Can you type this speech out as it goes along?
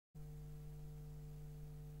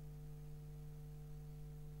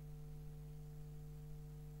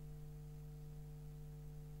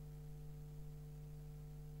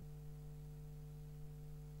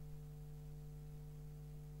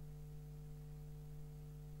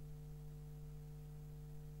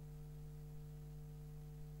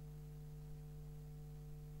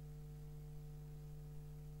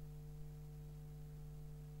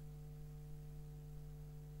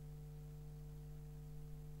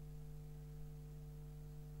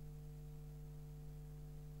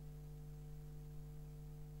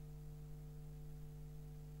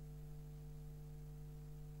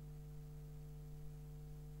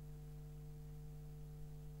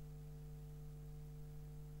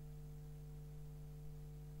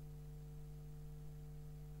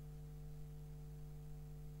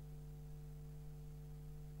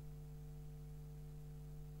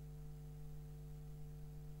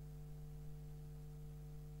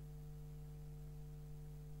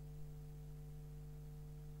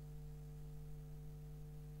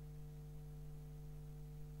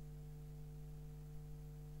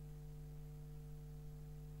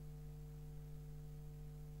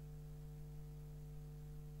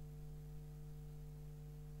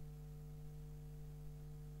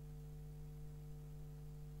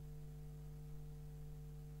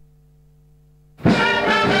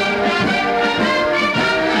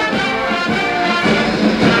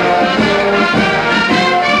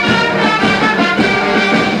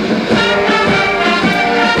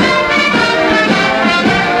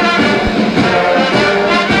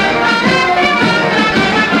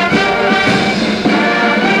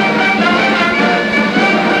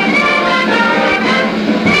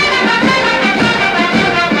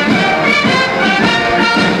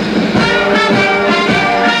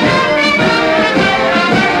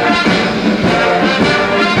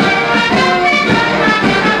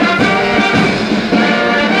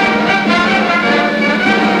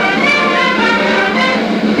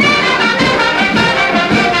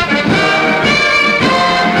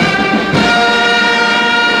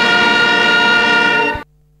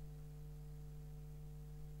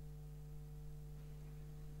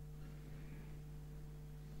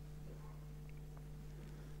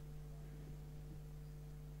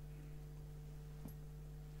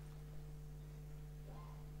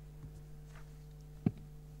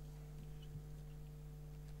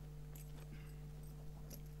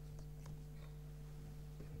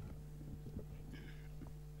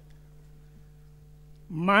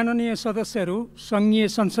माननीय सदस्यहरू, सङ्घीय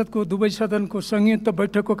संसदको दुवै सदनको संयुक्त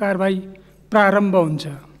बैठकको कारबाही प्रारम्भ हुन्छ।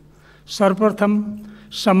 सर्वप्रथम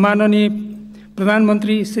सम्माननीय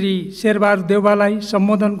प्रधानमन्त्री श्री शेरबहादुर देउवालाई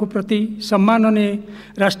सम्बोधनको प्रति सम्माननीय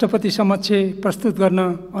राष्ट्रपति समक्ष प्रस्तुत गर्न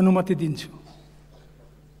अनुमति दिन्छु।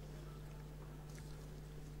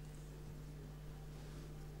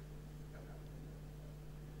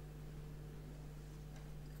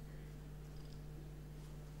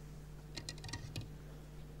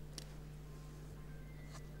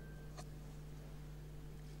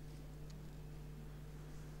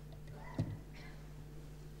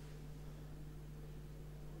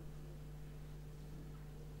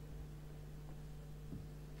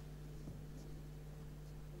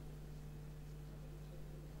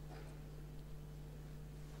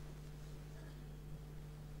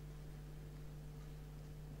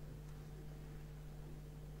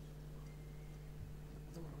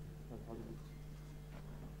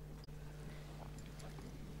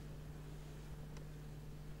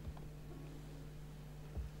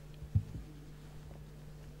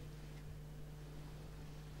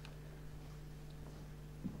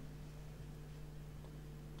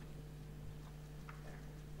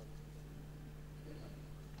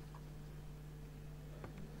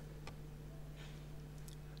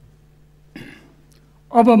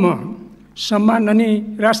 अब म सम्माननीय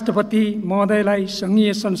राष्ट्रपति महोदयलाई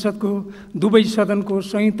सङ्घीय संसदको दुवै सदनको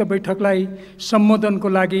संयुक्त बैठकलाई सम्बोधनको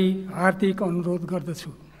लागि हार्दिक अनुरोध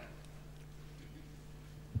गर्दछु।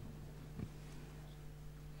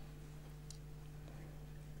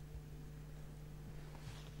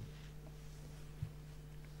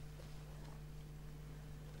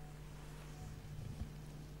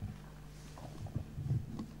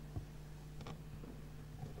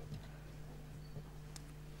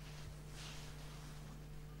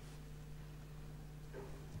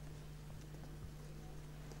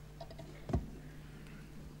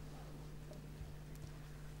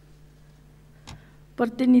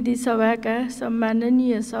 प्रतिनिधि सभाका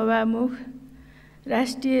सम्माननीय सभामुख,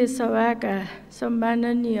 राष्ट्रिय सभाका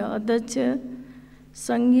सम्माननीय अध्यक्ष,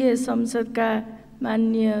 सङ्घीय संसदका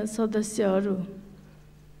माननीय सदस्यहरू,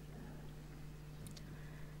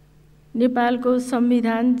 नेपालको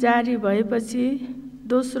संविधान जारी भएपछि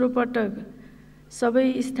दोस्रो पटक सबै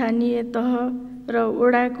स्थानीय तह र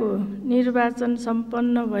वडाको निर्वाचन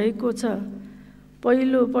सम्पन्न भएको छ।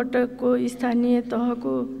 पहिलो पटकको स्थानीय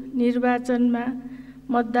तहको निर्वाचनमा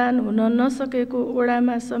मतदान हुन नसकेको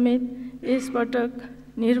वडामा समेत यसपटक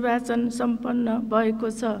निर्वाचन सम्पन्न भएको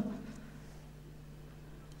छ।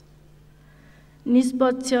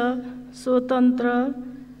 निष्पक्ष, स्वतन्त्र,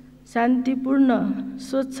 शान्तिपूर्ण,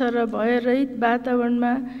 स्वच्छ र भयरहित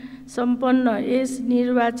वातावरणमा सम्पन्न यस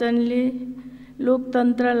निर्वाचनले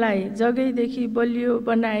लोकतन्त्रलाई जगैदेखि बलियो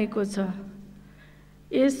बनाएको छ।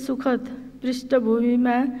 यस सुखद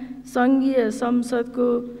पृष्ठभूमिमा सङ्घीय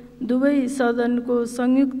संसदको दुवै सदनको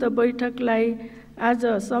संयुक्त बैठकलाई आज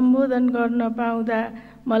सम्बोधन गर्न पाउँदा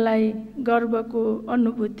मलाई गर्वको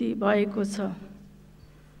अनुभूति भएको छ।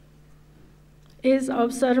 यस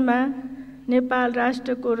अवसरमा नेपाल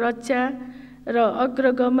राष्ट्रको रक्षा र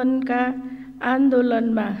अग्रगमनका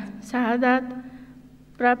आन्दोलनमा शहादत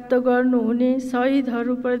प्राप्त गर्नुहुने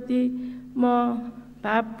शहीदहरूप्रति म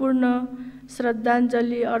भावपूर्ण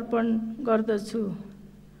श्रद्धाञ्जली अर्पण गर्दछु।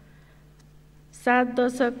 7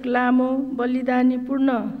 दशक लामो बलिदानीपूर्ण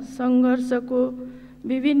सङ्घर्षको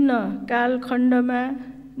विभिन्न कालखण्डमा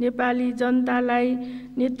नेपाली जनतालाई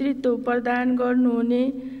नेतृत्व प्रदान गर्नुहुने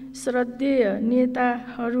श्रद्धेय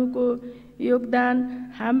नेताहरूको योगदान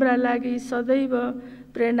हाम्रा लागि सदैव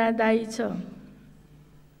प्रेरणादायी छ।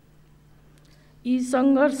 यी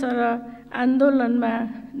सङ्घर्ष र आन्दोलनमा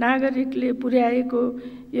नागरिकले पुर्याएको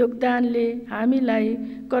योगदानले हामीलाई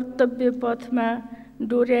कर्तव्य पथमा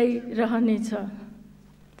डोर्याइरहनेछ।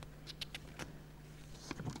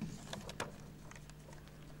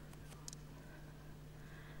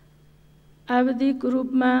 आवधिक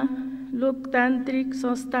रूपमा लोकतान्त्रिक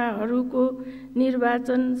संस्थाहरूको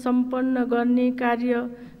निर्वाचन सम्पन्न गर्ने कार्य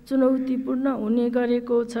चुनौतीपूर्ण हुने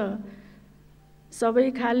गरेको छ। सबै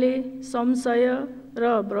खाले संशय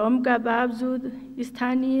र भ्रमका बावजुद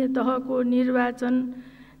स्थानीय तहको निर्वाचन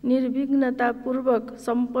निर्विघ्नतापूर्वक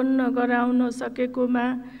सम्पन्न गराउन सकेकोमा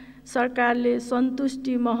सरकारले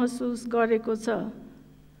सन्तुष्टि महसुस गरेको छ।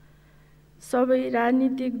 सबै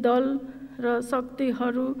राजनीतिक दल र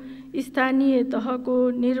शक्तिहरू स्थानीय तहको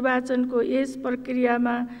निर्वाचनको यस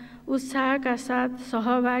प्रक्रियामा उत्साहका साथ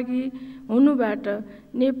सहभागी हुनुबाट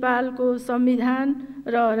नेपालको संविधान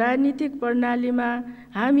र राजनीतिक प्रणालीमा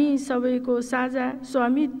हामी सबैको साझा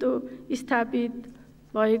स्वामित्व स्थापित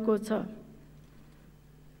भएको छ।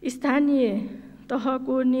 स्थानीय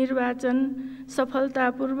तहको निर्वाचन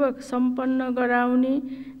सफलतापूर्वक सम्पन्न गराउने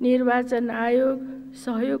निर्वाचन आयोग,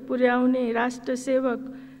 सहयोग पुर्याउने राष्ट्रसेवक,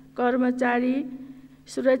 कर्मचारी,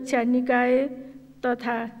 सुरक्षा निकाय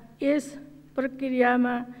तथा यस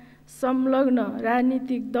प्रक्रियामा संलग्न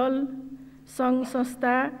राजनीतिक दल, सङ्घ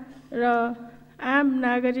संस्था र आम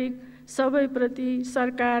नागरिक सबैप्रति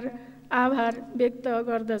सरकार आभार व्यक्त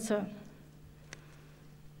गर्दछ।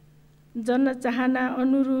 जनचाहना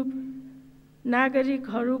अनुरूप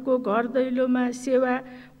नागरिकहरूको घर दैलोमा सेवा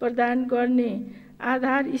प्रदान गर्ने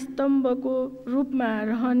आधार स्तम्भको रूपमा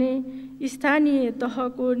रहने स्थानीय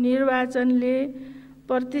तहको निर्वाचनले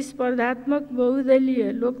प्रतिस्पर्धात्मक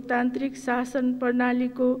बहुदलीय लोकतान्त्रिक शासन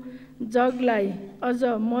प्रणालीको जगलाई अझ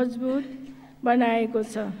मजबुत बनाएको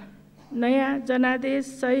छ। नयाँ जनादेश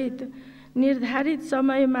सहित निर्धारित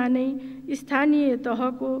समयमा नै स्थानीय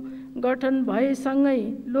तहको गठन भएसँगै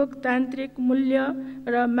लोकतान्त्रिक मूल्य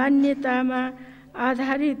र मान्यतामा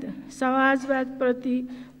आधारित समाजवादप्रति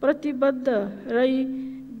प्रतिबद्ध रही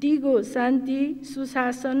दिगो शान्ति,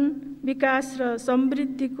 सुशासन, विकास र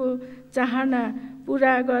समृद्धिको चाहना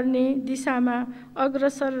पूरा गर्ने दिशामा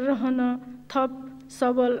अग्रसर रहन थप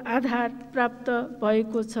सबल आधार प्राप्त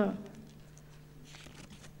भएको छ।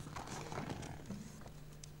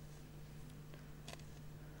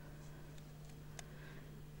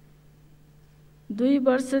 दुई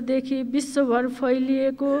वर्षदेखि विश्वभर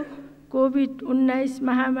फैलिएको कोभिड-19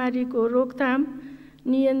 महामारीको रोकथाम,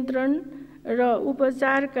 नियन्त्रण र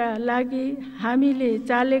उपचारका लागि हामीले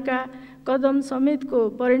चालेका कदम समेतको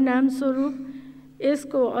परिणामस्वरूप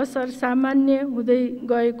यसको असर सामान्य हुँदै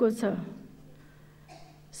गएको छ।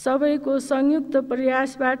 सबैको संयुक्त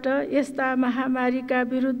प्रयासबाट यस्ता महामारीका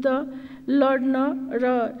विरुद्ध लड्न र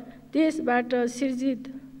त्यसबाट सिर्जित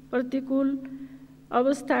प्रतिकूल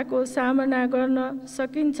अवस्थाको सामना गर्न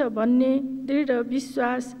सकिन्छ भन्ने दृढ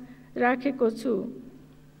विश्वास राखेको छु।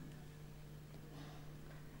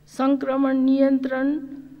 संक्रमण नियन्त्रण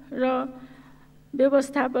र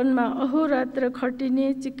व्यवस्थापनमा अहोरात्र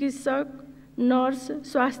खटिने चिकित्सक, नर्स,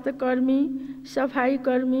 स्वास्थ्यकर्मी,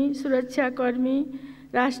 सफाईकर्मी, सुरक्षाकर्मी,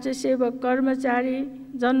 राष्ट्रसेवक, कर्मचारी,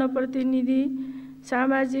 जनप्रतिनिधि,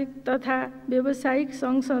 सामाजिक तथा व्यावसायिक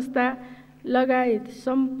सङ्घ संस्था लगायत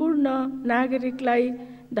सम्पूर्ण नागरिकलाई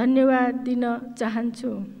धन्यवाद दिन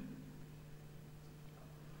चाहन्छु।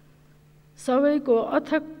 सबैको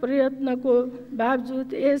अथक प्रयत्नको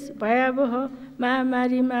बावजुद यस भयावह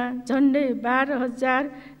महामारीमा झन्डै 12,000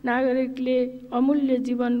 नागरिकले अमूल्य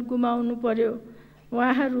जीवन गुमाउनु पर्यो।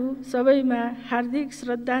 उहाँहरू सबैमा हार्दिक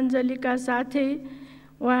श्रद्धाञ्जलीका साथै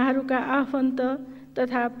उहाँहरूका आफन्त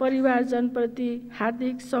तथा परिवारजनप्रति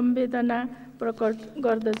हार्दिक संवेदना प्रकट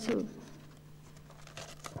गर्दछु।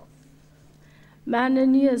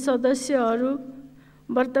 माननीय सदस्यहरू,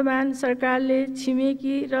 वर्तमान सरकारले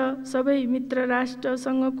छिमेकी र सबै मित्र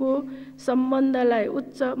राष्ट्रसँगको सम्बन्धलाई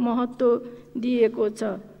उच्च महत्त्व दिएको छ।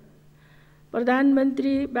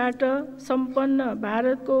 प्रधानमन्त्रीबाट सम्पन्न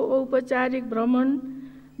भारतको औपचारिक भ्रमण,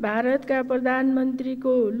 भारतका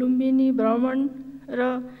प्रधानमन्त्रीको लुम्बिनी भ्रमण र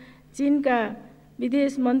चीनका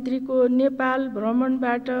विदेश मन्त्रीको नेपाल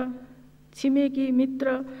भ्रमणबाट छिमेकी मित्र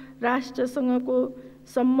राष्ट्रसँगको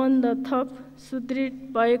सम्बन्ध थप सुदृढ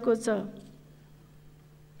भएको छ।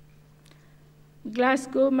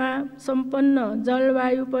 ग्लासगोमा सम्पन्न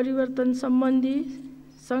जलवायु परिवर्तन सम्बन्धी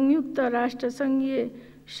संयुक्त राष्ट्रसङ्घीय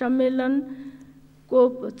सम्मेलन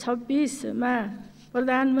COP26 मा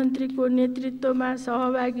प्रधानमन्त्रीको नेतृत्वमा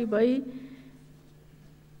सहभागी भई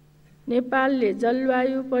नेपालले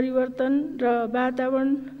जलवायु परिवर्तन र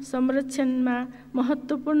वातावरण संरक्षणमा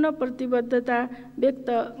महत्त्वपूर्ण प्रतिबद्धता व्यक्त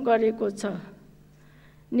गरेको छ।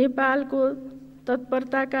 नेपालको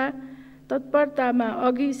तत्परतामा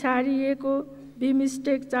अघि सारिएको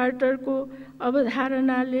बिमस्टेक चार्टरको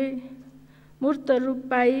अवधारणाले मूर्त रूप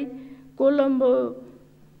पाई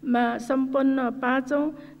कोलम्बोमा सम्पन्न 5औं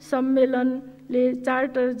सम्मेलनले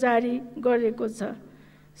चार्टर जारी गरेको छ।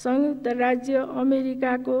 संयुक्त राज्य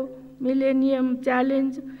अमेरिकाको मिलेनियम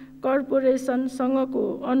च्यालेन्ज कर्पोरेसनसँगको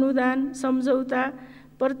अनुदान सम्झौता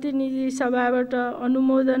प्रतिनिधि सभाबाट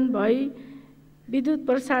अनुमोदन भई विद्युत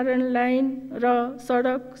प्रसारण लाइन र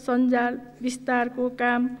सडक सञ्जाल विस्तारको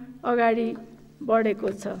काम अगाडि बढेको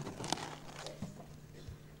छ।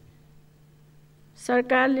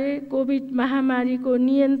 सरकारले कोभिड महामारीको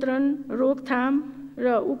नियन्त्रण, रोकथाम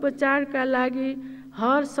र उपचारका लागि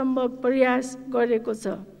हर सम्भव प्रयास गरेको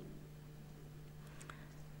छ।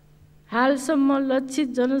 हालसम्म लक्षित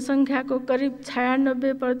जनसङ्ख्याको करिब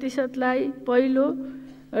 96% पहिलो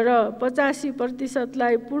र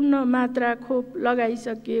 85% पूर्ण मात्रा खोप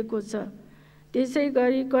लगाइसकिएको छ।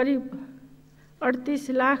 त्यसैगरी करिब 38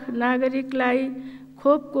 लाख नागरिकलाई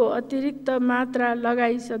खोपको अतिरिक्त मात्रा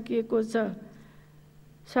लगाइसकिएको छ।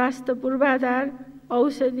 स्वास्थ्य पूर्वाधार,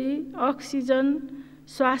 औषधि, अक्सिजन,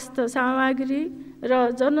 स्वास्थ्य सामग्री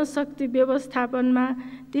र जनशक्ति व्यवस्थापनमा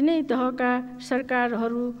तीनै तहका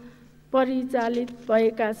सरकारहरू परिचालित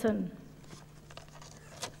भएका छन्।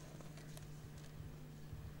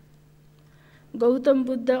 गौतम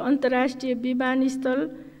बुद्ध अन्तर्राष्ट्रिय विमानस्थल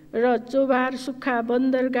र चोभार सुक्खा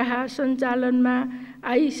बन्दरगाह सञ्चालनमा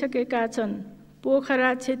आइसकेका छन्।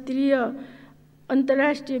 पोखरा क्षेत्रीय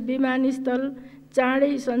अन्तर्राष्ट्रिय विमानस्थल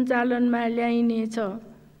चाँडै सञ्चालनमा ल्याइनेछ।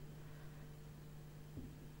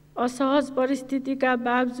 असहज परिस्थितिका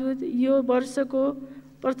बावजुद यो वर्षको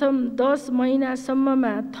प्रथम 10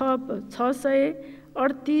 महिनासम्ममा थप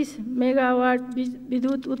 638 मेगावाट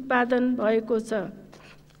विद्युत उत्पादन भएको छ।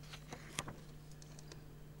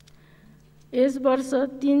 यस वर्ष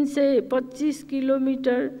 325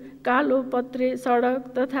 किलोमिटर कालोपत्रे सडक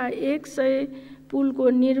तथा 100 पुलको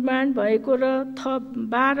निर्माण भएको र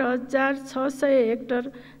थप 12,600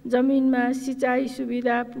 हेक्टर जमिनमा सिँचाइ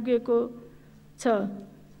सुविधा पुगेको छ।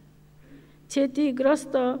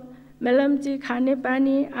 क्षतिग्रस्त मेलम्ची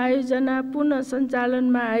खानेपानी आयोजना पुनः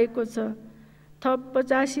सञ्चालनमा आएको छ। थप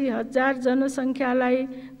 85,000 जनसङ्ख्यालाई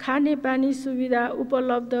खानेपानी सुविधा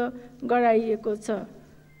उपलब्ध गराइएको छ।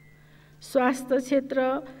 स्वास्थ्य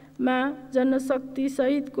क्षेत्रमा जनशक्ति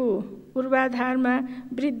सहितको पूर्वाधारमा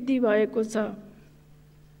वृद्धि भएको छ।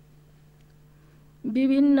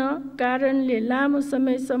 विभिन्न कारणले लामो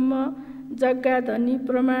समयसम्म जग्गाधनी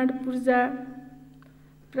प्रमाण पूर्जा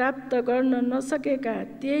प्राप्त गर्न नसकेका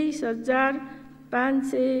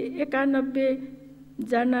 23,591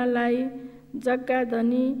 जनालाई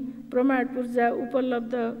जग्गाधनी प्रमाण पूर्जा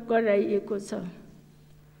उपलब्ध गराइएको छ।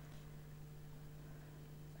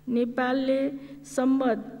 नेपालले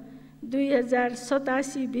सम्बत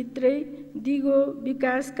 2087 भित्रै दिगो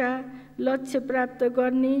विकासका लक्ष्य प्राप्त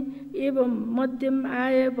गर्ने एवं मध्यम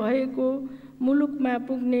आय भएको मुलुकमा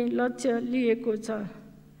पुग्ने लक्ष्य लिएको छ।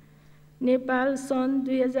 नेपाल सन्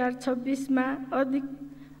 2026 मा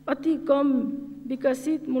अति कम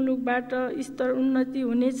विकसित मुलुकबाट स्तर उन्नति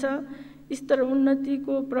हुनेछ। स्तर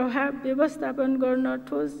उन्नतिको प्रभाव व्यवस्थापन गर्न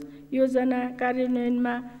ठोस योजना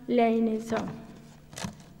कार्यान्वयनमा ल्याइनेछ।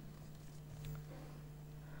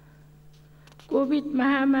 कोभिड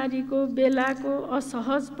महामारीको बेलाको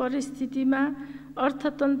असहज परिस्थितिमा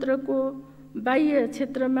अर्थतन्त्रको बाह्य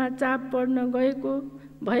क्षेत्रमा चाप पर्न गएको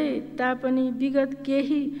भए तापनि विगत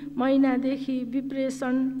केही महिनादेखि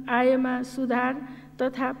विप्रेषण आयमा सुधार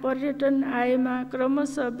तथा पर्यटन आयमा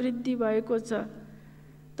क्रमशः वृद्धि भएको छ।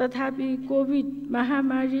 तथापि कोभिड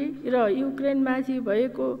महामारी र युक्रेनमाथि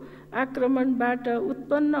भएको आक्रमणबाट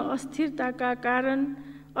उत्पन्न अस्थिरताका कारण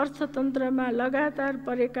अर्थतन्त्रमा लगातार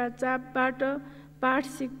परेका चापबाट पाठ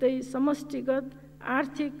सिक्दै समष्टिगत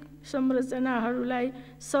आर्थिक संरचनाहरूलाई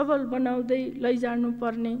सबल बनाउँदै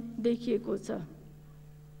लैजानुपर्ने देखिएको छ।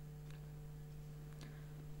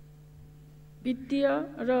 वित्तीय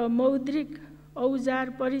र मौद्रिक औजार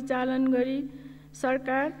परिचालन गरी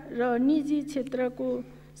सरकार र निजी क्षेत्रको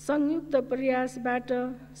संयुक्त प्रयासबाट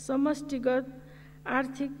समष्टिगत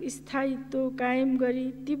आर्थिक स्थायित्व कायम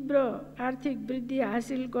गरी तीव्र आर्थिक वृद्धि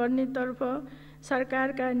हासिल गर्नेतर्फ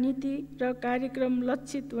सरकारका नीति र कार्यक्रम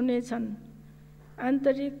लक्षित हुनेछन्।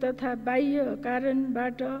 आन्तरिक तथा बाह्य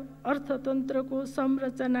कारणबाट अर्थतन्त्रको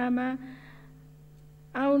संरचनामा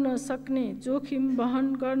आउन सक्ने जोखिम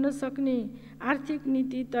वहन गर्न सक्ने आर्थिक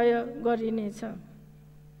नीति तय गरिनेछ।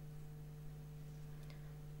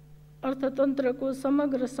 अर्थतन्त्रको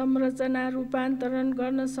समग्र संरचना रूपान्तरण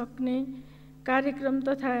गर्न सक्ने कार्यक्रम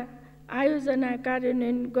तथा आयोजना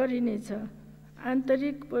कार्यान्वयन गरिनेछ।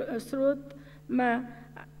 आन्तरिक स्रोतमा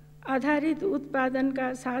आधारित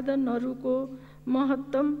उत्पादनका साधनहरूको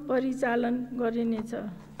महत्तम परिचालन गरिनेछ।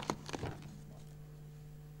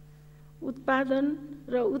 उत्पादन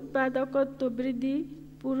र उत्पादकत्व वृद्धि,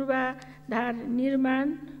 पूर्वाधार निर्माण,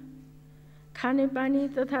 खानेपानी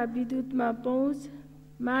तथा विद्युतमा पहुँच,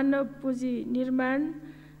 मानव पुँजी निर्माण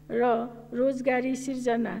र रोजगारी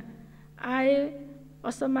सिर्जना, आय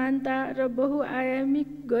असमानता र बहुआयामिक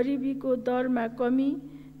गरिबीको दरमा कमी,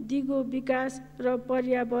 दिगो विकास र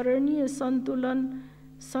पर्यावरणीय सन्तुलन,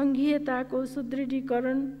 सङ्घीयताको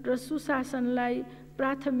सुदृढीकरण र सुशासनलाई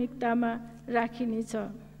प्राथमिकतामा राखिनेछ।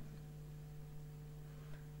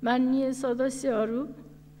 माननीय सदस्यहरू,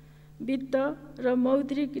 वित्त र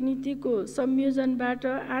मौद्रिक नीतिको संयोजनबाट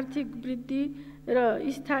आर्थिक वृद्धि र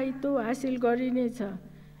स्थायित्व हासिल गरिनेछ।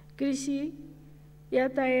 कृषि,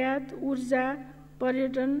 यातायात, ऊर्जा,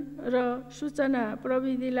 पर्यटन र सूचना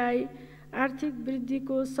प्रविधिलाई आर्थिक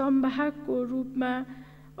वृद्धिको संवाहकको रूपमा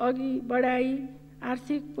अघि बढाई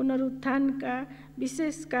आर्थिक पुनरुत्थानका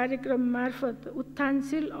विशेष कार्यक्रम मार्फत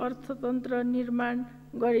उत्थानशील अर्थतन्त्र निर्माण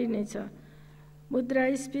गरिनेछ।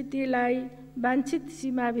 मुद्रास्फीतिलाई वाञ्छित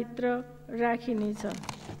सीमाभित्र राखिनेछ।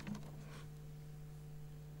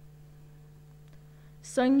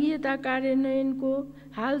 सङ्घीयता कार्यान्वयनको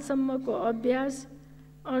हालसम्मको अभ्यास,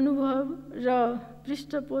 अनुभव र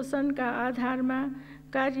पृष्ठपोषणका आधारमा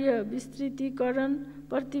कार्य विस्तृतीकरण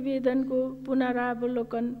प्रतिवेदनको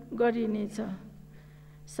पुनरावलोकन गरिनेछ।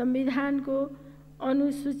 संविधानको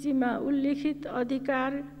अनुसूचीमा उल्लिखित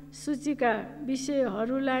अधिकार सूचीका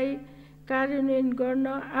विषयहरूलाई कार्यान्वयन गर्न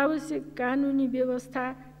आवश्यक कानुनी व्यवस्था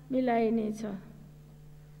मिलाइनेछ।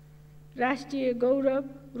 राष्ट्रिय गौरव,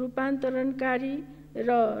 रूपान्तरणकारी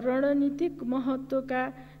र रणनीतिक महत्त्वका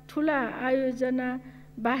ठूला आयोजना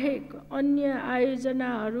बाहेक अन्य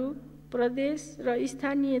आयोजनाहरू प्रदेश र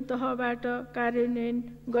स्थानीय तहबाट कार्यान्वयन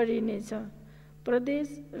गरिनेछ। प्रदेश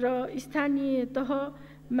र स्थानीय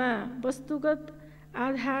तहमा वस्तुगत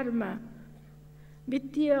आधारमा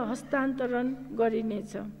वित्तीय हस्तान्तरण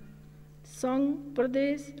गरिनेछ। सङ्घ,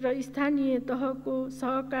 प्रदेश र स्थानीय तहको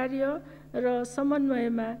सहकार्य र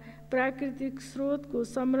समन्वयमा प्राकृतिक स्रोतको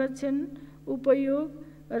संरक्षण, उपयोग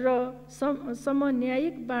र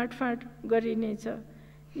समन्यायिक बाँडफाँड गरिनेछ।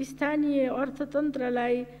 स्थानीय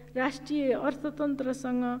अर्थतन्त्रलाई राष्ट्रिय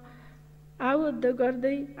अर्थतन्त्रसँग आबद्ध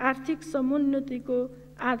गर्दै आर्थिक समुन्नतिको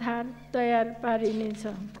आधार तयार पारिनेछ।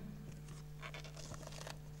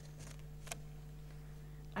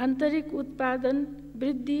 आन्तरिक उत्पादन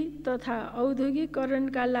वृद्धि तथा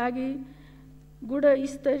औद्योगिकरणका लागि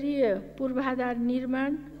गुणस्तरीय पूर्वाधार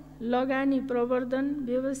निर्माण, लगानी प्रवर्धन,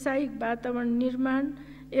 व्यावसायिक वातावरण निर्माण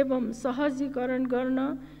एवं सहजीकरण गर्न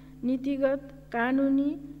नीतिगत,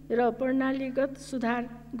 कानुनी र प्रणालीगत सुधार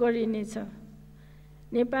गरिनेछ।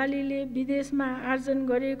 नेपालीले विदेशमा आर्जन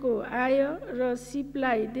गरेको आय र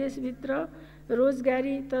सिपलाई देशभित्र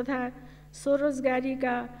रोजगारी तथा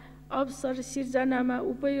स्वरोजगारीका अवसर सिर्जनामा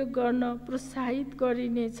उपयोग गर्न प्रोत्साहित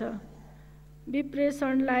गरिनेछ।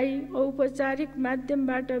 विप्रेषणलाई औपचारिक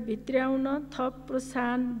माध्यमबाट भित्र्याउन थप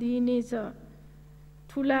प्रोत्साहन दिइनेछ।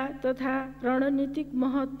 ठूला तथा रणनीतिक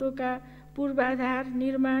महत्त्वका पूर्वाधार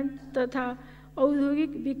निर्माण तथा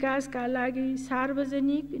औद्योगिक विकासका लागि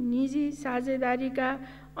सार्वजनिक निजी साझेदारीका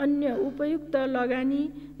अन्य उपयुक्त लगानी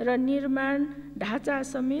र निर्माण ढाँचा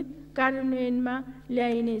समेत कार्यान्वयनमा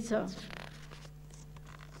ल्याइनेछ।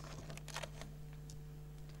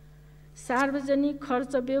 सार्वजनिक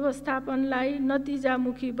खर्च व्यवस्थापनलाई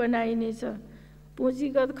नतिजामुखी बनाइनेछ।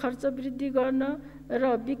 पुँजीगत खर्च वृद्धि गर्न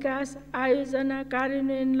र विकास आयोजना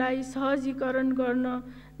कार्यान्वयनलाई सहजीकरण गर्न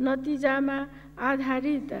नतिजामा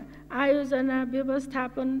आधारित आयोजना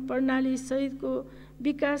व्यवस्थापन प्रणाली सहितको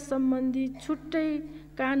विकास सम्बन्धी छुट्टै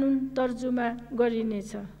कानुन तर्जुमा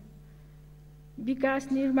गरिनेछ।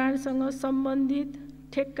 विकास निर्माणसँग सम्बन्धित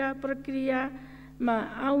ठेक्का प्रक्रियामा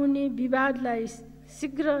आउने विवादलाई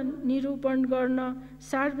शीघ्र निरूपण गर्न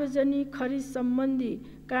सार्वजनिक खरिद सम्बन्धी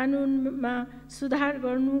कानुनमा सुधार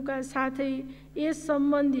गर्नुका साथै यस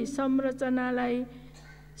सम्बन्धी संरचनालाई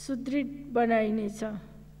सुदृढ बनाइनेछ।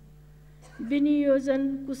 विनियोजन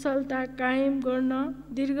कुशलता कायम गर्न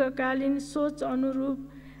दीर्घकालीन सोच अनुरूप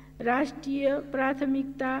राष्ट्रिय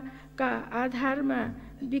प्राथमिकताका आधारमा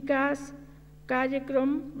विकास कार्यक्रम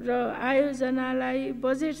र आयोजनालाई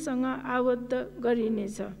बजेटसँग आबद्ध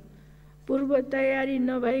गरिनेछ। पूर्व तयारी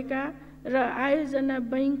नभएका र आयोजना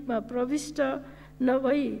बैंकमा प्रविष्ट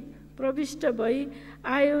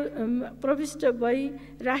भई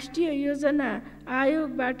राष्ट्रिय योजना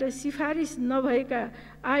आयोगबाट सिफारिस नभएका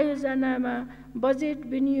आयोजनामा बजेट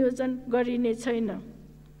विनियोजन गरिने छैन।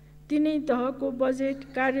 तिनै तहको बजेट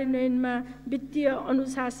कार्यान्वयनमा वित्तीय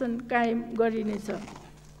अनुशासन कायम गरिनेछ।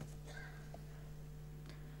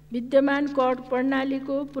 विद्यमान कर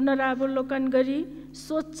प्रणालीको पुनरावलोकन गरी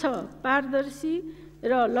स्वच्छ, पारदर्शी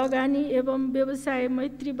र लगानी एवं व्यवसाय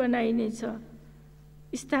मैत्री बनाइनेछ।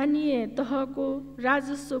 स्थानीय तहको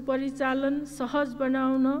राजस्व परिचालन सहज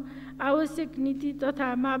बनाउन आवश्यक नीति तथा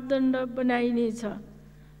मापदण्ड बनाइनेछ।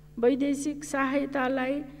 वैदेशिक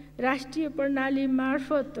सहायतालाई राष्ट्रिय प्रणाली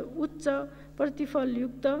मार्फत उच्च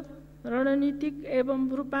प्रतिफलयुक्त रणनीतिक एवं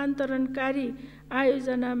रूपान्तरणकारी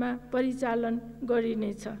आयोजनामा परिचालन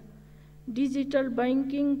गरिनेछ। डिजिटल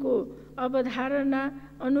बैंकिङको अवधारणा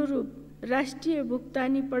अनुरूप राष्ट्रिय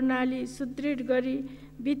भुक्तानी प्रणाली सुदृढ गरी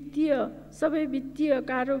सबै वित्तीय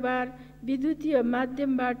कारोबार विद्युतीय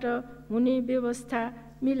माध्यमबाट हुने व्यवस्था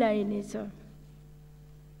मिलाइनेछ।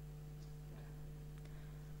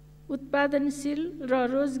 उत्पादनशील र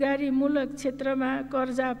रोजगारीमूलक क्षेत्रमा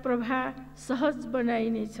कर्जा प्रवाह सहज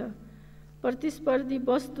बनाइनेछ। प्रतिस्पर्धी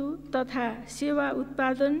वस्तु तथा सेवा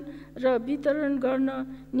उत्पादन र वितरण गर्न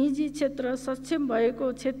निजी क्षेत्र सक्षम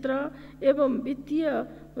भएको क्षेत्र एवं वित्तीय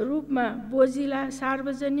रूपमा बोझिला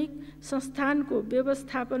सार्वजनिक संस्थानको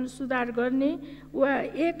व्यवस्थापन सुधार गर्ने वा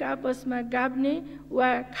एक आपसमा गाभ्ने वा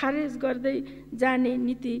खारेज गर्दै जाने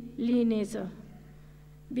नीति लिइनेछ।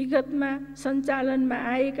 विगतमा सञ्चालनमा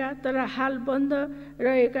आएका तर हाल बन्द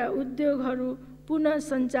रहेका उद्योगहरू पुनः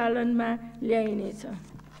सञ्चालनमा ल्याइनेछ।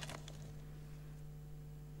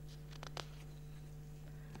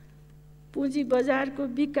 पुँजी बजारको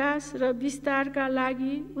विकास र विस्तारका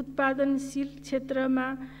लागि उत्पादनशील क्षेत्रमा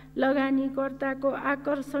लगानीकर्ताको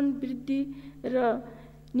आकर्षण वृद्धि र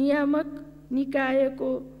नियामक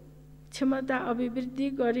निकायको क्षमता अभिवृद्धि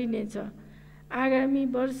गरिनेछ। आगामी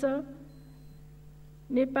वर्ष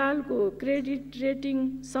नेपालको क्रेडिट रेटिङ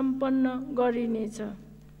सम्पन्न गरिनेछ।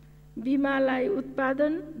 बिमालाई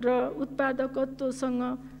उत्पादन र उत्पादकत्वसँग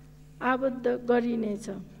आबद्ध गरिनेछ।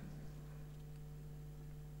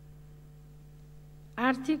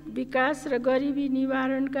 आर्थिक विकास र गरिबी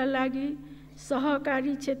निवारणका लागि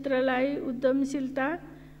सहकारी क्षेत्रलाई उद्यमशीलता,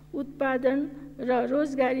 उत्पादन र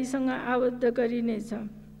रोजगारीसँग आबद्ध गरिनेछ।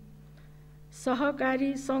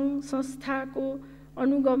 सहकारी सङ्घ संस्थाको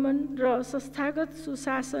अनुगमन र संस्थागत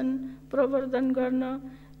सुशासन प्रवर्धन गर्न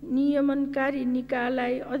नियमनकारी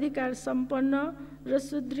निकायलाई अधिकार सम्पन्न र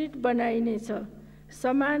सुदृढ बनाइनेछ।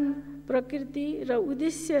 समान प्रकृति र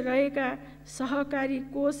उद्देश्य रहेका सहकारी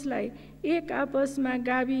कोषलाई एक आपसमा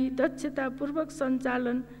गाभी दक्षतापूर्वक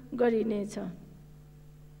सञ्चालन गरिनेछ।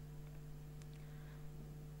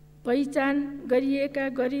 पहिचान गरिएका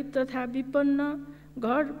गरिब तथा विपन्न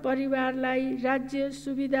घर परिवारलाई राज्य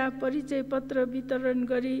सुविधा परिचय पत्र वितरण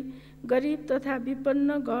गरी गरिब तथा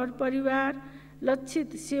विपन्न घर परिवार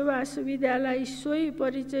लक्षित सेवा सुविधालाई सोही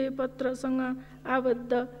परिचय पत्रसँग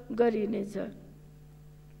आबद्ध गरिनेछ।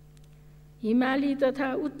 हिमाली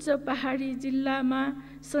तथा उच्च पहाडी जिल्लामा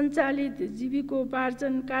सञ्चालित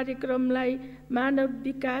जीविकोपार्जन कार्यक्रमलाई मानव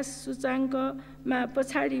विकास सूचाङ्कमा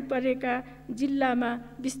पछाडि परेका जिल्लामा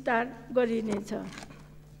विस्तार गरिनेछ।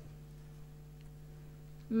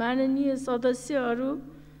 माननीय सदस्यहरू,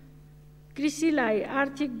 कृषिलाई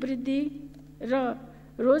आर्थिक वृद्धि र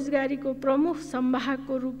रोजगारीको प्रमुख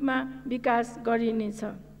सम्वाहकको रूपमा विकास गरिनेछ।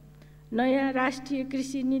 नयाँ राष्ट्रिय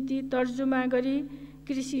कृषि नीति तर्जुमा गरी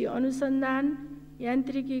कृषि अनुसन्धान,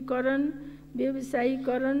 यान्त्रिकीकरण,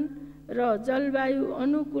 व्यवसायीकरण र जलवायु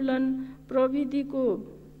अनुकूलन प्रविधिको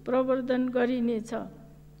प्रवर्धन गरिनेछ।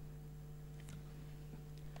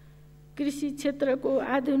 कृषि क्षेत्रको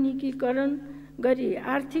आधुनिकीकरण गरी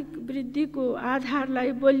आर्थिक वृद्धिको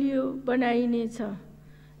आधारलाई बलियो बनाइनेछ।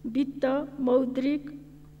 वित्त, मौद्रिक,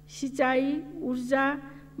 सिँचाइ, ऊर्जा,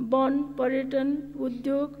 वन, पर्यटन,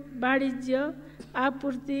 उद्योग, वाणिज्य,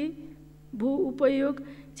 आपूर्ति, भू उपयोग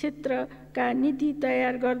क्षेत्रका नीति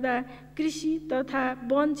तयार गर्दा कृषि तथा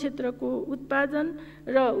वन क्षेत्रको उत्पादन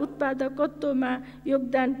र उत्पादकत्वमा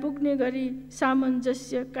योगदान पुग्ने गरी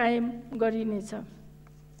सामञ्जस्य कायम गरिनेछ।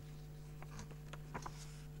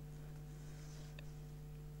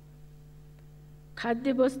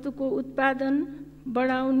 खाद्यवस्तुको उत्पादन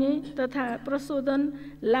बढाउने तथा प्रशोधन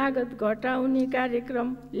लागत घटाउने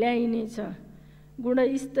कार्यक्रम ल्याइनेछ।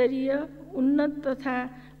 गुणस्तरीय, उन्नत तथा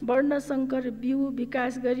वर्णशंकर बिउ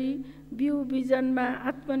विकास गरी बिउ बिजनमा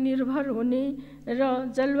आत्मनिर्भर हुने र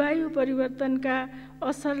जलवायु परिवर्तनका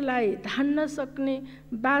असरलाई धान्न सक्ने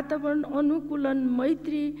वातावरण अनुकूलन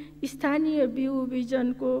मैत्री स्थानीय बिउ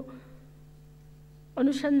बिजनको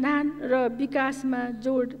अनुसन्धान र विकासमा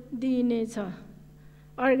जोड दिइनेछ।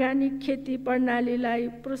 अर्ग्यानिक खेती प्रणालीलाई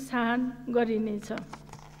प्रोत्साहन गरिनेछ।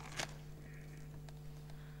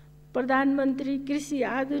 प्रधानमन्त्री कृषि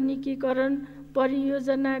आधुनिकीकरण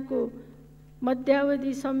परियोजनाको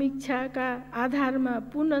मध्यावधि समीक्षाका आधारमा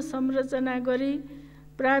पुनः संरचना गरी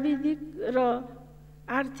प्राविधिक र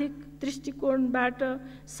आर्थिक दृष्टिकोणबाट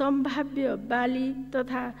सम्भाव्य बाली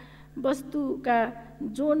तथा वस्तुका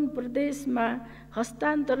जोन प्रदेशमा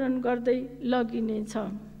हस्तान्तरण गर्दै लगिनेछ।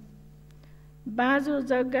 बाँझो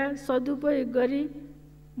जग्गा सदुपयोग गरी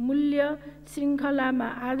मूल्य श्रृङ्खलामा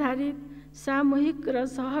आधारित सामूहिक र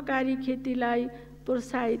सहकारी खेतीलाई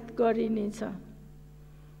प्रोत्साहित गरिनेछ।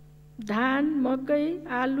 धान, मकै,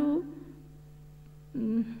 आलु,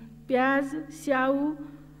 प्याज, स्याउ,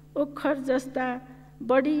 ओखर जस्ता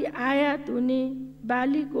बढी आयात हुने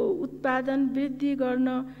बालीको उत्पादन वृद्धि गर्न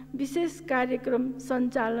विशेष कार्यक्रम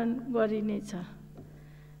सञ्चालन गरिनेछ।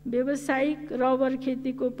 व्यावसायिक रबर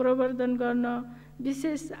खेतीको प्रवर्धन गर्न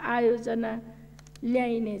विशेष आयोजना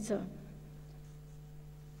ल्याइनेछ।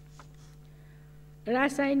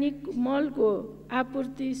 रासायनिक मलको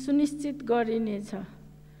आपूर्ति सुनिश्चित गरिनेछ।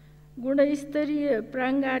 गुणस्तरीय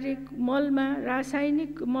प्राङ्गारिक मलमा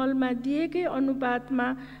रासायनिक मलमा दिएकै अनुपातमा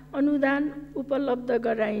अनुदान उपलब्ध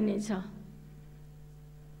गराइनेछ।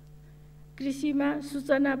 कृषिमा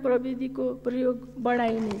सूचना प्रविधिको प्रयोग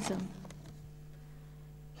बढाइनेछ।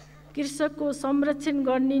 कृषकको संरक्षण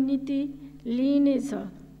गर्ने नीति लिइनेछ।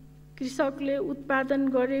 कृषकले उत्पादन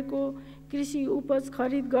गरेको कृषि उपज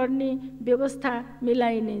खरिद गर्ने व्यवस्था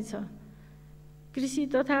मिलाइनेछ। कृषि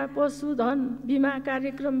तथा पशुधन बिमा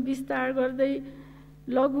कार्यक्रम विस्तार गर्दै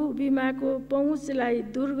लघु बिमाको पहुँचलाई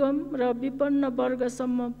दुर्गम र विपन्न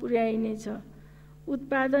वर्गसम्म पुर्याइनेछ।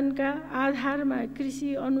 उत्पादनका आधारमा कृषि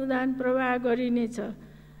अनुदान प्रवाह गरिनेछ।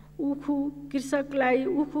 उखु कृषकलाई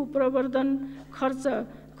उखु प्रवर्धन खर्च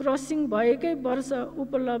क्रसिङ भएकै वर्ष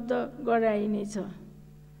उपलब्ध गराइनेछ।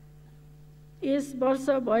 यस वर्ष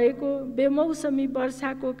भएको बेमौसमी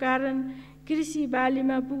वर्षाको कारण कृषि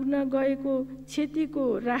बालीमा पुग्न गएको क्षतिको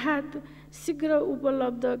राहत शीघ्र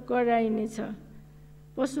उपलब्ध गराइनेछ।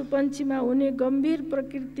 पशुपन्छीमा हुने गम्भीर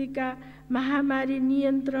प्रकृतिका महामारी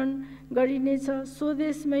नियन्त्रण गरिनेछ।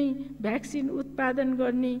 स्वदेशमै भ्याक्सिन उत्पादन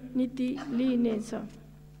गर्ने नीति लिइनेछ।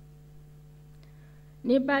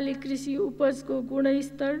 नेपाली कृषि उपजको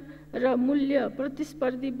गुणस्तर र मूल्य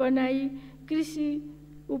प्रतिस्पर्धी बनाई कृषि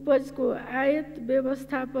उपजको आयात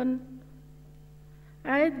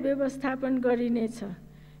व्यवस्थापन गरिनेछ।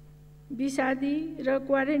 विषादी र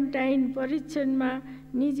क्वारेन्टाइन परीक्षणमा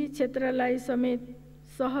निजी क्षेत्रलाई समेत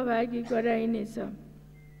सहभागी गराइनेछ।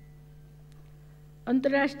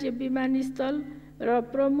 अन्तर्राष्ट्रिय विमानस्थल र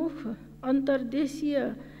प्रमुख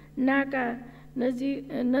अन्तर्देशीय नाका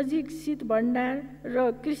नजिक शीत भण्डार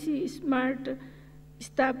र कृषि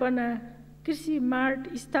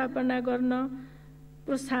मार्ट स्थापना गर्न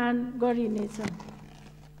प्रोत्साहन गरिनेछ।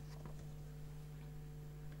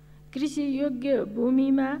 कृषि योग्य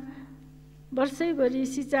भूमिमा वर्षैभरि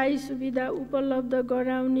सिँचाइ सुविधा उपलब्ध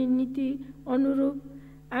गराउने नीति अनुरूप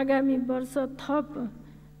आगामी वर्ष थप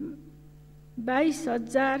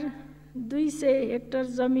 22,200 हेक्टर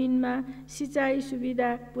जमिनमा सिँचाइ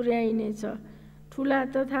सुविधा पुर्याइनेछ। ठुला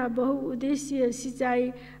तथा बहुउद्देश्य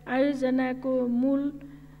सिँचाइ आयोजनाको मूल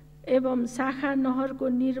एवं शाखा नहरको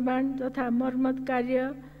निर्माण तथा मर्मत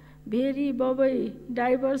कार्य, भेरी बबई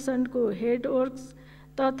डाइभर्सनको हेडवर्क्स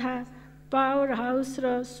तथा पावर हाउस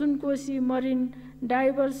र सुनकोशी मरिन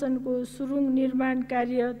डाइभर्सनको सुरुङ निर्माण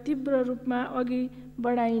कार्य तीव्र रूपमा अघि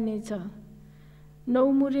बढाइनेछ।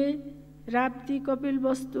 नौमुरे राप्ती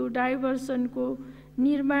कपिलवस्तु डाइभर्सनको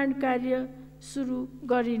निर्माण कार्य सुरु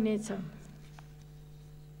गरिनेछ।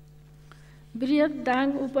 बृहत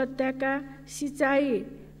दाङ उपत्यका सिँचाइ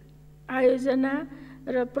आयोजना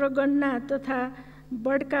र प्रगणना तथा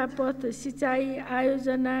बड्का पथ सिँचाइ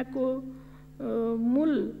आयोजनाको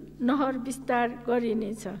मूल नहर विस्तार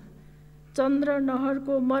गरिनेछ। चन्द्र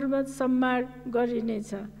नहरको मर्मत सम्मार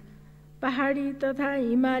गरिनेछ। पहाडी तथा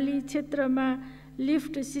हिमाली क्षेत्रमा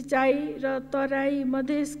लिफ्ट सिँचाइ र तराई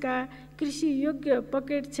मधेसका कृषि योग्य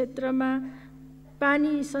पकेट क्षेत्रमा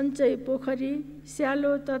पानी सञ्चय पोखरी,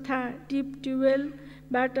 स्यालो तथा डिप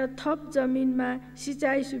ट्युबवेलबाट थप जमिनमा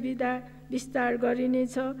सिँचाइ सुविधा विस्तार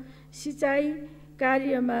गरिनेछ। सिँचाइ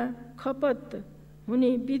कार्यमा खपत हुने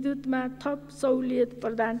विद्युतमा थप सहुलियत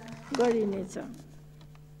प्रदान गरिनेछ।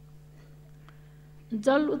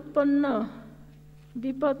 जल उत्पन्न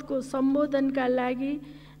विपदको सम्बोधनका लागि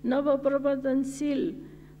नवप्रवर्धनशील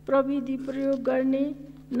प्रविधि प्रयोग गर्ने,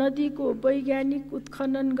 नदीको वैज्ञानिक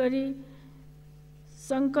उत्खनन गरी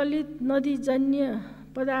सङ्कलित नदीजन्य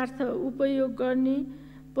पदार्थ उपयोग गर्ने,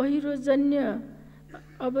 पहिरोजन्य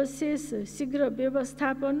अवशेष शीघ्र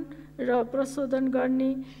व्यवस्थापन र प्रशोधन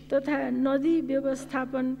गर्ने तथा नदी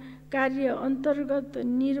व्यवस्थापन कार्य अन्तर्गत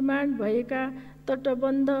निर्माण भएका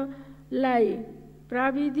तटबन्धलाई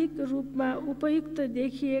प्राविधिक रूपमा उपयुक्त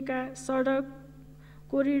देखिएका सडक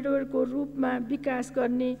कोरिडोरको रूपमा विकास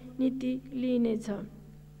गर्ने नीति लिइनेछ।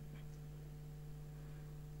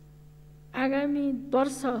 आगामी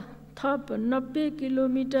वर्ष थप 90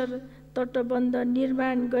 किलोमिटर तटबन्ध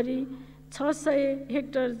निर्माण गरी 600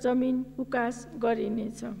 हेक्टर जमिन उकास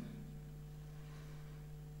गरिनेछ।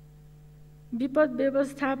 विपद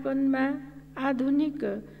व्यवस्थापनमा आधुनिक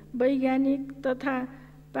वैज्ञानिक तथा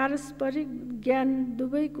पारस्परिक ज्ञान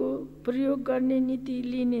दुवैको प्रयोग गर्ने नीति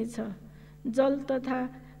लिइनेछ। जल तथा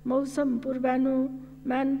मौसम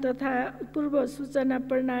पूर्वानुमान तथा पूर्व सूचना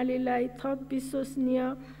प्रणालीलाई थप विश्वसनीय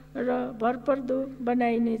र भरपर्दो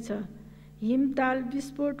बनाइनेछ। हिमताल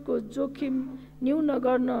विस्फोटको जोखिम न्यून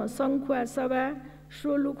गर्न सङ्खुवा सभा,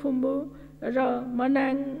 सोलुखुम्बु र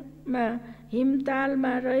मनाङमा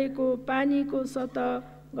हिमतालमा रहेको पानीको सतह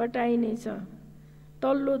घटाइनेछ।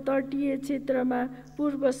 तल्लो तटीय क्षेत्रमा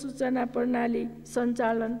पूर्व सूचना प्रणाली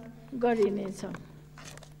सञ्चालन गरिनेछ।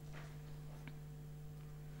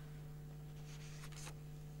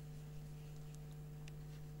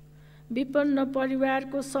 विपन्न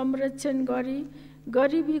परिवारको संरक्षण गरी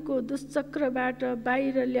गरिबीको दुश्चक्रबाट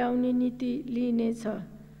बाहिर ल्याउने नीति लिइनेछ।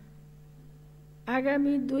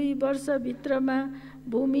 आगामी 2 वर्षभित्रमा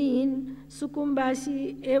भूमिहीन सुकुम्बासी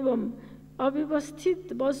एवं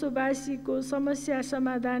अव्यवस्थित बसोबासीको समस्या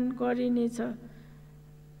समाधान गरिनेछ।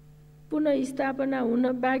 पुनःस्थापना हुन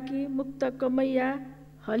बाँकी मुक्त कमैया,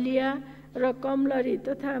 हलिया र कमलरी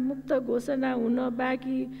तथा मुक्त घोषणा हुन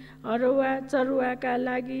बाँकी हरवा चरुवाका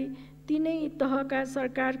लागि तीनै तहका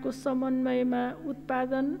सरकारको समन्वयमा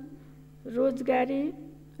उत्पादन, रोजगारी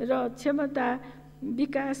र क्षमता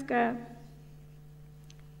विकासका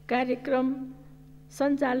कार्यक्रम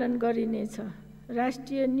सञ्चालन गरिनेछ।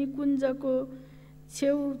 राष्ट्रिय निकुञ्जको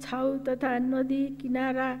छेउछाउ तथा नदी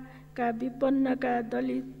किनाराका विपन्नका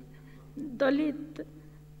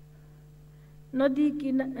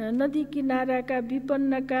नदी किनाराका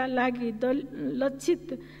विपन्नका लागि लक्षित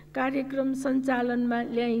कार्यक्रम सञ्चालनमा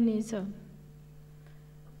ल्याइनेछ।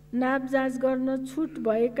 नाप जाँच गर्न छुट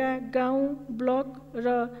भएका गाउँ, ब्लक र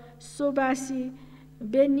सोबासी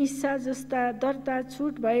बेनिसा जस्ता दर्ता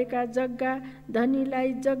छुट भएका जग्गा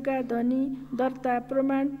धनीलाई जग्गा धनी दर्ता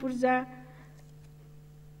प्रमाण पूर्जा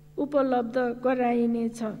उपलब्ध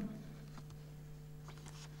गराइनेछ।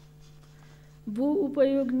 भू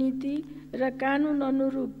उपयोग नीति र कानुन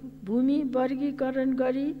अनुरूप भूमि वर्गीकरण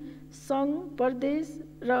गरी सङ्घ, प्रदेश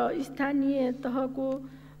र स्थानीय तहको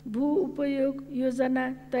भू उपयोग योजना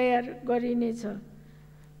तयार गरिनेछ।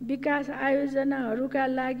 विकास आयोजनाहरूका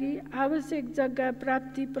लागि आवश्यक जग्गा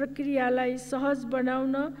प्राप्ति प्रक्रियालाई सहज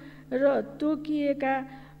बनाउन र तोकिएका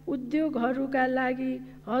उद्योगहरूका लागि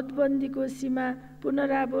हदबन्दीको सीमा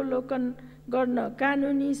पुनरावलोकन गर्न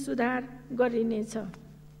कानुनी सुधार गरिनेछ।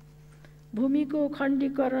 भूमिको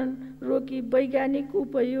खण्डीकरण रोकी वैज्ञानिक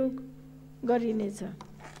उपयोग गरिनेछ।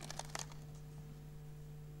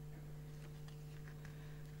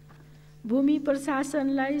 भूमि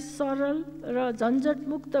प्रशासनलाई सरल र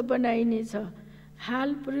झन्झटमुक्त बनाइनेछ।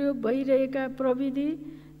 हाल प्रयोग भइरहेका प्रविधि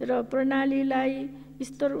र प्रणालीलाई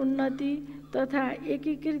स्तर उन्नति तथा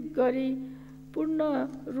एकीकृत गरी पूर्ण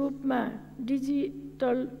रूपमा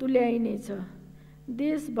डिजिटल तुल्याइनेछ।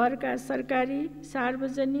 देशभरका सरकारी,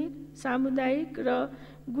 सार्वजनिक, सामुदायिक र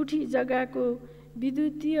गुठी जग्गाको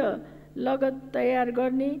विद्युतीय लगत तयार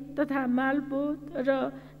गर्ने तथा मालपोत र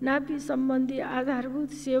नापी सम्बन्धी आधारभूत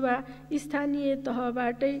सेवा स्थानीय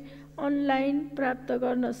तहबाटै अनलाइन प्राप्त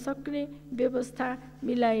गर्न सक्ने व्यवस्था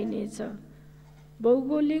मिलाइनेछ।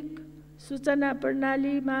 भौगोलिक सूचना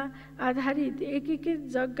प्रणालीमा आधारित एकीकृत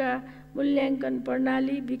जग्गा मूल्याङ्कन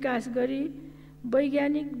प्रणाली विकास गरी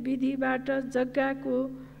वैज्ञानिक विधिबाट जग्गाको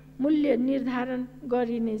मूल्य निर्धारण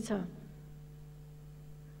गरिनेछ।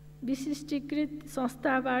 विशिष्टीकृत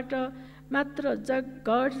संस्थाबाट मात्र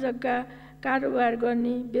घर जग्गा कारोबार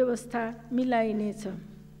गर्ने व्यवस्था मिलाइनेछ।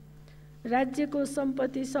 राज्यको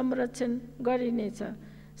सम्पत्ति संरक्षण गरिनेछ।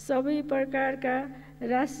 सबै प्रकारका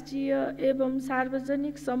राष्ट्रिय एवं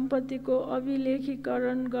सार्वजनिक सम्पत्तिको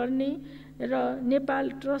अभिलेखीकरण गर्ने र नेपाल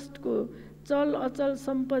ट्रस्टको चल अचल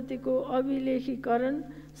सम्पत्तिको अभिलेखीकरण,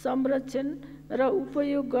 संरक्षण र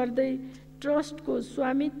उपयोग गर्दै ट्रस्टको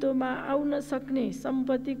स्वामित्वमा आउन सक्ने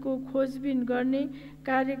सम्पत्तिको खोजबिन गर्ने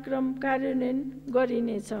कार्यक्रम कार्यान्वयन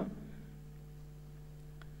गरिनेछ।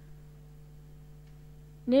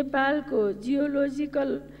 नेपालको जियोलोजिकल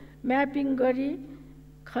म्यापिङ गरी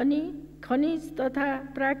खनिज तथा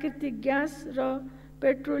प्राकृतिक ग्यास र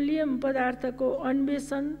पेट्रोलियम पदार्थको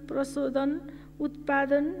अन्वेषण, प्रशोधन,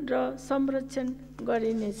 उत्पादन र संरक्षण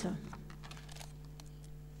गरिनेछ।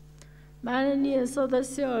 माननीय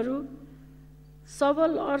सदस्यहरू,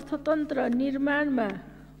 सबल अर्थतन्त्र निर्माणमा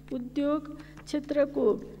उद्योग क्षेत्रको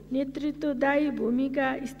नेतृत्वदायी भूमिका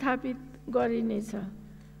स्थापित गरिनेछ।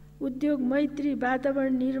 उद्योग मैत्री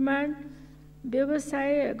वातावरण निर्माण,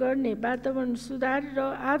 व्यवसाय गर्ने वातावरण सुधार र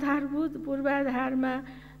आधारभूत पूर्वाधारमा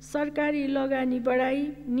सरकारी लगानी बढाई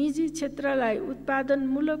निजी क्षेत्रलाई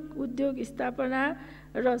उत्पादनमूलक उद्योग स्थापना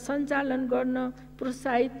र सञ्चालन गर्न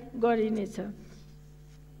प्रोत्साहित गरिनेछ।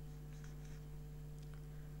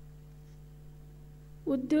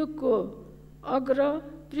 उद्योगको अग्र,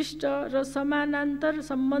 पृष्ठ र समानान्तर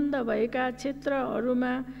सम्बन्ध भएका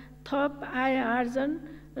क्षेत्रहरूमा थप आय आर्जन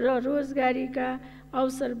र रोजगारीका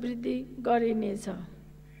अवसर वृद्धि गरिनेछ।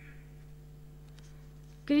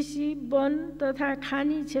 कृषि, वन तथा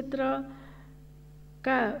खानी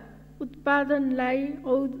क्षेत्रका उत्पादनलाई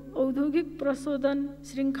औद्योगिक प्रशोधन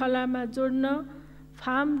श्रृङ्खलामा जोड्न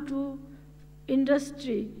फार्म टु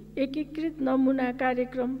इन्डस्ट्री एकीकृत नमुना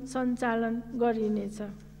कार्यक्रम सञ्चालन गरिनेछ।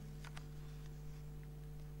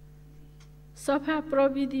 सफा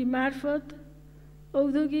प्रविधि मार्फत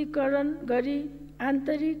औद्योगिकरण गरी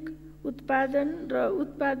आन्तरिक उत्पादन र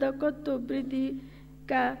उत्पादकत्व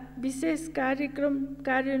वृद्धिका विशेष कार्यक्रम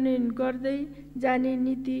कार्यान्वयन गर्दै जाने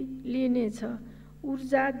नीति लिइनेछ।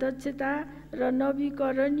 ऊर्जा दक्षता र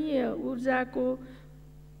नवीकरणीय ऊर्जाको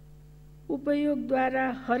उपयोगद्वारा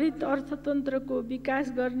हरित अर्थतन्त्रको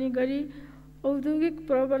विकास गर्ने गरी औद्योगिक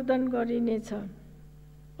प्रवर्धन गरिनेछ।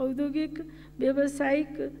 औद्योगिक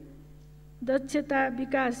व्यावसायिक दक्षता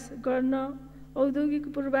विकास गर्न औद्योगिक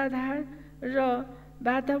पूर्वाधार र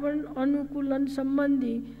वातावरण अनुकूलन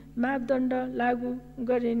सम्बन्धी मापदण्ड लागू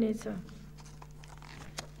गरिनेछ।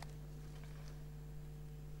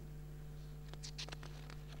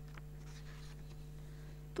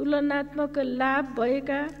 तुलनात्मक लाभ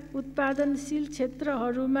भएका उत्पादनशील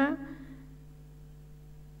क्षेत्रहरूमा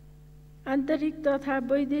आन्तरिक तथा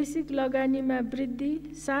वैदेशिक लगानीमा वृद्धि,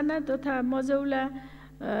 साना तथा मझौला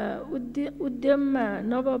उद्यममा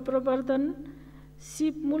नवप्रवर्तन,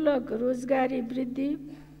 सिपमूलक रोजगारी वृद्धि,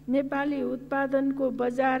 नेपाली उत्पादनको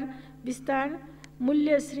बजार विस्तार,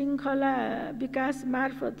 मूल्य श्रृङ्खला विकास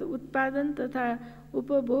मार्फत उत्पादन तथा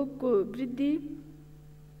उपभोगको वृद्धि,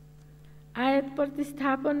 आयात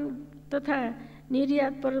प्रतिस्थापन तथा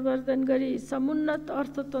निर्यात प्रवर्धन गरी समुन्नत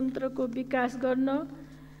अर्थतन्त्रको विकास गर्न,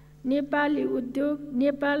 नेपाली उद्योग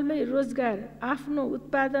नेपालमै रोजगार, आफ्नो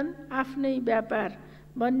उत्पादन आफ्नै व्यापार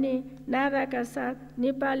भन्ने नाराका साथ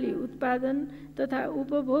नेपाली उत्पादन तथा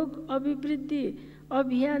उपभोग अभिवृद्धि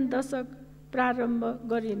अभियान दशक प्रारम्भ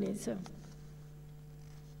गरिनेछ।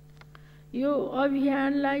 यो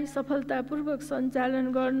अभियानलाई सफलतापूर्वक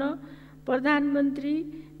सञ्चालन गर्न प्रधानमन्त्री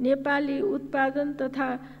नेपाली उत्पादन तथा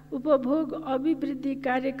उपभोग अभिवृद्धि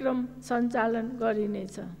कार्यक्रम सञ्चालन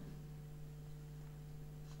गरिनेछ।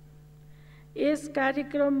 यस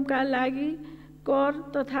कार्यक्रमका लागि कर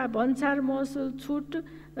तथा भन्सार महसुल छुट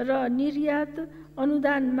र निर्यात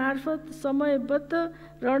अनुदान मार्फत समयबद्ध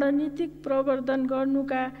रणनीतिक प्रवर्धन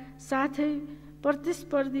गर्नुका साथै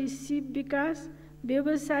प्रतिस्पर्धी सिप विकास,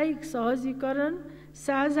 व्यावसायिक सहजीकरण,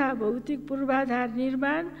 साझा भौतिक पूर्वाधार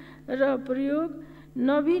निर्माण र प्रयोग,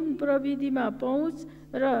 नवीन प्रविधिमा पहुँच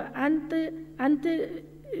र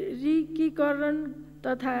आन्तरिकीकरण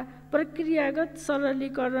तथा प्रक्रियागत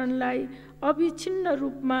सरलीकरणलाई अविच्छिन्न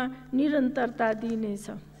रूपमा निरन्तरता दिइनेछ।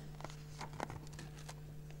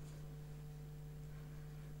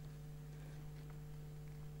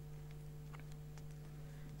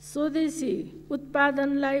 स्वदेशी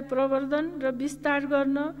उत्पादनलाई प्रवर्धन र विस्तार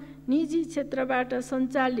गर्न निजी क्षेत्रबाट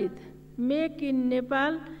सञ्चालित मेक इन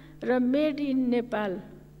नेपाल र मेड इन नेपाल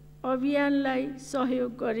अभियानलाई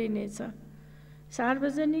सहयोग गरिनेछ।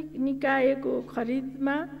 सार्वजनिक निकायको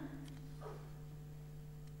खरिदमा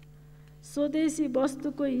स्वदेशी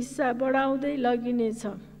वस्तुको हिस्सा बढाउँदै लगिनेछ।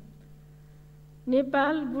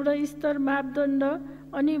 नेपाल गुणस्तर मापदण्ड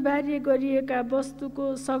अनिवार्य गरिएका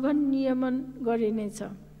वस्तुको सघन नियमन गरिनेछ।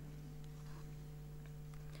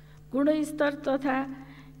 गुणस्तर तथा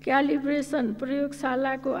क्यालिब्रेसन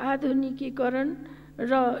प्रयोगशालाको आधुनिकीकरण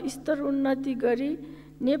र स्तर उन्नति गरी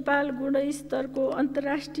नेपाल गुणस्तरको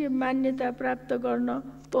अन्तर्राष्ट्रिय मान्यता प्राप्त गर्न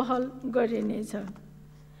पहल गरिनेछ।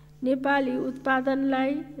 नेपाली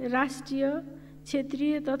उत्पादनलाई राष्ट्रिय,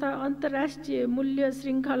 क्षेत्रीय तथा अन्तर्राष्ट्रिय मूल्य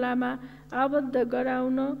श्रृङ्खलामा आबद्ध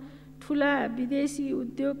गराउन ठूला विदेशी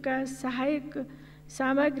उद्योगका सहायक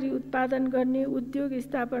सामग्री उत्पादन गर्ने उद्योग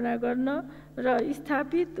स्थापना गर्न र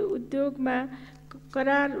स्थापित उद्योगमा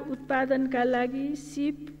करार उत्पादनका लागि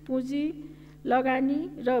सिप पुँजी लगानी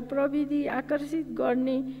र प्रविधि आकर्षित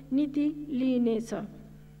गर्ने नीति लिइनेछ।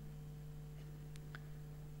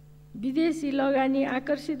 विदेशी लगानी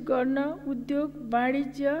आकर्षित गर्न उद्योग,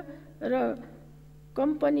 वाणिज्य र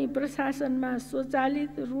कम्पनी प्रशासनमा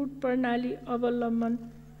स्वचालित रूट प्रणाली अवलम्बन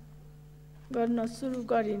गर्न सुरु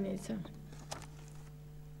गरिनेछ।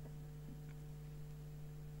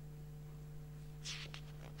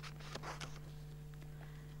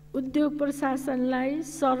 उद्योग प्रशासनलाई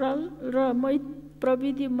सरल र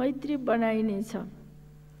प्रविधि मैत्री बनाइनेछ।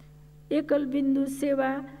 एकल बिन्दु सेवा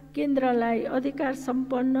केन्द्रलाई अधिकार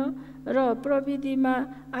सम्पन्न र प्रविधिमा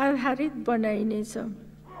आधारित बनाइनेछ।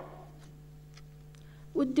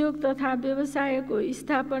 उद्योग तथा व्यवसायको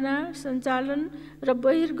स्थापना, सञ्चालन र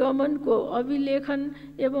बहिर्गमनको अभिलेखन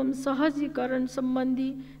एवं सहजीकरण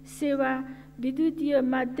सम्बन्धी सेवा विद्युतीय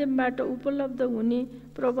माध्यमबाट उपलब्ध हुने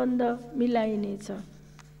प्रबन्ध मिलाइनेछ।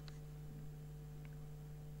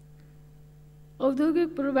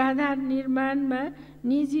 औद्योगिक पूर्वाधार निर्माणमा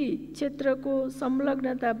निजी क्षेत्रको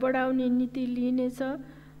संलग्नता बढाउने नीति लिइनेछ।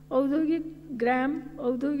 औद्योगिक ग्राम,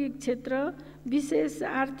 औद्योगिक क्षेत्र, विशेष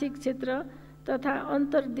आर्थिक क्षेत्र तथा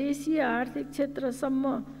अन्तर्देशीय आर्थिक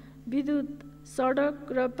क्षेत्रसम्म विद्युत,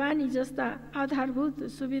 सडक र पानी जस्ता आधारभूत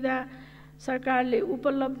सुविधा सरकारले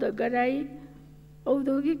उपलब्ध गराई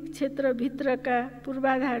औद्योगिक क्षेत्रभित्रका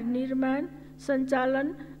पूर्वाधार निर्माण, सञ्चालन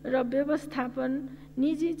र व्यवस्थापन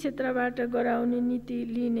निजी क्षेत्रबाट गराउने नीति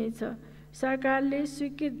लिइनेछ। सरकारले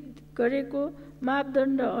स्वीकृत गरेको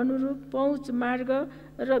मापदण्ड अनुरूप पहुँच मार्ग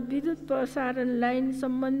र विद्युत प्रसारण लाइन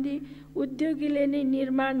सम्बन्धी उद्योगीले नै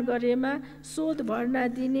निर्माण गरेमा शोध भर्ना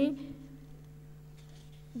दिने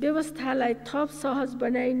व्यवस्थालाई थप सहज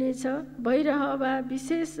बनाइनेछ। भइरह वा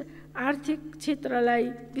विशेष आर्थिक क्षेत्रलाई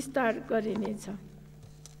विस्तार गरिनेछ।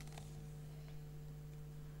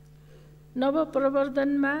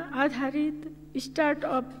 नवप्रवर्धनमा आधारित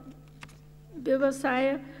स्टार्टअप व्यवसाय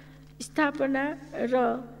स्थापना र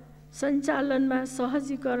सञ्चालनमा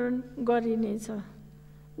सहजीकरण गरिनेछ।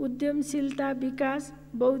 उद्यमशीलता विकास,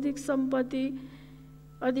 बौद्धिक सम्पत्ति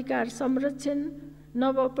अधिकार संरक्षण,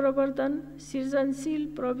 नवप्रवर्धन, सृजनशील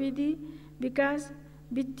प्रविधि विकास,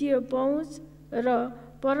 वित्तीय पहुँच र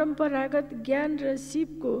परम्परागत ज्ञान र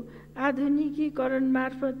सिपको आधुनिकीकरण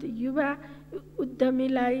मार्फत युवा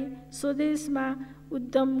उद्यमीलाई स्वदेशमा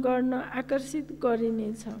उद्यम गर्न आकर्षित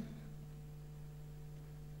गरिनेछ।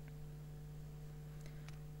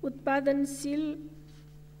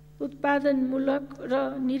 उत्पादनमूलक र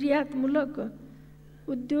निर्यातमूलक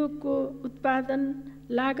उद्योगको उत्पादन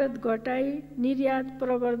लागत घटाई निर्यात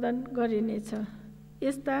प्रवर्धन गरिनेछ।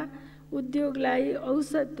 यस्ता उद्योगलाई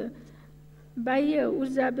औसत बाह्य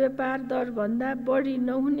ऊर्जा व्यापार दरभन्दा बढी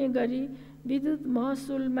नहुने गरी विद्युत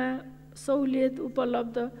महसुलमा सहुलियत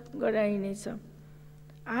उपलब्ध गराइनेछ।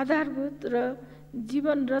 आधारभूत र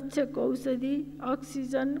जीवनरक्षक औषधि,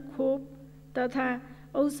 अक्सिजन, खोप तथा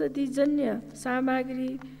औषधिजन्य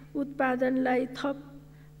सामग्री उत्पादनलाई थप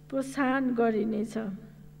प्रोत्साहन गरिनेछ।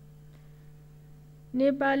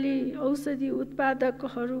 नेपाली औषधि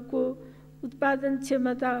उत्पादकहरूको उत्पादन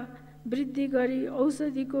क्षमता वृद्धि गरी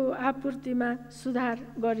औषधिको आपूर्तिमा सुधार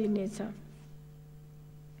गरिनेछ।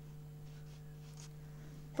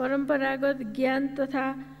 परम्परागत ज्ञान तथा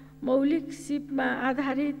मौलिक सिपमा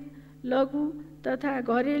आधारित लघु तथा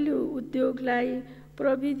घरेलु उद्योगलाई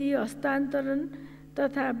प्रविधि हस्तान्तरण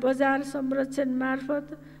तथा बजार संरक्षण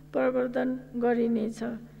मार्फत प्रवर्धन गरिनेछ।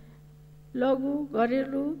 लघु,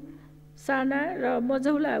 घरेलु, साना र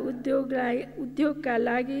मझौला उद्योगका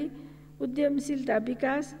लागि उद्यमशीलता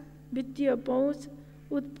विकास, वित्तीय पहुँच,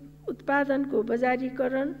 उत्पादनको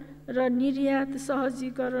बजारीकरण र निर्यात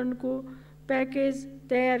सहजीकरणको प्याकेज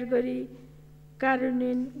तयार गरी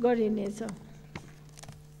कार्यान्वयन गरिनेछ।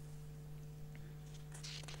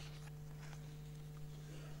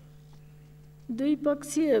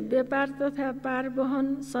 द्विपक्षीय व्यापार तथा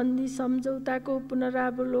पारवहन सन्धि सम्झौताको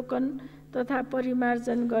पुनरावलोकन तथा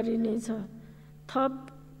परिमार्जन गरिनेछ। थप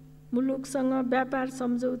मुलुकसँग व्यापार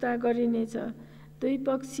सम्झौता गरिनेछ।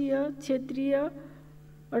 द्विपक्षीय, क्षेत्रीय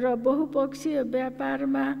र बहुपक्षीय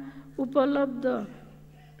व्यापारमा उपलब्ध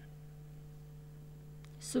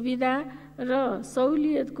सुविधा र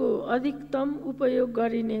सहुलियतको अधिकतम उपयोग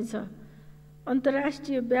गरिनेछ।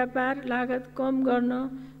 अन्तर्राष्ट्रिय व्यापार लागत कम गर्न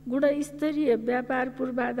गुणस्तरीय व्यापार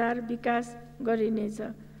पूर्वाधार विकास गरिनेछ।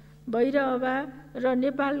 भैरहवा र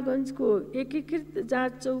नेपालगञ्जको एकीकृत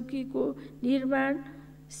जाँच चौकीको निर्माण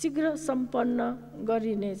शीघ्र सम्पन्न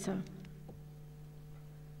गरिनेछ।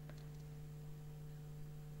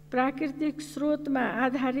 प्राकृतिक स्रोतमा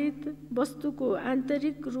आधारित वस्तुको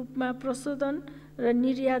आन्तरिक रूपमा प्रशोधन र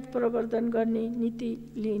निर्यात प्रवर्धन गर्ने नीति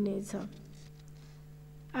लिइनेछ।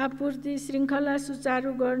 आपूर्ति श्रृङ्खला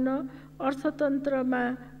सुचारू गर्न, अर्थतन्त्रमा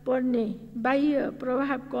पर्ने बाह्य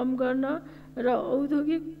प्रभाव कम गर्न र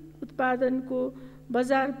औद्योगिक उत्पादनको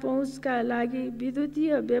बजार पहुँचका लागि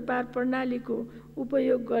विद्युतीय व्यापार प्रणालीको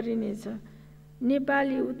उपयोग गरिनेछ।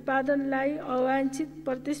 नेपाली उत्पादनलाई अवांछित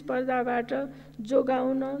प्रतिस्पर्धाबाट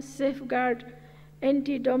जोगाउन सेफगार्ड,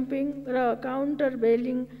 एन्टी डम्पिङ र काउन्टर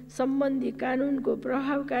भेलिङ सम्बन्धी कानुनको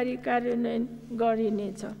प्रभावकारी कार्यान्वयन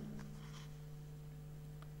गरिनेछ।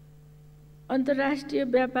 अन्तर्राष्ट्रिय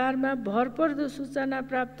व्यापारमा भरपर्दो सूचना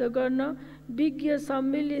प्राप्त गर्न विज्ञ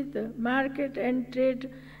सम्मिलित मार्केट एन्ड ट्रेड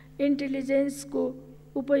इन्टेलिजेन्सको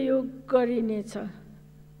उपयोग गरिनेछ।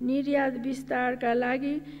 निर्यात विस्तारका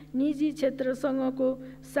लागि निजी क्षेत्रसँगको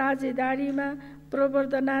साझेदारीमा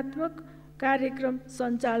प्रवर्धनात्मक कार्यक्रम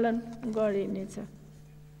सञ्चालन गरिनेछ।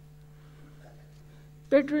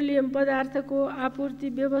 पेट्रोलियम पदार्थको आपूर्ति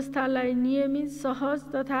व्यवस्थालाई नियमित, सहज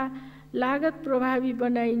तथा लागत प्रभावी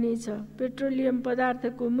बनाइनेछ। पेट्रोलियम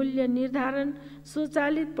पदार्थको मूल्य निर्धारण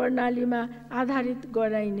स्वचालित प्रणालीमा आधारित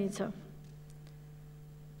गराइनेछ।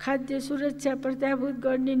 खाद्य सुरक्षा प्रत्याभूत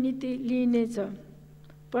गर्ने नीति लिइनेछ।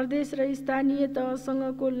 प्रदेश र स्थानीय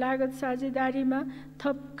तहसँगको लागत साझेदारीमा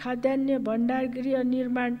थप खाद्यान्न भण्डारगृह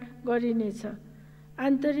निर्माण गरिनेछ।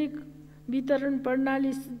 आन्तरिक वितरण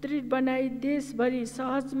प्रणाली सुदृढ बनाई देशभरि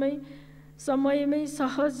समयमै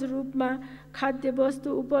सहज रूपमा खाद्यवस्तु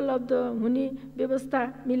उपलब्ध हुने व्यवस्था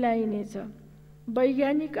मिलाइनेछ।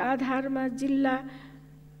 वैज्ञानिक आधारमा जिल्ला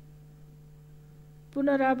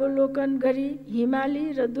पुनरावलोकन गरी हिमाली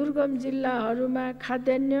र दुर्गम जिल्लाहरूमा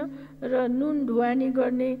खाद्यान्न र नुन ढुवानी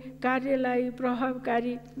गर्ने कार्यलाई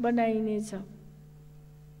प्रभावकारी बनाइनेछ।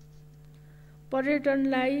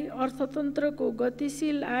 पर्यटनलाई अर्थतन्त्रको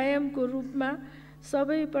गतिशील आयामको रूपमा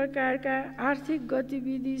सबै प्रकारका आर्थिक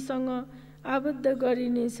गतिविधिसँग आबद्ध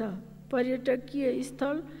गरिनेछ। पर्यटकीय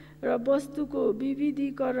स्थल र वस्तुको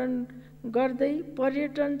विविधीकरण गर्दै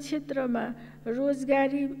पर्यटन क्षेत्रमा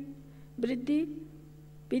रोजगारी वृद्धि,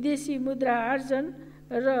 विदेशी मुद्रा आर्जन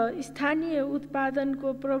र स्थानीय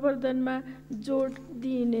उत्पादनको प्रवर्धनमा जोड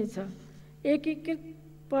दिइनेछ। एकीकृत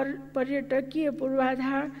पर्यटकीय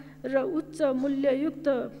पूर्वाधार र उच्च मूल्ययुक्त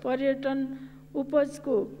पर्यटन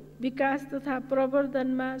उपजको विकास तथा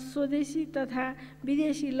प्रवर्धनमा स्वदेशी तथा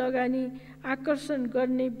विदेशी लगानी आकर्षण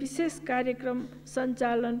गर्ने विशेष कार्यक्रम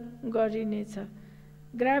सञ्चालन गरिनेछ।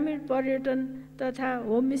 ग्रामीण पर्यटन तथा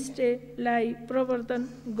होमस्टेलाई प्रवर्धन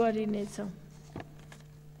गरिनेछ।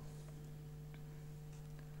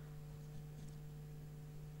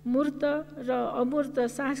 मूर्त र अमूर्त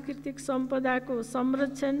सांस्कृतिक सम्पदाको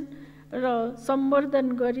संरक्षण र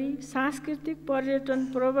सम्वर्धन गरी सांस्कृतिक पर्यटन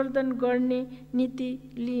प्रवर्धन गर्ने नीति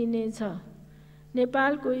लिइनेछ।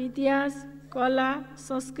 नेपालको इतिहास, कला,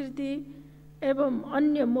 संस्कृति एवं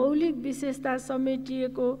अन्य मौलिक विशेषता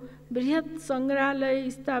समेटिएको बृहत सङ्ग्रहालय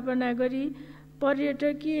स्थापना गरी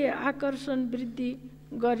पर्यटकीय आकर्षण वृद्धि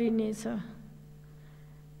गरिनेछ।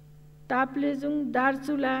 ताप्लेजुङ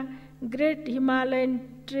दार्चुला ग्रेट हिमालयन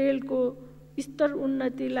ट्रेलको स्तर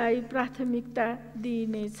उन्नतिलाई प्राथमिकता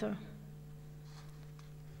दिइनेछ।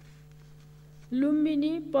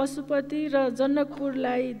 लुम्बिनी, पशुपति र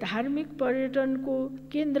जनकपुरलाई धार्मिक पर्यटनको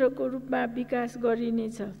केन्द्रको रूपमा विकास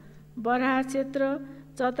गरिनेछ। बराह क्षेत्र,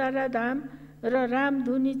 चतारा धाम र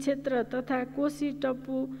रामधुनी क्षेत्र तथा कोशी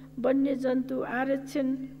टप्पु वन्यजन्तु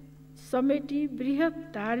आरक्षण समेटी बृहत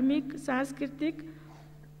धार्मिक सांस्कृतिक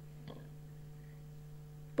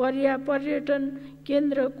पर्यटन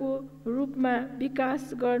केन्द्रको रूपमा विकास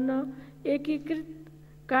गर्न एकीकृत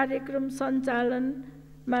कार्यक्रम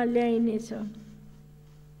सञ्चालनमा ल्याइनेछ।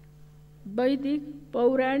 वैदिक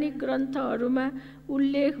पौराणिक ग्रन्थहरूमा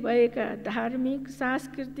उल्लेख भएका धार्मिक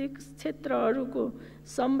सांस्कृतिक क्षेत्रहरूको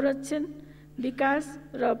संरक्षण, विकास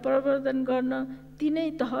र प्रवर्धन गर्न तीनै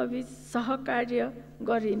तहबीच सहकार्य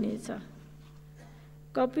गरिनेछ।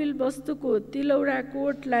 कपिलवस्तुको तिलौरा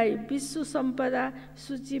कोटलाई विश्व सम्पदा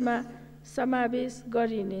सूचीमा समावेश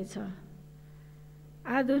गरिनेछ।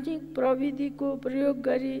 आधुनिक प्रविधिको प्रयोग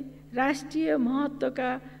गरी राष्ट्रिय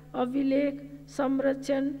महत्त्वका अभिलेख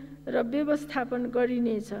संरक्षण र व्यवस्थापन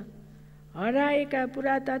गरिनेछ। हराएका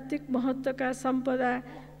पुरातात्विक महत्त्वका सम्पदा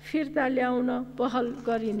फिर्ता ल्याउन पहल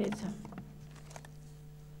गरिनेछ।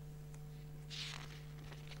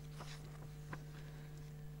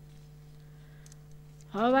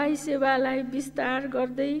 हवाई सेवालाई विस्तार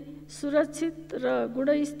गर्दै सुरक्षित र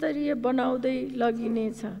गुणस्तरीय बनाउँदै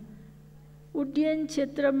लगिनेछ। उड्डयन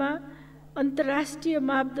क्षेत्रमा अन्तर्राष्ट्रिय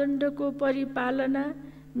मापदण्डको परिपालना,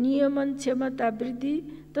 नियमन क्षमता वृद्धि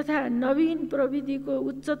तथा नवीन प्रविधिको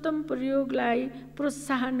उच्चतम प्रयोगलाई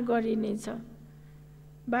प्रोत्साहन गरिनेछ।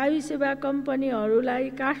 वायु सेवा कम्पनीहरूलाई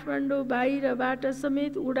काठमाडौँ बाहिरबाट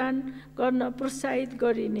समेत उडान गर्न प्रोत्साहित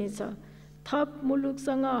गरिनेछ। थप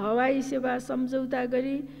मुलुकसँग हवाई सेवा सम्झौता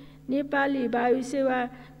गरी नेपाली वायु सेवा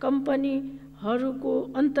कम्पनीहरूको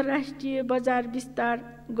अन्तर्राष्ट्रिय बजार विस्तार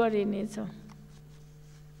गरिनेछ।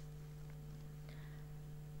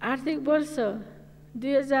 आर्थिक वर्ष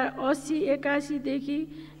 2080-81 देखि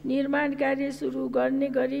निर्माण कार्य सुरु गर्ने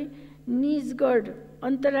गरी निजगढ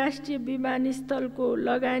अन्तर्राष्ट्रिय विमानस्थलको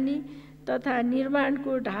लगानी तथा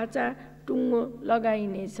निर्माणको ढाँचा टुङ्गो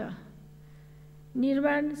लगाइनेछ।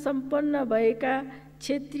 निर्माण सम्पन्न भएका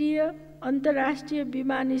क्षेत्रीय अन्तर्राष्ट्रिय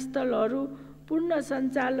विमानस्थलहरू पूर्ण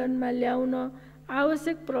सञ्चालनमा ल्याउन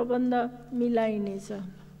आवश्यक प्रबन्ध मिलाइनेछ।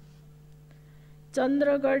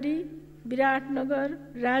 चन्द्रगढी, विराटनगर,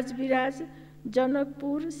 राजविराज,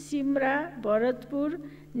 जनकपुर, सिमरा, भरतपुर,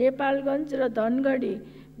 नेपालगञ्ज र धनगढी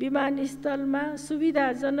विमानस्थलमा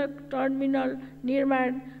सुविधाजनक टर्मिनल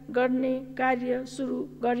निर्माण गर्ने कार्य सुरु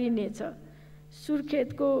गरिनेछ।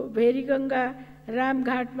 सुर्खेतको भेरीगङ्गा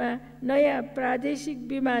रामघाटमा नयाँ प्रादेशिक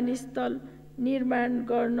विमानस्थल निर्माण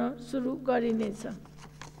गर्न सुरु गरिनेछ।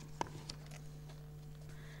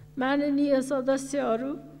 माननीय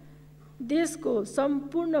सदस्यहरू, देशको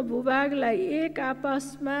सम्पूर्ण भूभागलाई एक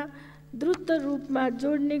आपसमा द्रुत रूपमा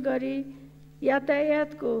जोड्ने गरी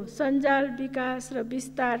यातायातको सञ्जाल विकास र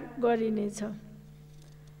विस्तार गरिनेछ।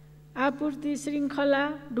 आपूर्ति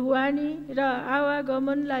श्रृङ्खला, ढुवानी र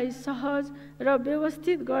आवागमनलाई सहज र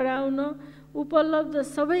व्यवस्थित गराउन उपलब्ध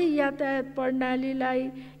सबै यातायात प्रणालीलाई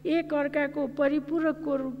एक अर्काको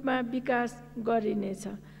परिपूरकको रूपमा विकास गरिनेछ।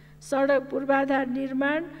 सडक पूर्वाधार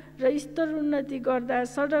निर्माण र स्तर उन्नति गर्दा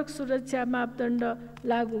सडक सुरक्षा मापदण्ड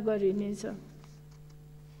लागू गरिनेछ।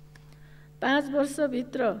 5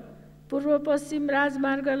 वर्षभित्र पूर्व पश्चिम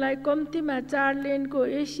राजमार्गलाई कम्तीमा 4 लेनको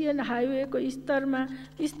एसियन हाइवेको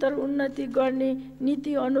स्तर उन्नति गर्ने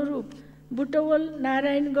नीति अनुरूप बुटवल,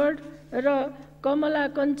 नारायणगढ र कमला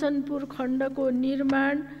कञ्चनपुर खण्डको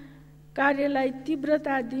निर्माण कार्यलाई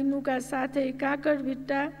तीव्रता दिनुका साथै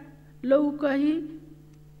काकरभिट्टा, लौकही,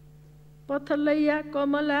 पथलैया,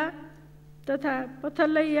 कमला तथा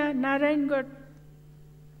पथलैया नारायणगढ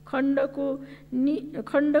खण्डको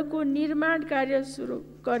निर्माण कार्य सुरु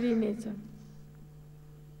गरिनेछ।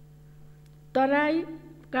 तराई,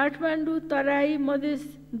 काठमाडौँ तराई मधेस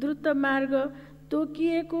द्रुत मार्ग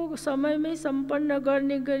तोकिएको समयमै सम्पन्न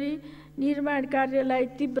गर्ने गरी निर्माण कार्यलाई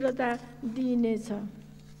तीव्रता दिइनेछ।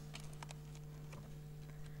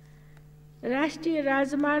 राष्ट्रिय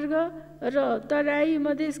राजमार्ग र तराई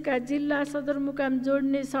मधेसका जिल्ला सदरमुकाम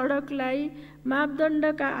जोड्ने सडकलाई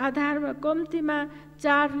मापदण्डका आधारमा कम्तीमा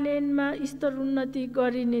 4 लेनमा स्तर उन्नति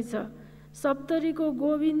गरिनेछ। सप्तरीको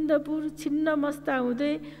गोविन्दपुर छिन्नमस्ता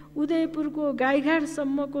हुँदै उदयपुरको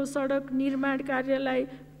गाईघाटसम्मको सडक निर्माण कार्यलाई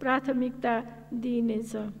प्राथमिकता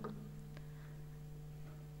दिइनेछ।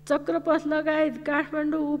 चक्रपथ लगायत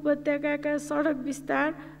काठमाडौँ उपत्यकाका सडक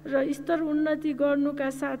विस्तार र स्तर उन्नति गर्नुका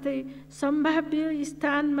साथै सम्भाव्य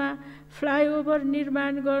स्थानमा फ्लाइओभर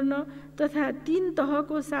निर्माण गर्न तथा 3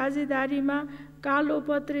 तहको साझेदारीमा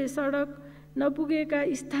कालोपत्रे सडक नपुगेका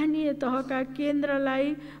स्थानीय तहका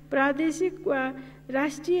केन्द्रलाई प्रादेशिक वा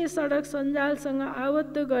राष्ट्रिय सडक सञ्जालसँग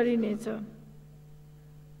आबद्ध गरिनेछ।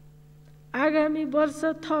 आगामी वर्ष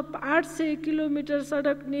थप 800 किलोमिटर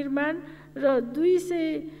सडक निर्माण र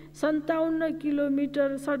 257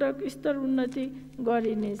 किलोमिटर सडक स्तर उन्नति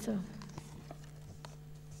गरिनेछ।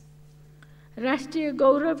 राष्ट्रिय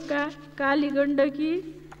गौरवका कालीगण्डकी,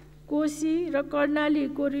 कोशी र कर्णाली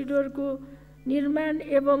कोरिडोरको निर्माण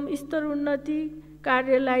एवं स्तर उन्नति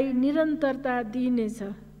कार्यलाई निरन्तरता दिइनेछ।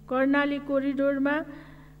 कर्णाली कोरिडोरमा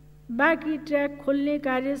बाँकी ट्र्याक खोल्ने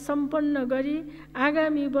कार्य सम्पन्न गरी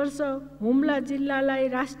आगामी वर्ष हुम्ला जिल्लालाई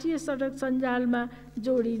राष्ट्रिय सडक सञ्जालमा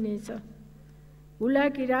जोडिनेछ।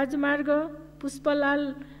 हुलाकी राजमार्ग, पुष्पलाल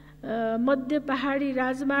मध्य पहाडी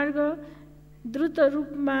राजमार्ग द्रुत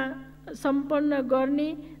रूपमा सम्पन्न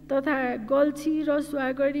गर्ने तथा गल्छी र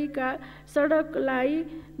स्वागढीका सडकलाई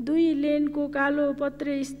 2 लेनको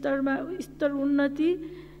कालोपत्रे स्तर उन्नति,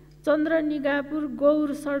 चन्द्रनिगापुर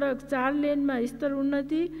गौर सडक 4 लेनमा स्तर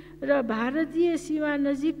उन्नति र भारतीय सीमा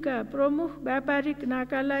नजिकका प्रमुख व्यापारिक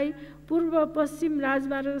नाकालाई पूर्व पश्चिम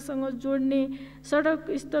राजमार्गसँग जोड्ने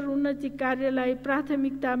सडक स्तर उन्नति कार्यलाई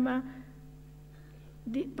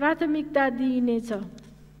प्राथमिकता दिइनेछ।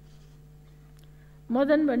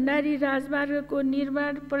 मदन भण्डारी राजमार्गको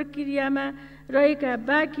निर्माण प्रक्रियामा रहेका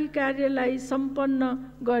बाँकी कार्यलाई सम्पन्न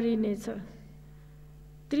गरिनेछ।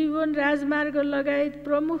 त्रिभुवन राजमार्ग लगायत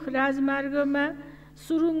प्रमुख राजमार्गमा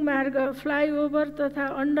सुरुङ मार्ग, फ्लाइओभर तथा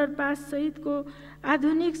अन्डरपास सहितको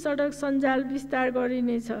आधुनिक सडक सञ्जाल विस्तार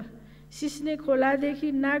गरिनेछ। सिस्ने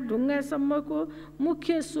खोलादेखि नागढुङ्गासम्मको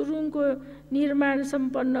मुख्य सुरुङको निर्माण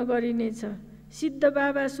सम्पन्न गरिनेछ।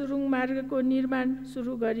 सिद्धबाबा सुरुङ मार्गको निर्माण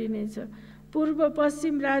सुरु गरिनेछ। पूर्व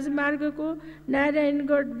पश्चिम राजमार्गको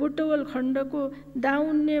नारायणगढ बुटवल खण्डको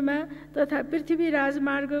दाउन्नेमा तथा पृथ्वी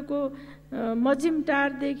राजमार्गको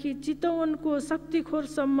मजिमटारदेखि चितवनको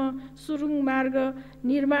शक्तिखोरसम्म सुरुङ मार्ग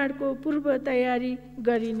निर्माणको पूर्व तयारी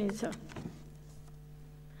गरिनेछ।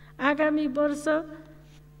 आगामी वर्ष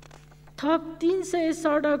थप 300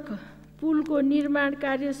 सडक पुलको निर्माण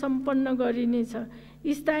कार्य सम्पन्न गरिनेछ।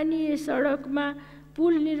 स्थानीय सडकमा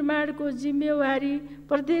पुल निर्माणको जिम्मेवारी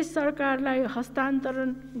प्रदेश सरकारलाई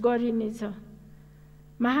हस्तान्तरण गरिनेछ।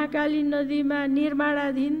 महाकाली नदीमा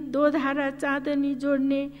निर्माणाधीन दोधारा चाँदनी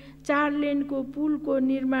जोड्ने 4 लेनको पुलको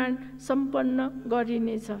निर्माण सम्पन्न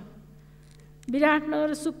गरिनेछ।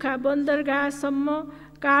 विराटनगर सुक्खा बन्दरगाहसम्म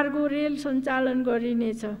कार्गो रेल सञ्चालन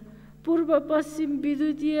गरिनेछ। पूर्व पश्चिम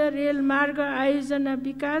विद्युतीय रेल मार्ग आयोजना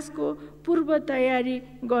विकासको पूर्व तयारी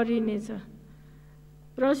गरिनेछ।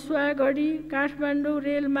 रसुवागढी काठमाडौँ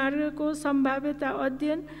रेलमार्गको सम्भाव्यता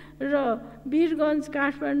अध्ययन र वीरगञ्ज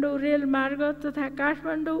काठमाडौँ रेलमार्ग तथा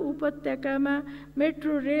काठमाडौँ उपत्यकामा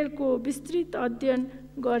मेट्रो रेलको विस्तृत अध्ययन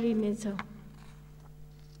गरिनेछ।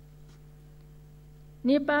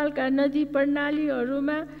 नेपालका नदी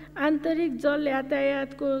प्रणालीहरूमा आन्तरिक जल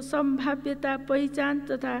यातायातको सम्भाव्यता पहिचान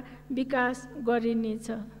तथा विकास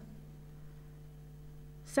गरिनेछ।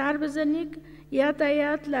 सार्वजनिक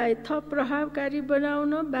यातायातलाई थप प्रभावकारी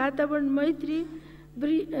बनाउन वातावरण मैत्री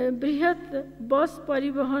बृहत बस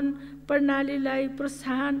परिवहन प्रणालीलाई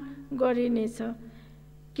प्रोत्साहन गरिनेछ।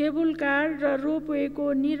 केबुल कार र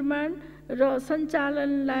रोपवेको निर्माण र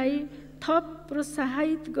सञ्चालनलाई थप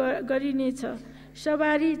प्रोत्साहित गरिनेछ।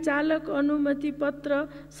 सवारी चालक अनुमति पत्र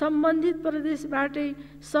सम्बन्धित प्रदेशबाटै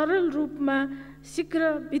सरल रूपमा शीघ्र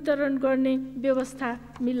वितरण गर्ने व्यवस्था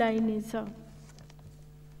मिलाइनेछ।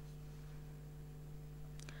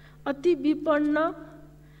 अति विपन्न,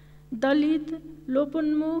 दलित,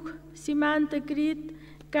 लोपोन्मुख,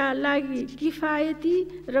 सीमान्तकृतका लागि किफायती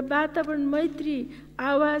र वातावरण मैत्री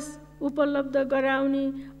आवास उपलब्ध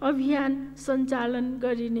गराउने अभियान सञ्चालन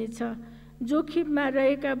गरिनेछ। जोखिममा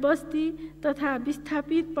रहेका बस्ती तथा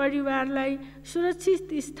विस्थापित परिवारलाई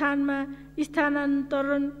सुरक्षित स्थानमा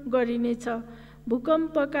स्थानान्तरण गरिनेछ।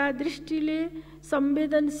 भूकम्पका दृष्टिले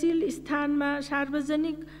संवेदनशील स्थानका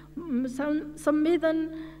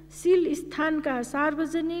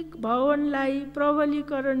सार्वजनिक भवनलाई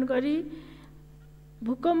प्रबलीकरण गरी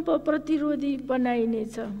भूकम्प प्रतिरोधी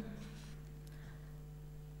बनाइनेछ।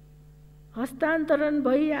 हस्तान्तरण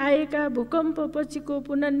भई आएका भूकम्पपछिको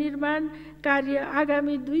पुनर्निर्माण कार्य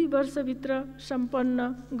आगामी 2 वर्षभित्र सम्पन्न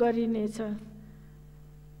गरिनेछ।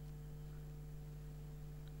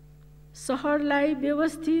 सहरलाई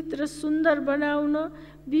व्यवस्थित र सुन्दर बनाउन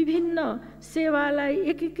विभिन्न सेवालाई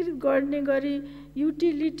एकीकृत गर्ने गरी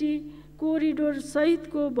युटिलिटी कोरिडोर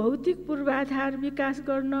सहितको भौतिक पूर्वाधार विकास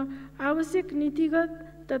गर्न आवश्यक नीतिगत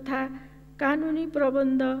तथा कानुनी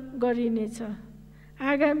प्रबन्ध गरिनेछ।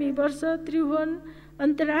 आगामी वर्ष त्रिभुवन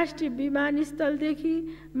अन्तर्राष्ट्रिय विमानस्थलदेखि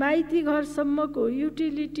माइतीघरसम्मको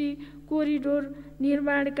युटिलिटी कोरिडोर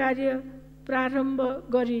निर्माण कार्य प्रारम्भ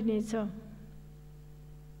गरिनेछ।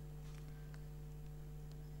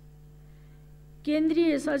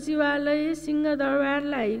 केन्द्रीय सचिवालय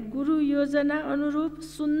सिंहदरबारलाई गुरु योजना अनुरूप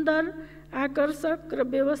सुन्दर, आकर्षक र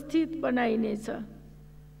व्यवस्थित बनाइनेछ।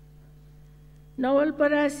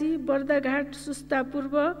 नवलपरासी, बर्दाघाट, सुस्ता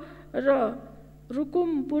पूर्व र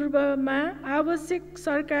रुकुम पूर्वमा आवश्यक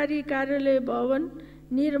सरकारी कार्यालय भवन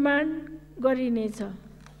निर्माण गरिनेछ।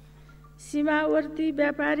 सीमावर्ती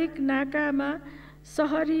व्यापारिक नाकामा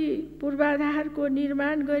सहरी पूर्वाधारको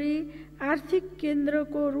निर्माण गरी आर्थिक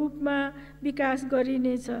केन्द्रको रूपमा विकास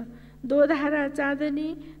गरिनेछ। दोधारा,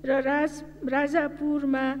 चाँदनी र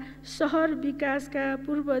राजापुरमा सहर विकासका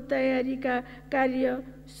पूर्व तयारीका कार्य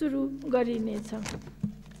सुरु गरिनेछ।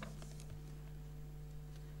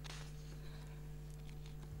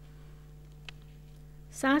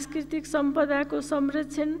 सांस्कृतिक सम्पदाको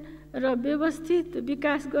संरक्षण र व्यवस्थित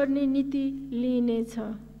विकास गर्ने नीति लिइनेछ।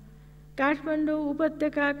 काठमाडौँ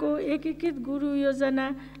उपत्यकाको एकीकृत गुरु योजना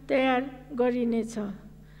तयार गरिनेछ।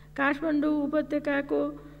 काठमाडौँ उपत्यकाको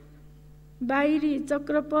बाहिरी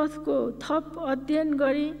चक्रपथको थप अध्ययन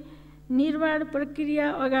गरी निर्माण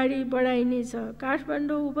प्रक्रिया अगाडि बढाइनेछ।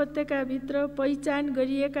 काठमाडौँ उपत्यकाभित्र पहिचान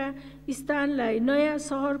गरिएका स्थानलाई नयाँ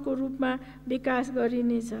सहरको रूपमा विकास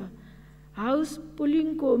गरिनेछ। हाउस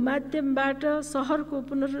पुलिङको माध्यमबाट सहरको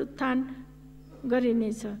पुनरुत्थान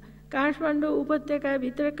गरिनेछ। काठमाडौँ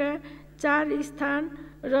उपत्यकाभित्रका 4 स्थान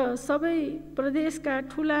र सबै प्रदेशका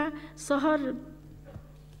ठूला सहर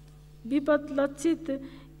विपदलक्षित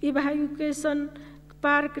इभ्याकुएसन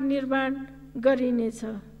पार्क निर्माण गरिनेछ।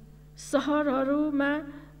 सहरहरूमा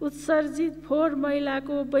उत्सर्जित फोहोर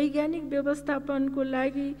मैलाको वैज्ञानिक व्यवस्थापनको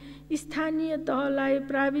लागि स्थानीय तहलाई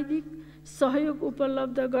प्राविधिक सहयोग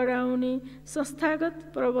उपलब्ध गराउने संस्थागत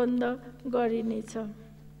प्रबन्ध गरिनेछ।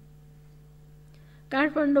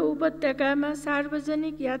 काठमाडौँ उपत्यकामा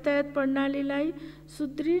सार्वजनिक यातायात प्रणालीलाई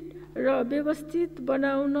सुदृढ र व्यवस्थित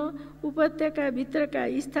बनाउन उपत्यकाभित्रका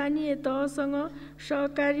स्थानीय तहसँग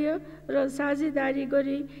सहकार्य र साझेदारी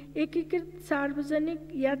गरी एकीकृत सार्वजनिक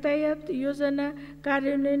यातायात योजना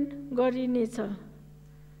कार्यान्वयन गरिनेछ।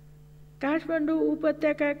 काठमाडौँ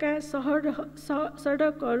उपत्यकाका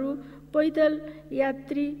सडकहरू पैदल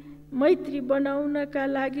यात्री मैत्री बनाउनका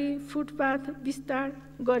लागि फुटपाथ विस्तार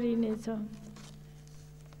गरिनेछ।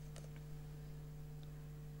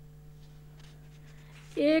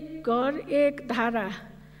 एक घर एक धारा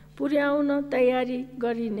पुर्याउन तयारी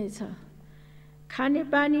गरिनेछ।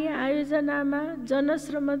 खानेपानी आयोजनामा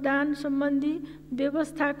जनश्रमदान सम्बन्धी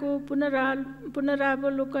व्यवस्थाको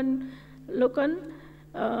पुनरावलोकन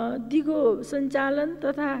दिगो सञ्चालन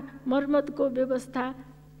तथा मर्मतको व्यवस्था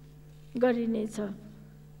गरिनेछ।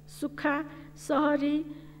 सुक्खा सहरी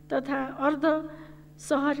तथा अर्ध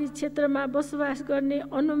सहरी क्षेत्रमा बसोबास गर्ने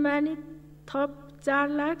अनुमानित थप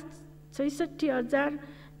 4,66,000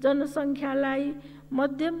 जनसङ्ख्यालाई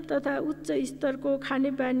मध्यम तथा उच्च स्तरको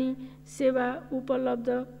खानेपानी सेवा उपलब्ध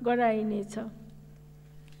गराइनेछ।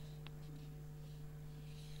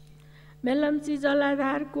 मेलम्ची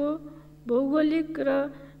जलाधारको भौगोलिक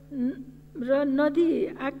र नदी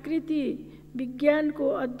आकृति विज्ञानको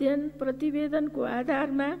अध्ययन प्रतिवेदनको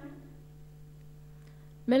आधारमा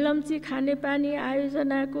मेलम्ची खानेपानी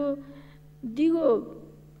आयोजनाको दिगो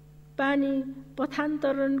पानी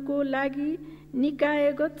पथान्तरणको लागि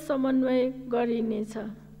निकायगत समन्वय गरिनेछ।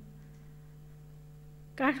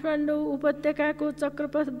 काठमाडौँ उपत्यकाको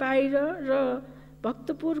चक्रपथ बाहिर र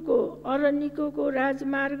भक्तपुरको अरनिकोको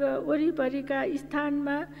राजमार्ग वरिपरिका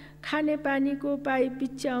स्थानमा खानेपानीको पाइप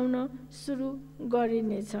बिछ्याउन सुरु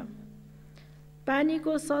गरिनेछ।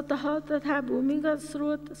 पानीको सतह तथा भूमिगत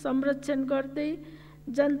स्रोत संरक्षण गर्दै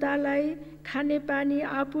जनतालाई खानेपानी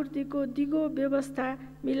आपूर्तिको दिगो व्यवस्था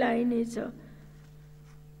मिलाइनेछ।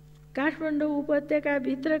 काठमाडौँ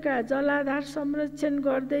उपत्यकाभित्रका जलाधार संरक्षण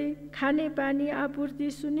गर्दै खानेपानी आपूर्ति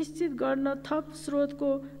सुनिश्चित गर्न थप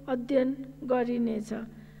स्रोतको अध्ययन गरिनेछ।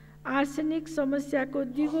 आर्सेनिक समस्याको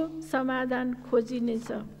दिगो समाधान खोजिनेछ।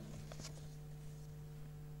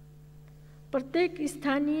 प्रत्येक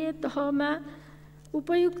स्थानीय तहमा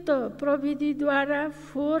उपयुक्त प्रविधिद्वारा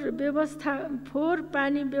फोहोर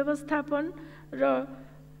पानी व्यवस्थापन र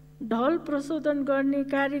ढल प्रशोधन गर्ने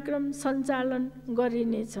कार्यक्रम सञ्चालन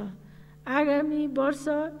गरिनेछ। आगामी वर्ष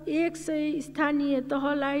 100 स्थानीय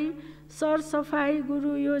तहलाई सरसफाई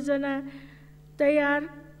गुरु योजना तयार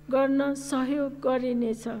गर्न सहयोग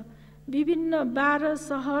गरिनेछ। विभिन्न 12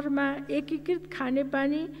 सहरमा एकीकृत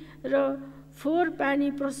खानेपानी र फोहोर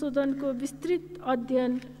पानी प्रशोधनको विस्तृत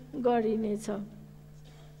अध्ययन गरिनेछ।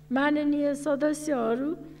 माननीय सदस्यहरू,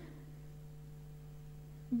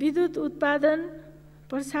 विद्युत उत्पादन,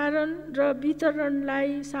 प्रसारण र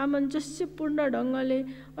वितरणलाई सामञ्जस्यपूर्ण ढङ्गले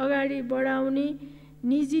अगाडि बढाउने,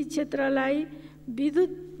 निजी क्षेत्रलाई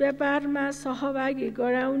विद्युत व्यापारमा सहभागी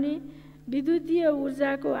गराउने, विद्युतीय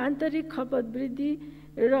ऊर्जाको आन्तरिक खपत वृद्धि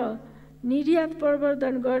र निर्यात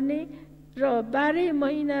प्रवर्धन गर्ने र 12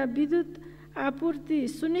 महिना विद्युत आपूर्ति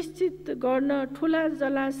सुनिश्चित गर्न ठूला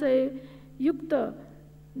जलाशययुक्त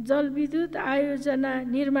जलविद्युत आयोजना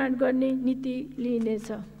निर्माण गर्ने नीति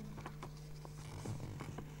लिइनेछ।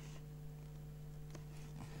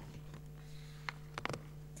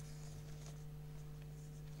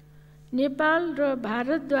 नेपाल र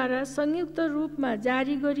भारतद्वारा संयुक्त रूपमा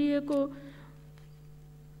जारी गरिएको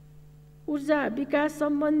ऊर्जा विकास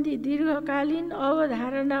सम्बन्धी दीर्घकालीन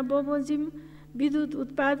अवधारणा बमोजिम विद्युत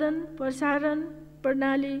उत्पादन प्रसारण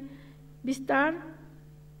प्रणाली विस्तार,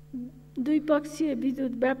 द्विपक्षीय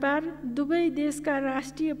विद्युत व्यापार, दुवै देशका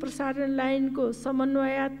राष्ट्रिय प्रसारण लाइनको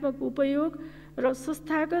समन्वयात्मक उपयोग र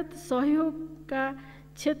संस्थागत सहयोगका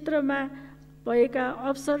क्षेत्रमा भएका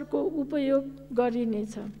अवसरको उपयोग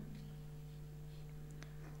गरिनेछ।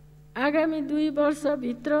 आगामी 2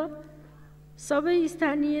 वर्षभित्र सबै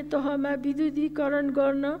स्थानीय तहमा विद्युतीकरण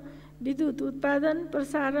गर्न विद्युत उत्पादन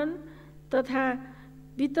प्रसारण तथा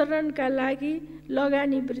वितरणका लागि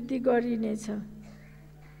लगानी वृद्धि गरिनेछ।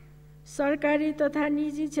 सरकारी तथा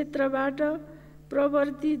निजी क्षेत्रबाट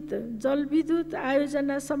प्रवर्तित जलविद्युत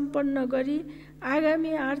आयोजना सम्पन्न गरी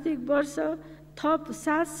आगामी आर्थिक वर्ष थप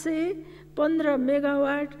 715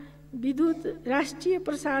 मेगावाट विद्युत राष्ट्रिय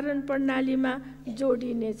प्रसारण प्रणालीमा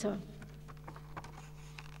जोडिनेछ।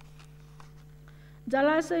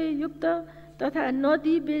 जलाशययुक्त तथा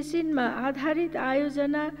नदी बेसिनमा आधारित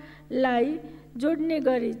आयोजनालाई जोड्ने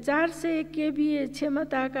गरी 400 केभीए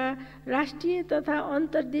क्षमताका राष्ट्रिय तथा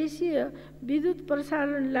अन्तर्देशीय विद्युत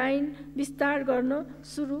प्रसारण लाइन विस्तार गर्न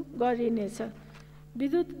सुरु गरिनेछ।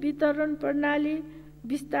 विद्युत वितरण प्रणाली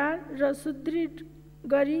विस्तार र सुदृढ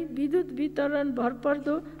गरी विद्युत वितरण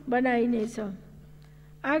भरपर्दो बनाइनेछ।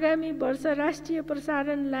 आगामी वर्ष राष्ट्रिय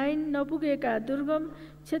प्रसारण लाइन नपुगेका दुर्गम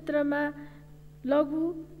क्षेत्रमा लघु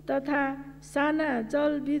तथा साना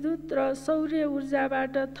जलविद्युत र सौर्य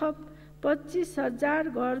ऊर्जाबाट थप 25,000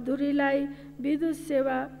 घरधुरीलाई विद्युत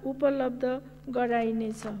सेवा उपलब्ध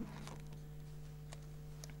गराइनेछ।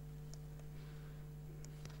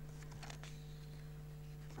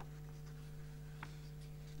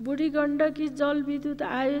 बुढी गण्डकी जलविद्युत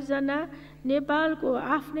आयोजना नेपालको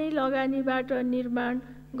आफ्नै लगानीबाट निर्माण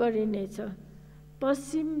गरिनेछ।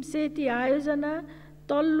 पश्चिम सेती आयोजना,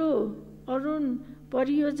 तल्लो अरुण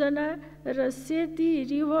परियोजना र सेती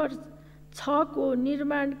रिभर 6 को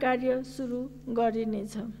निर्माण कार्य सुरु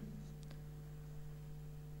गरिनेछ।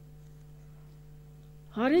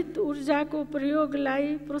 हरित ऊर्जाको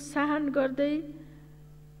प्रयोगलाई प्रोत्साहन गर्दै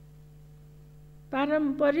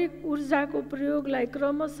पारम्परिक ऊर्जाको प्रयोगलाई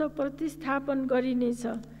क्रमशः प्रतिस्थापन गरिनेछ।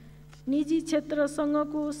 निजी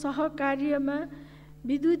क्षेत्रसँगको सहकार्यमा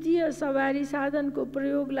विद्युतीय सवारी साधनको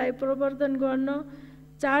प्रयोगलाई प्रवर्धन गर्न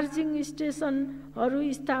चार्जिङ स्टेसनहरू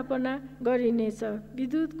स्थापना गरिनेछ।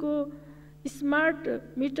 विद्युतको स्मार्ट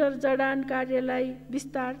मिटर जडान कार्यलाई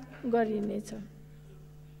विस्तार गरिनेछ।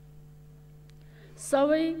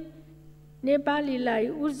 सबै नेपालीलाई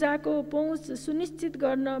ऊर्जाको पहुँच सुनिश्चित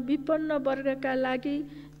गर्न विपन्न वर्गका लागि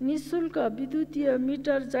निःशुल्क विद्युतीय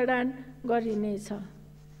मिटर जडान गरिनेछ।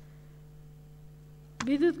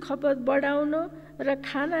 विद्युत खपत बढाउन र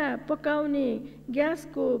खाना पकाउने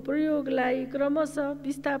ग्यासको प्रयोगलाई क्रमशः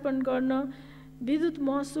विस्थापन गर्न विद्युत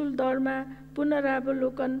महसुल दरमा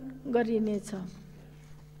पुनरावलोकन गरिनेछ।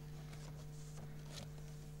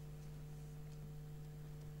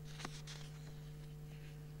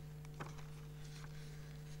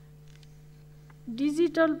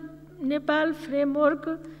 डिजिटल नेपाल फ्रेमवर्क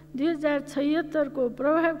 2076 को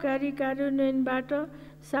प्रभावकारी कार्यान्वयनबाट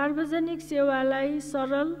सार्वजनिक सेवालाई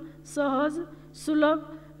सरल, सहज, सुलभ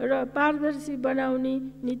र पारदर्शी बनाउने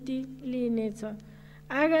नीति लिइनेछ।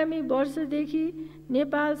 आगामी वर्षदेखि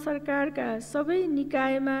नेपाल सरकारका सबै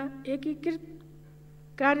निकायमा एकीकृत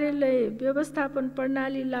कार्यालय व्यवस्थापन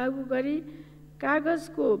प्रणाली लागू गरी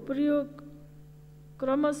कागजको प्रयोग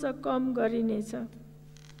क्रमशः कम गरिनेछ।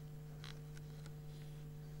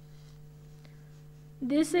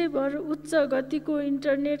 देशैभर उच्च गतिको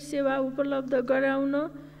इन्टरनेट सेवा उपलब्ध गराउन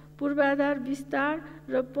पूर्वाधार विस्तार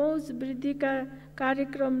र पहुँच वृद्धिका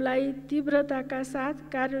कार्यक्रमलाई तीव्रताका साथ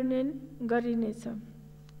कार्यान्वयन गरिनेछ।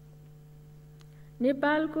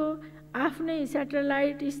 नेपालको आफ्नै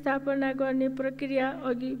स्याटेलाइट स्थापना गर्ने प्रक्रिया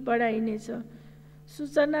अघि बढाइनेछ।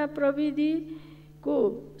 सूचना प्रविधिको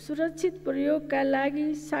सुरक्षित प्रयोगका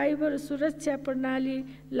लागि साइबर सुरक्षा प्रणाली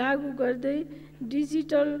लागू गर्दै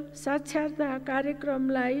डिजिटल साक्षरता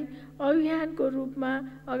कार्यक्रमलाई अभियानको रूपमा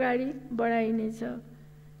अगाडि बढाइनेछ।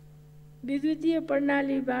 विद्युतीय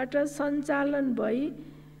प्रणालीबाट सञ्चालन भई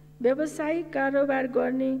व्यावसायिक कारोबार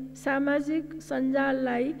गर्ने सामाजिक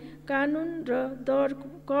सञ्जाललाई कानुन र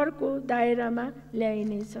करको दायरामा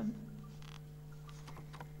ल्याइनेछ।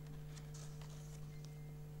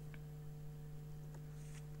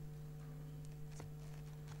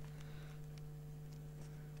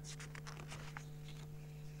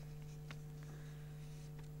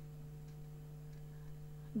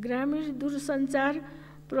 ग्रामीण दूरसञ्चार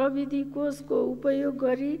प्रविधि कोषको उपयोग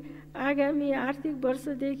गरी आगामी आर्थिक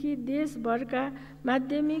वर्षदेखि देशभरका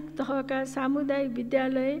माध्यमिक तहका सामुदायिक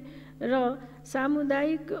विद्यालय र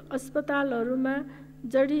सामुदायिक अस्पतालहरूमा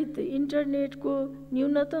जडित इन्टरनेटको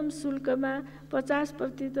न्यूनतम शुल्कमा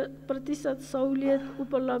 50% सहुलियत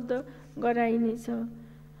उपलब्ध गराइनेछ।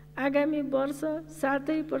 आगामी वर्ष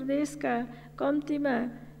 7 प्रदेशका कम्तीमा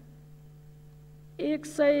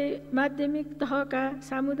 100 माध्यमिक तहका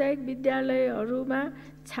सामुदायिक विद्यालयहरूमा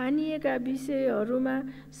छानिएका विषयहरूमा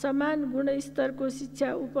समान गुणस्तरको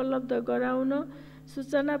शिक्षा उपलब्ध गराउन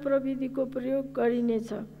सूचना प्रविधिको प्रयोग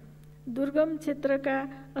गरिनेछ। दुर्गम क्षेत्रका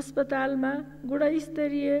अस्पतालमा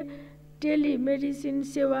गुणस्तरीय टेलिमेडिसिन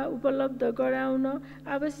सेवा उपलब्ध गराउन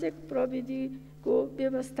आवश्यक प्रविधिको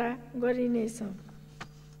व्यवस्था गरिनेछ।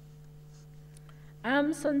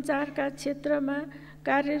 आम सञ्चारका क्षेत्रमा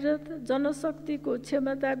कार्यरत जनशक्तिको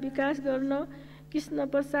क्षमता विकास गर्न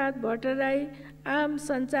कृष्णप्रसाद भट्टराई आम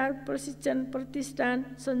सञ्चार प्रशिक्षण प्रतिष्ठान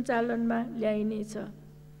सञ्चालनमा ल्याइनेछ।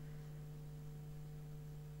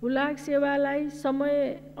 हुलाक सेवालाई समय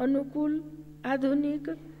अनुकूल, आधुनिक,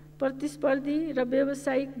 प्रतिस्पर्धी र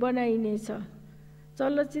व्यावसायिक बनाइनेछ।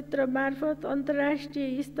 चलचित्र मार्फत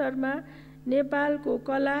अन्तर्राष्ट्रिय स्तरमा नेपालको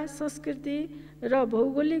कला, संस्कृति र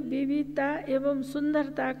भौगोलिक विविधता एवं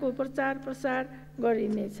सुन्दरताको प्रचार प्रसार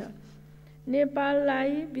गरिनेछ।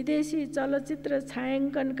 नेपाललाई विदेशी चलचित्र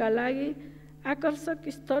छायाङ्कनका लागि आकर्षक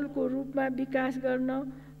स्थलको रूपमा विकास गर्न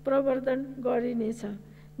प्रवर्धन गरिनेछ।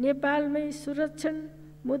 नेपालमै सुरक्षण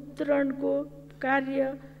मुद्रणको कार्य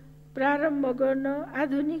प्रारम्भ गर्न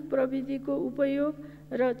आधुनिक प्रविधिको उपयोग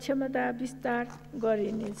र क्षमता विस्तार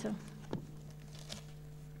गरिनेछ।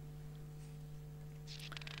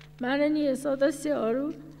 माननीय सदस्यहरू,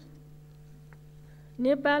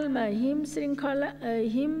 नेपालमा हिम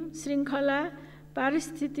श्रृङ्खला,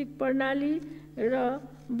 पारिस्थितिक प्रणाली र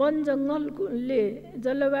वन जङ्गलले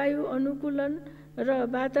जलवायु अनुकूलन र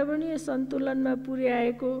वातावरणीय सन्तुलनमा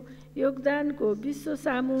पुर्याएको योगदानको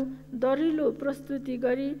विश्वसामु दरिलो प्रस्तुति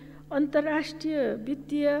गरी अन्तर्राष्ट्रिय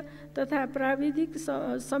वित्तीय तथा प्राविधिक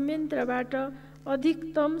संयन्त्रबाट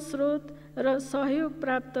अधिकतम स्रोत र सहयोग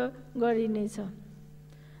प्राप्त गरिनेछ।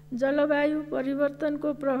 जलवायु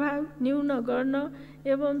परिवर्तनको प्रभाव न्यून गर्न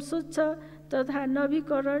एवं स्वच्छ तथा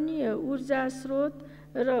नवीकरणीय ऊर्जा स्रोत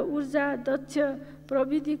र ऊर्जा दक्ष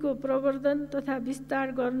प्रविधिको प्रवर्धन तथा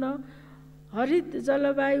विस्तार गर्न हरित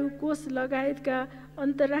जलवायु कोष लगायतका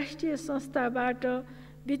अन्तर्राष्ट्रिय संस्थाबाट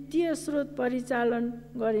वित्तीय स्रोत परिचालन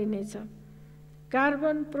गरिनेछ।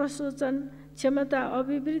 कार्बन प्रशोचन क्षमता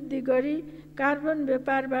अभिवृद्धि गरी कार्बन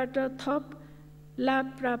व्यापारबाट थप लाभ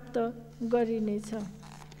प्राप्त गरिनेछ।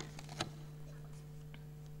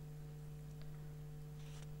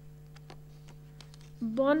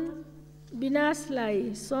 वन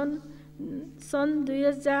विनाशलाई सन्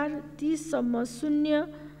 2030 सम्म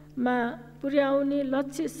शून्यमा पुर्याउने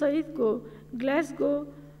लक्ष्यसहितको ग्लासगो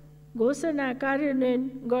घोषणा कार्यान्वयन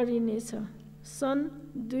गरिनेछ। सन्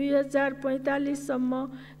 2045 सम्म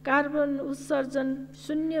कार्बन उत्सर्जन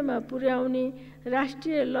शून्यमा पुर्याउने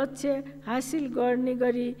राष्ट्रिय लक्ष्य हासिल गर्ने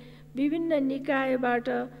गरी विभिन्न निकायबाट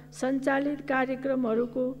सञ्चालित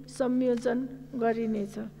कार्यक्रमहरूको संयोजन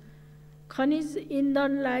गरिनेछ। खनिज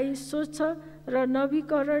इन्धनलाई स्वच्छ र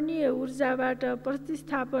नवीकरणीय ऊर्जाबाट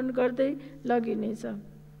प्रतिस्थापन गर्दै लगिनेछ।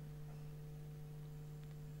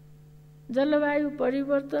 जलवायु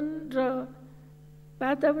परिवर्तन र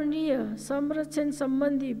वातावरणीय संरक्षण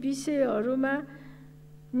सम्बन्धी विषयहरूमा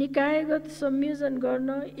निकायगत संयोजन गर्न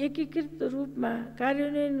एकीकृत रूपमा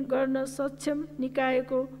कार्यान्वयन गर्न सक्षम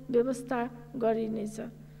निकायको व्यवस्था गरिनेछ।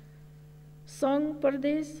 सङ्घ,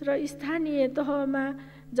 प्रदेश र स्थानीय तहमा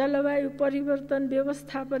जलवायु परिवर्तन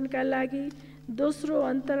व्यवस्थापनका लागि दोस्रो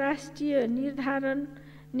अन्तर्राष्ट्रिय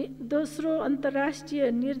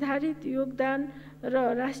निर्धारित योगदान र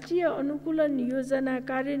राष्ट्रिय अनुकूलन योजना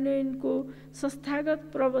कार्यान्वयनको संस्थागत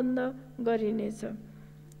प्रबन्ध गरिनेछ।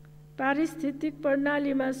 पारिस्थितिक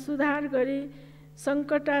प्रणालीमा सुधार गरी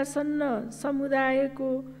सङ्कटासन्न समुदायको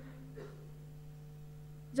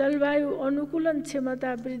जलवायु अनुकूलन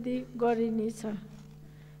क्षमता वृद्धि गरिनेछ।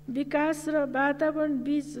 विकास र वातावरण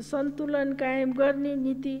बीच सन्तुलन कायम गर्ने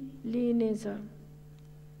नीति लिइनेछ।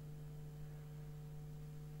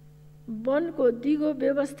 वनको दिगो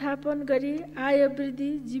व्यवस्थापन गरी आय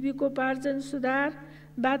वृद्धि, जीविकोपार्जन सुधार,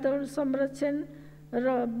 वातावरण संरक्षण र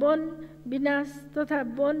वन विनाश तथा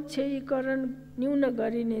वन क्षयीकरण न्यून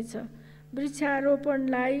गरिनेछ।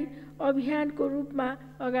 वृक्षारोपणलाई अभियानको रूपमा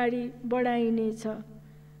अगाडि बढाइनेछ।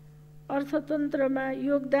 अर्थतन्त्रमा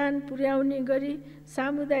योगदान पुर्याउने गरी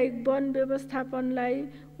सामुदायिक वन व्यवस्थापनलाई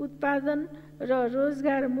उत्पादन र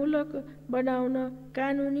रोजगारमूलक बनाउन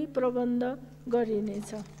कानुनी प्रबन्ध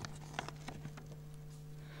गरिनेछ।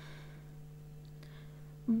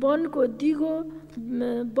 वनको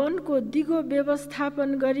दिगो व्यवस्थापन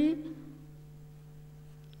गरी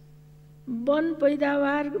वन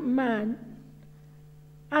पैदावारमा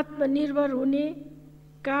आत्मनिर्भर हुने,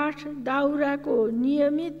 काठ दाउराको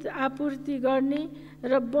नियमित आपूर्ति गर्ने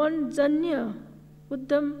र वनजन्य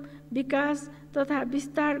उद्यम विकास तथा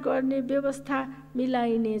विस्तार गर्ने व्यवस्था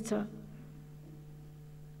मिलाइनेछ।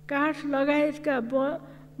 काठ लगायतका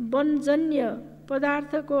वनजन्य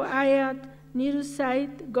पदार्थको आयात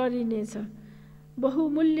निरुत्साहित गरिनेछ।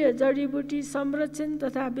 बहुमूल्य जडीबुटी संरक्षण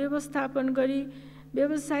तथा व्यवस्थापन गरी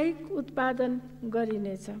व्यावसायिक उत्पादन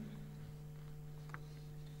गरिनेछ।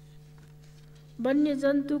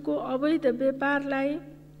 वन्यजन्तुको अवैध व्यापारलाई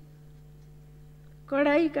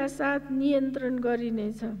कडाइका साथ नियन्त्रण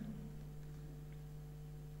गरिनेछ।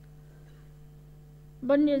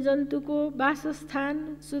 वन्यजन्तुको वासस्थान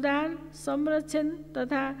सुधार, संरक्षण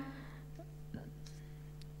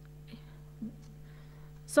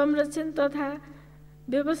तथा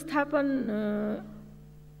व्यवस्थापन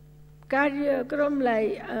कार्यक्रमलाई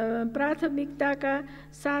प्राथमिकताका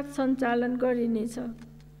साथ सञ्चालन गरिनेछ।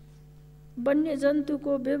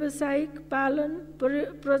 वन्यजन्तुको व्यावसायिक पालन,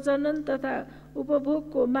 प्रजनन तथा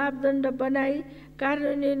उपभोगको मापदण्ड बनाई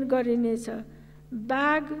कार्यान्वयन गरिनेछ।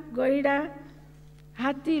 बाघ, गैंडा,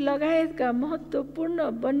 हात्ती लगायतका महत्त्वपूर्ण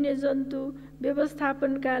वन्यजन्तु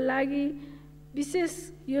व्यवस्थापनका लागि विशेष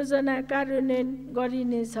योजना कार्यान्वयन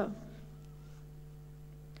गरिनेछ।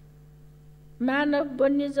 मानव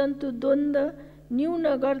वन्यजन्तु द्वन्द्व न्यून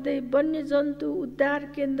गर्दै वन्यजन्तु उद्धार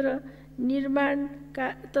केन्द्र निर्माण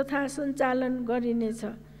तथा सञ्चालन गरिनेछ।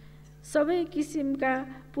 सबै किसिमका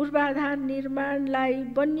पूर्वाधार निर्माणलाई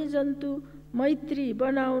वन्यजन्तु मैत्री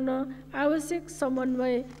बनाउन आवश्यक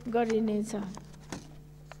समन्वय गरिनेछ।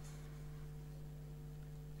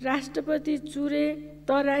 राष्ट्रपति चुरे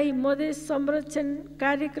तराई मधेस संरक्षण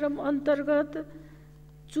कार्यक्रम अन्तर्गत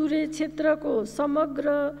चुरे क्षेत्रको समग्र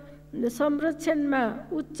संरक्षणमा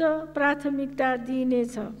उच्च प्राथमिकता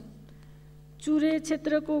दिइनेछ। चुरे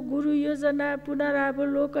क्षेत्रको गुरु योजना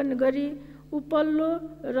पुनरावलोकन गरी उपल्लो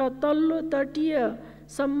र तल्लो तटीय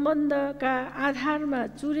सम्बन्धका आधारमा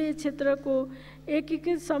चुरे क्षेत्रको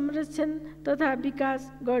एकीकृत संरक्षण तथा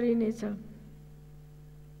विकास गरिनेछ।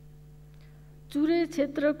 चुरे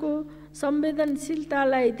क्षेत्रको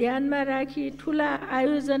संवेदनशीलतालाई ध्यानमा राखी ठूला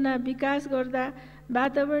आयोजना विकास गर्दा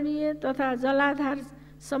वातावरणीय तथा जलाधार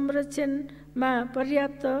संरक्षणमा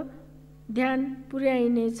पर्याप्त ध्यान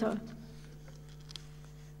पुर्याइनेछ।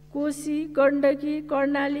 कोशी, गण्डकी,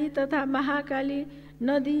 कर्णाली तथा महाकाली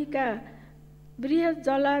नदीका बृहत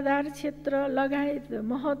जलाधार क्षेत्र लगायत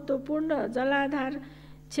महत्त्वपूर्ण जलाधार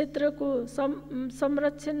क्षेत्रको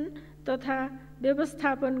संरक्षण तथा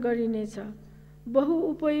व्यवस्थापन गरिनेछ।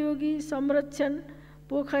 बहुउपयोगी संरक्षण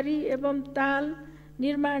पोखरी एवं ताल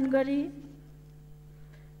निर्माण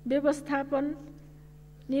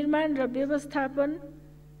र व्यवस्थापन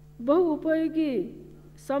बहुउपयोगी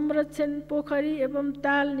संरक्षण पोखरी एवं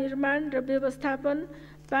ताल निर्माण र व्यवस्थापन,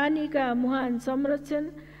 पानीका मुहान संरक्षण,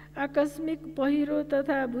 आकस्मिक पहिरो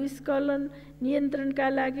तथा भूस्खलन नियन्त्रणका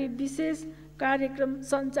लागि विशेष कार्यक्रम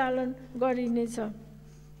सञ्चालन गरिनेछ।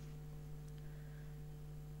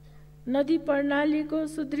 नदी प्रणालीको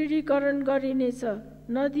सुदृढीकरण गरिनेछ।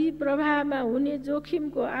 नदी प्रवाहमा हुने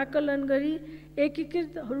जोखिमको आकलन गरी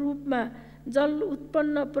एकीकृत रूपमा जल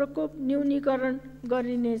उत्पन्न प्रकोप न्यूनीकरण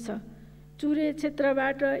गरिनेछ। चुरे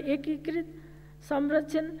क्षेत्रबाट एकीकृत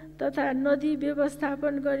संरक्षण तथा नदी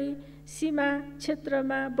व्यवस्थापन गरी सीमा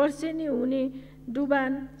क्षेत्रमा वर्षेनी हुने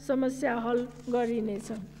डुबान समस्या हल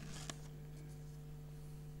गरिनेछ।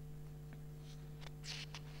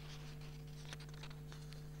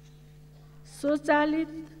 स्वचालित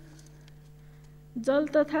जल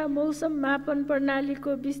तथा मौसम मापन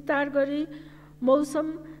प्रणालीको विस्तार गरी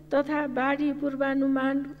मौसम तथा बाढी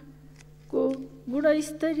पूर्वानुमानको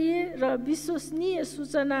गुणस्तरीय र विश्वसनीय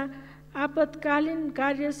सूचना आपतकालीन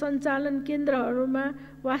कार्य सञ्चालन केन्द्रहरूमा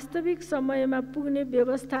वास्तविक समयमा पुग्ने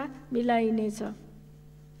व्यवस्था मिलाइनेछ।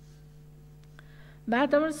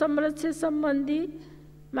 वातावरण संरक्षण सम्बन्धी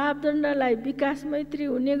मापदण्डलाई विकास मैत्री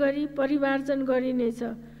हुने गरी परिमार्जन गरिनेछ।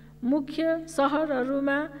 मुख्य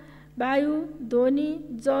सहरहरूमा वायु, ध्वनि,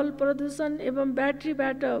 जल प्रदूषण एवं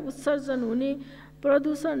ब्याट्रीबाट उत्सर्जन हुने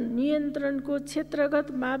प्रदूषण नियन्त्रणको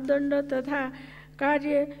क्षेत्रगत मापदण्ड तथा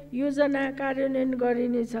कार्य योजना कार्यान्वयन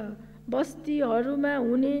गरिनेछ। बस्तीहरूमा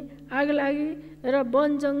हुने आगलागी र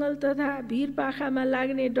वन जङ्गल तथा भिरपाखामा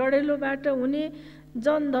लाग्ने डढेलोबाट हुने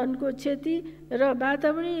जनधनको क्षति र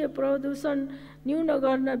वातावरणीय प्रदूषण न्यून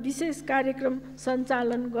गर्न विशेष कार्यक्रम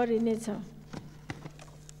सञ्चालन गरिनेछ।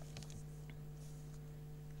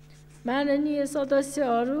 माननीय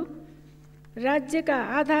सदस्यहरू, राज्यका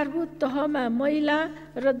आधारभूत तहमा महिला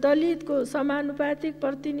र दलितको समानुपातिक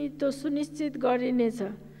प्रतिनिधित्व सुनिश्चित गरिनेछ।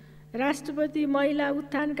 राष्ट्रपति महिला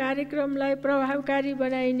उत्थान कार्यक्रमलाई प्रभावकारी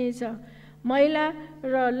बनाइनेछ। महिला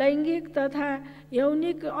र लैङ्गिक तथा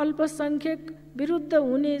यौनिक अल्पसंख्यक विरुद्ध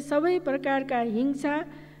हुने सबै प्रकारका हिंसा,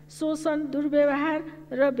 शोषण, दुर्व्यवहार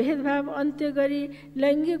र भेदभाव अन्त्य गरी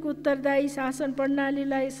लैङ्गिक उत्तरदायी शासन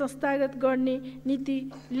प्रणालीलाई संस्थागत गर्ने नीति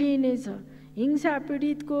लिइनेछ। हिंसा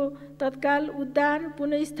पीडितको तत्काल उद्धार,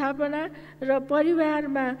 पुनर्स्थापना र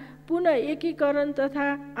परिवारमा पुनः एकीकरण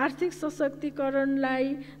तथा आर्थिक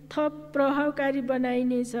सशक्तिकरणलाई थप प्रभावकारी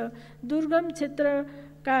बनाइनेछ। दुर्गम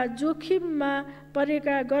क्षेत्रका जोखिममा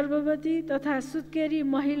परेका गर्भवती तथा सुत्केरी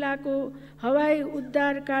महिलाको हवाई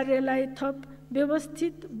उद्धार कार्यलाई थप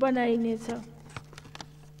व्यवस्थित बनाइनेछ।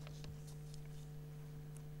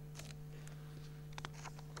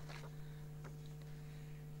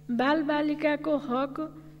 बालबालिकाको हक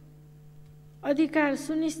अधिकार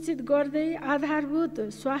सुनिश्चित गर्दै आधारभूत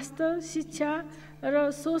स्वास्थ्य, शिक्षा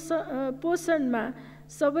र पोषणमा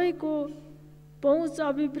सबैको पहुँच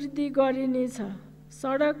अभिवृद्धि गरिनेछ।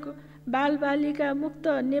 सडक बालबालिका मुक्त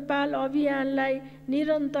नेपाल अभियानलाई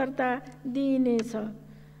निरन्तरता दिइनेछ।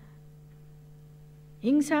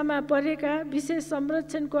 हिंसामा परेका, विशेष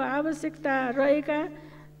संरक्षणको आवश्यकता रहेका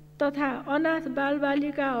तथा अनाथ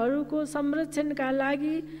बालबालिकाहरूको संरक्षणका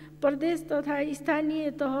लागि प्रदेश तथा स्थानीय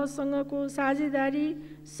तहसँगको साझेदारी,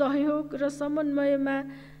 सहयोग र समन्वयमा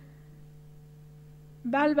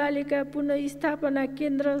बालबालिका पुनर्स्थापना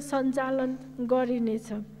केन्द्र सञ्चालन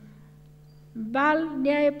गरिनेछ। बाल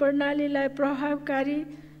न्याय प्रणालीलाई प्रभावकारी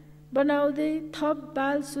बनाउँदै थप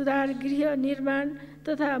बाल सुधार गृह निर्माण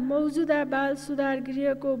तथा मौजुदा बाल सुधार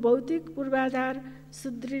गृहको भौतिक पूर्वाधार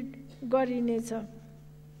सुदृढ गरिनेछ।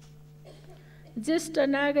 ज्येष्ठ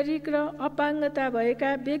नागरिक र अपाङ्गता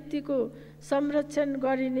भएका व्यक्तिको संरक्षण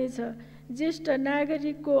गरिनेछ। ज्येष्ठ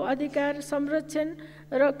नागरिकको अधिकार संरक्षण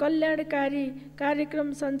र कल्याणकारी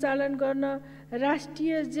कार्यक्रम सञ्चालन गर्न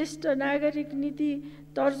राष्ट्रिय ज्येष्ठ नागरिक नीति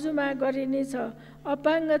तर्जुमा गरिनेछ।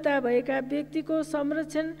 अपाङ्गता भएका व्यक्तिको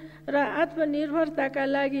संरक्षण र आत्मनिर्भरताका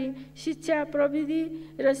लागि शिक्षा, प्रविधि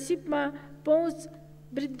र सिपमा पहुँच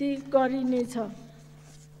वृद्धि गरिनेछ।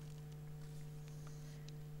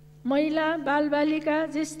 महिला, बालबालिका,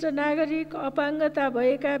 ज्येष्ठ नागरिक, अपाङ्गता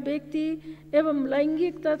भएका व्यक्ति एवं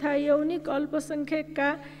लैङ्गिक तथा यौनिक अल्पसंख्यकका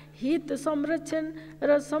हित संरक्षण र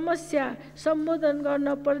समस्या सम्बोधन गर्न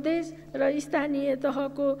प्रदेश र स्थानीय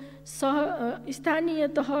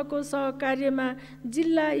तहको सहकार्यमा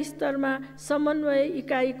जिल्ला स्तरमा समन्वय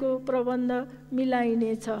इकाइको प्रबन्ध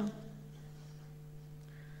मिलाइनेछ।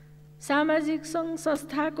 सामाजिक सङ्घ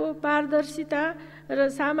संस्थाको पारदर्शिता र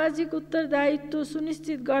सामाजिक उत्तरदायित्व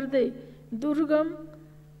सुनिश्चित गर्दै दुर्गम,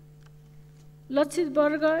 लक्षित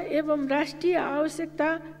वर्ग एवं राष्ट्रिय आवश्यकता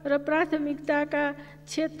र प्राथमिकताका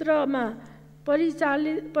क्षेत्रमा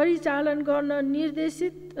परिचालन गर्न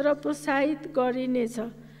निर्देशित र प्रोत्साहित गरिनेछ।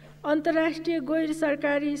 अन्तर्राष्ट्रिय गैर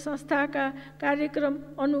सरकारी संस्थाका कार्यक्रम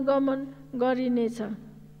अनुगमन गरिनेछ।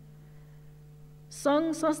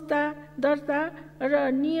 सङ्घ संस्था दर्ता र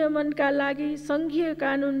नियमनका लागि सङ्घीय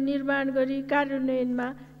कानुन निर्माण गरी कार्यान्वयनमा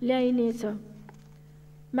ल्याइनेछ।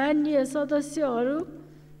 माननीय सदस्यहरू,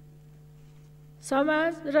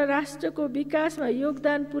 समाज र राष्ट्रको विकासमा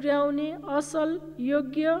योगदान पुर्याउने असल,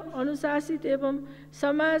 योग्य, अनुशासित एवं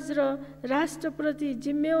समाज र राष्ट्रप्रति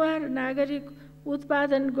जिम्मेवार नागरिक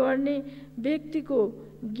उत्पादन गर्ने व्यक्तिको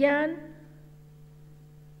ज्ञान,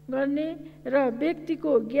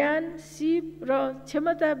 सिप र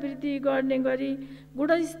क्षमता वृद्धि गर्ने गरी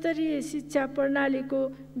गुणस्तरीय शिक्षा प्रणालीको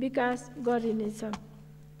विकास गरिनेछ।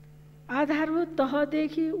 आधारभूत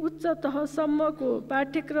तहदेखि उच्च तहसम्मको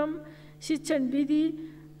पाठ्यक्रम, शिक्षण विधि,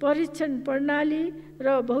 परीक्षण प्रणाली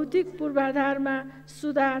र भौतिक पूर्वाधारमा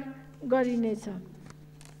सुधार गरिनेछ।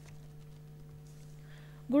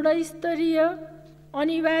 गुणस्तरीय,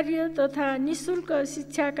 अनिवार्य तथा निःशुल्क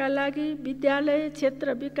शिक्षाका लागि विद्यालय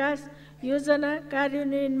क्षेत्र विकास योजना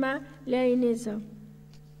कार्यान्वयनमा ल्याइनेछ।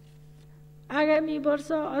 आगामी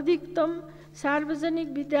वर्ष अधिकतम सार्वजनिक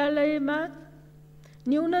विद्यालयमा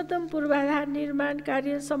न्यूनतम पूर्वाधार निर्माण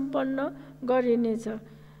कार्य सम्पन्न गरिनेछ।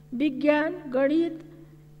 विज्ञान, गणित,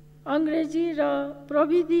 अङ्ग्रेजी र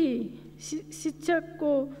प्रविधि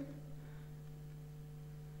शिक्षकको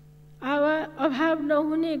अभाव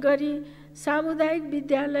नहुने गरी सामुदायिक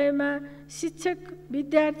विद्यालयमा शिक्षक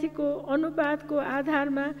विद्यार्थीको अनुपातको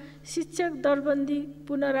आधारमा शिक्षक दरबन्दी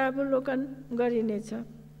पुनरावलोकन गरिनेछ।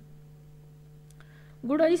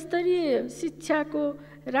 गुणस्तरीय शिक्षाको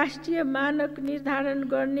राष्ट्रिय मानक निर्धारण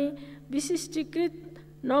गर्ने विशिष्टीकृत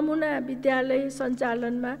नमुना विद्यालय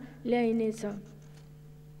सञ्चालनमा ल्याइनेछ।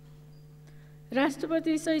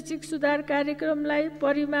 राष्ट्रपति शैक्षिक सुधार कार्यक्रमलाई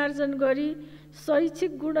परिमार्जन गरी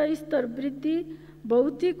शैक्षिक गुणस्तर वृद्धि,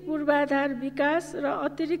 भौतिक पूर्वाधार विकास र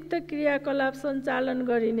अतिरिक्त क्रियाकलाप सञ्चालन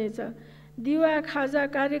गरिनेछ। दिवा खाजा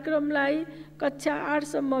कार्यक्रमलाई कक्षा 8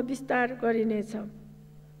 सम्म विस्तार गरिनेछ।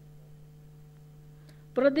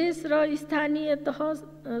 प्रदेश र स्थानीय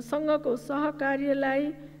तहसँगको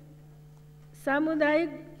सहकार्यलाई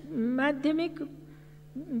सामुदायिक माध्यमिक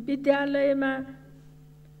विद्यालयमा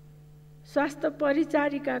स्वास्थ्य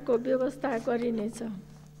परिचारिकाको व्यवस्था गरिनेछ।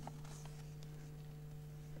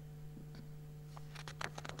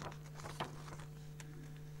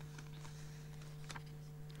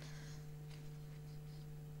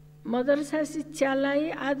 मदरसा शिक्षालाई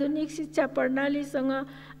आधुनिक शिक्षा प्रणालीसँग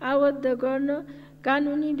आबद्ध गर्न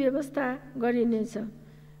कानुनी व्यवस्था गरिनेछ।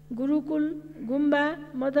 गुरुकुल, गुम्बा,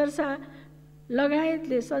 मदरसा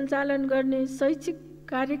लगायतले सञ्चालन गर्ने शैक्षिक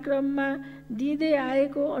कार्यक्रममा दिँदै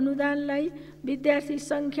आएको अनुदानलाई विद्यार्थी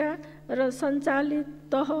सङ्ख्या र सञ्चालित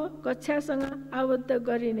तह कक्षासँग आबद्ध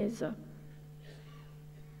गरिनेछ।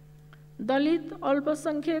 दलित,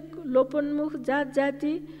 अल्पसङ्ख्यक, लोपोन्मुख जात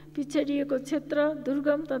जाति, पिछडिएको क्षेत्र,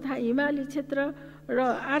 दुर्गम तथा हिमाली क्षेत्र र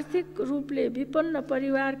आर्थिक रूपले विपन्न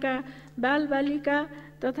परिवारका बालबालिका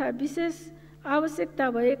तथा विशेष आवश्यकता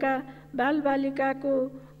भएका बालबालिकाको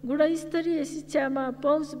गुणस्तरीय शिक्षामा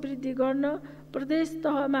पहुँच वृद्धि गर्न प्रदेश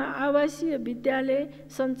तहमा आवासीय विद्यालय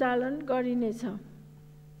सञ्चालन गरिनेछ।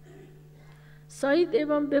 शहीद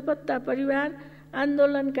एवं बेपत्ता परिवार,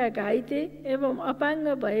 आन्दोलनका घाइते एवं अपाङ्ग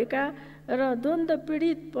भएका र द्वन्द्व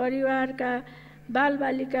पीडित परिवारका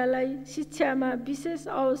बालबालिकालाई शिक्षामा विशेष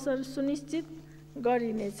अवसर सुनिश्चित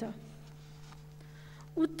गरिनेछ।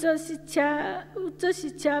 उच्च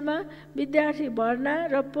शिक्षामा विद्यार्थी भर्ना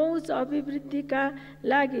र पहुँच अभिवृद्धिका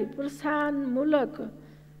लागि प्रोत्साहनमूलक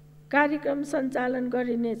कार्यक्रम सञ्चालन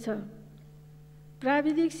गरिनेछ।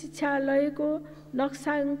 प्राविधिक शिक्षालयको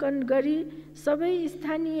नक्साङ्कन गरी सबै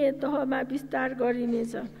स्थानीय तहमा विस्तार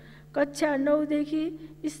गरिनेछ। कक्षा 9 देखि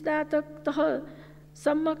स्नातक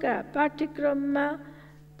तहसम्मका पाठ्यक्रममा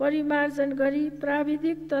परिमार्जन गरी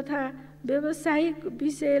प्राविधिक तथा व्यावसायिक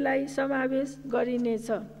विषयलाई समावेश गरिनेछ।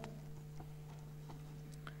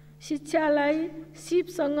 शिक्षालाई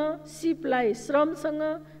सिपसँग, सिपलाई श्रमसँग,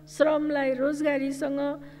 श्रमलाई रोजगारीसँग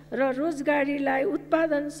र रोजगारीलाई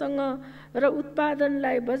उत्पादनसँग र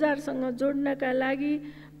उत्पादनलाई बजारसँग जोड्नका लागि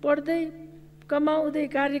पढ्दै कमाउँदै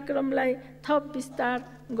कार्यक्रमलाई थप विस्तार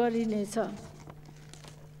गरिनेछ।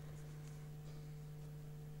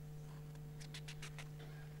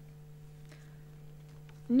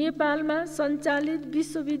 नेपालमा सञ्चालित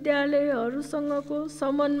विश्वविद्यालयहरूसँगको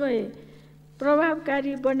समन्वय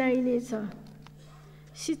प्रभावकारी बनाइनेछ।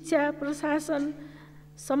 शिक्षा प्रशासन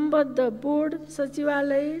सम्बद्ध बोर्ड,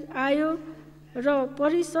 सचिवालय, आयोग र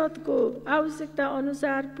परिषदको आवश्यकता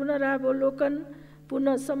अनुसार पुनरावलोकन,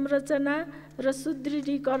 पुनः संरचना र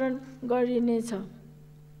सुदृढीकरण गरिनेछ।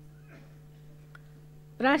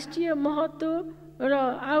 राष्ट्रिय महत्त्व र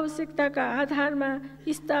आवश्यकताका आधारमा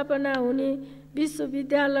स्थापना हुने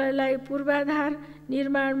विश्वविद्यालयलाई पूर्वाधार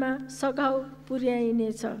निर्माणमा सघाउ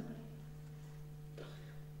पुर्याइनेछ।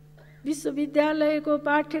 विश्वविद्यालयको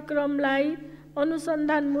पाठ्यक्रमलाई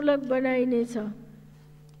अनुसन्धानमूलक बनाइनेछ।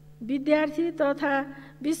 विद्यार्थी तथा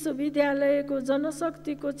विश्वविद्यालयको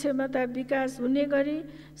जनशक्तिको क्षमता विकास हुने गरी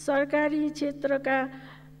सरकारी क्षेत्रका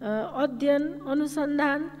अध्ययन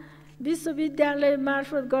अनुसन्धान विश्वविद्यालय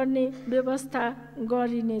मार्फत गर्ने व्यवस्था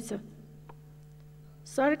गरिनेछ।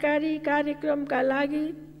 सरकारी कार्यक्रमका लागि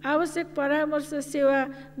आवश्यक परामर्श सेवा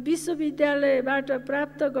विश्वविद्यालयबाट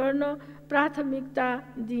प्राप्त गर्न प्राथमिकता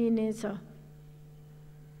दिइनेछ।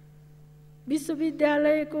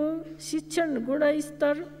 विश्वविद्यालयको शिक्षण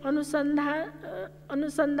गुणस्तर,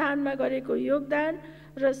 अनुसन्धानमा गरेको योगदान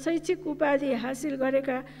र शैक्षिक उपाधि हासिल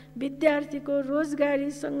गरेका विद्यार्थीको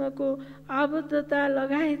रोजगारीसँगको आबद्धता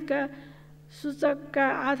लगायतका सूचकका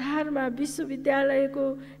आधारमा विश्वविद्यालयको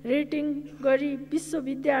रेटिङ गरी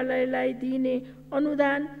विश्वविद्यालयलाई दिइने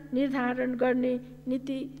अनुदान निर्धारण गर्ने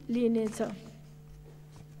नीति लिइनेछ।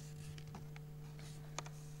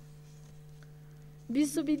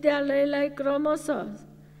 विश्वविद्यालयलाई क्रमशः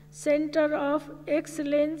सेन्टर अफ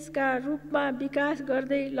एक्सलेन्सका रूपमा विकास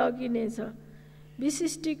गर्दै लगिनेछ।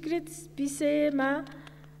 विशिष्टीकृत विषयमा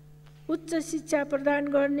उच्च शिक्षा प्रदान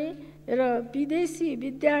गर्ने र विदेशी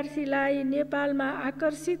विद्यार्थीलाई नेपालमा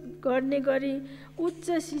आकर्षित गर्ने गरी उच्च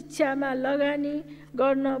शिक्षामा लगानी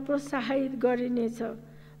गर्न प्रोत्साहित गरिनेछ।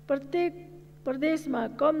 प्रत्येक प्रदेशमा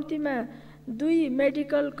कम्तीमा 2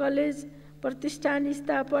 मेडिकल कलेज प्रतिष्ठान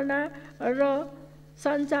स्थापना र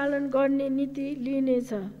सञ्चालन गर्ने नीति लिइनेछ।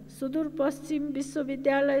 सुदूरपश्चिम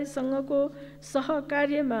विश्वविद्यालयसँगको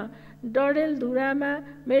सहकार्यमा डडेलधुरामा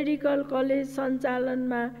मेडिकल कलेज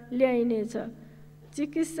सञ्चालनमा ल्याइनेछ।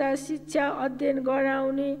 चिकित्सा शिक्षा अध्ययन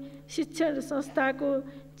गराउने शिक्षण संस्थाको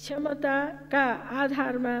क्षमताका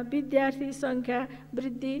आधारमा विद्यार्थी सङ्ख्या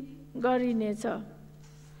वृद्धि गरिनेछ।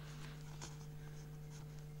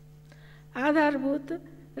 आधारभूत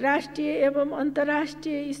राष्ट्रिय एवं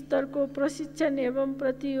अन्तर्राष्ट्रिय स्तरको प्रशिक्षण एवं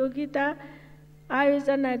प्रतियोगिता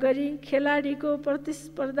आयोजना गरी खेलाडीको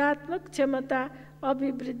प्रतिस्पर्धात्मक क्षमता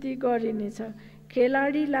अभिवृद्धि गरिनेछ।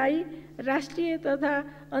 खेलाडीलाई राष्ट्रिय तथा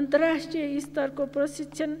अन्तर्राष्ट्रिय स्तरको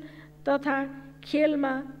प्रशिक्षण तथा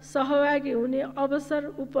खेलमा सहभागी हुने अवसर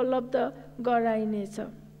उपलब्ध गराइनेछ।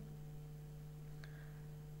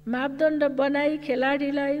 मापदण्ड बनाई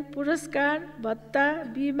खेलाडीलाई पुरस्कार, भत्ता,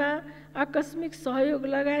 बिमा, आकस्मिक सहयोग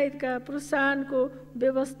लगायतका प्रोत्साहनको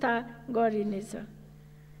व्यवस्था गरिनेछ।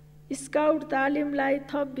 स्काउट तालिमलाई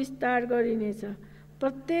थप विस्तार गरिनेछ।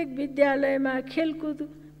 प्रत्येक विद्यालयमा खेलकुद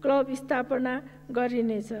क्लब स्थापना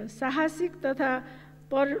गरिनेछ। साहसिक तथा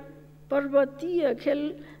पर्वतीय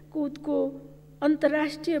खेलकुदको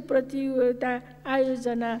अन्तर्राष्ट्रिय प्रतियोगिता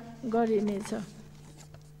आयोजना गरिनेछ।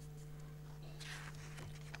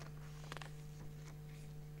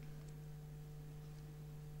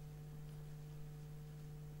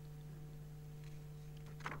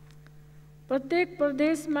 प्रत्येक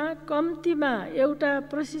प्रदेशमा कम्तीमा एउटा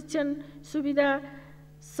प्रशिक्षण सुविधा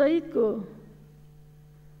सहितको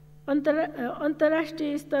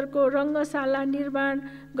अन्तर्राष्ट्रिय स्तरको रङ्गशाला निर्माण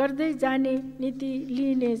गर्दै जाने नीति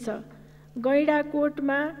लिइनेछ।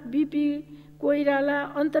 गैंडाकोटमा बीपी कोइराला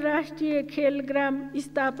अन्तर्राष्ट्रिय खेलग्राम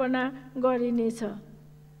स्थापना गरिनेछ।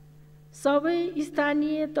 सबै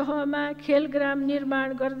स्थानीय तहमा खेलग्राम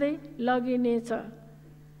निर्माण गर्दै लगिनेछ।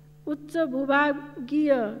 उच्च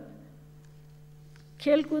भूभागीय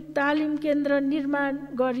खेलकुद तालिम केन्द्र निर्माण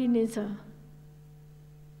गरिनेछ।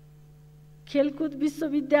 खेलकुद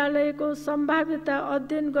विश्वविद्यालयको सम्भाव्यता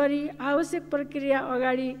अध्ययन गरी आवश्यक प्रक्रिया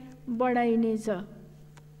अगाडि बढाइनेछ।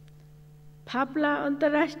 फाप्ला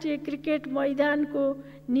अन्तर्राष्ट्रिय क्रिकेट मैदानको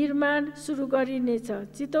निर्माण सुरु गरिनेछ।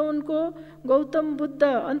 चितवनको गौतम बुद्ध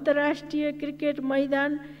अन्तर्राष्ट्रिय क्रिकेट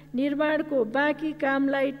मैदान निर्माणको बाँकी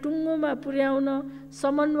कामलाई टुङ्गोमा पुर्याउन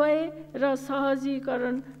समन्वय र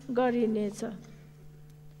सहजीकरण गरिनेछ।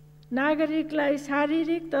 नागरिकलाई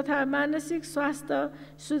शारीरिक तथा मानसिक स्वास्थ्य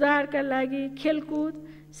सुधारका लागि खेलकुद,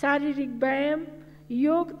 शारीरिक व्यायाम,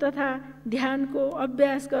 योग तथा ध्यानको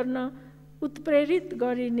अभ्यास गर्न उत्प्रेरित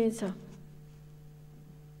गरिनेछ।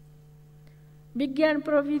 विज्ञान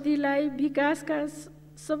प्रविधिलाई विकासका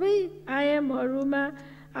सबै आयामहरूमा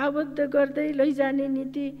आबद्ध गर्दै लैजाने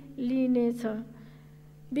नीति लिइनेछ।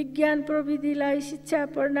 विज्ञान प्रविधिलाई शिक्षा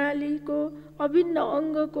प्रणालीको अभिन्न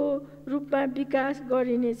अङ्गको रूपमा विकास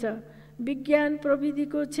गरिनेछ। विज्ञान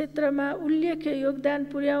प्रविधिको क्षेत्रमा उल्लेख्य योगदान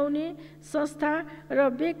पुर्याउने संस्था र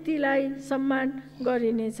व्यक्तिलाई सम्मान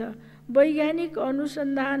गरिनेछ। वैज्ञानिक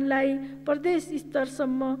अनुसन्धानलाई प्रदेश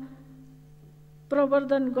स्तरसम्म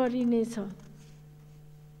प्रवर्धन गरिनेछ।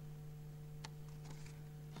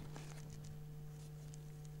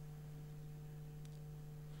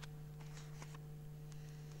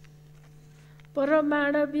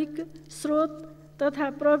 परमाणविक स्रोत तथा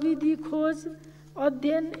प्रविधि खोज,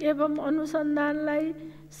 अध्ययन एवं अनुसन्धानलाई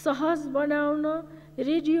सहज बनाउन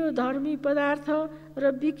रेडियोधर्मी पदार्थ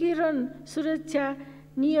र विकिरण सुरक्षा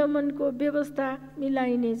नियमनको व्यवस्था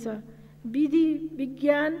मिलाइनेछ। विधि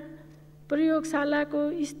विज्ञान प्रयोगशालाको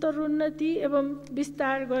स्तरोन्नति एवं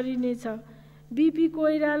विस्तार गरिनेछ। BP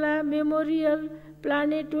Koirala memorial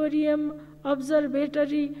planetarium,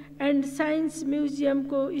 observatory and science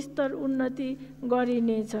म्युजियमको स्तर उन्नति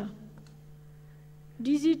गरिनेछ।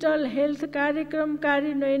 डिजिटल हेल्थ कार्यक्रम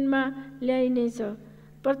कार्यान्वयनमा ल्याइनेछ।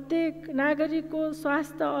 प्रत्येक नागरिकको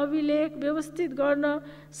स्वास्थ्य अभिलेख व्यवस्थित गर्न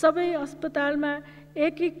सबै अस्पतालमा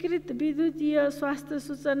एकीकृत विद्युतीय स्वास्थ्य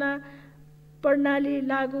सूचना प्रणाली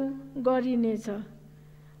लागू गरिनेछ।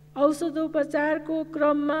 औषधोपचारको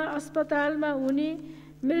क्रममा अस्पतालमा हुने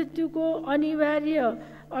मृत्युको अनिवार्य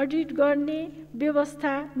अडिट गर्ने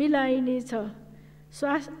व्यवस्था मिलाइनेछ।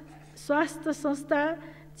 स्वास्थ्य संस्था,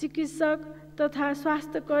 चिकित्सक तथा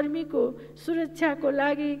स्वास्थ्यकर्मीको सुरक्षाको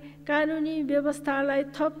लागि कानुनी व्यवस्थालाई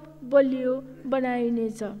थप बलियो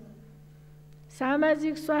बनाइनेछ।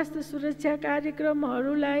 सामाजिक स्वास्थ्य सुरक्षा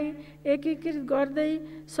कार्यक्रमहरूलाई एकीकृत गर्दै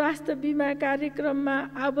स्वास्थ्य बीमा कार्यक्रममा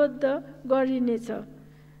आबद्ध गरिनेछ।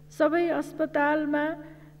 सबै अस्पतालमा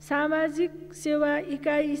सामाजिक सेवा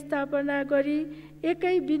इकाइ स्थापना गरी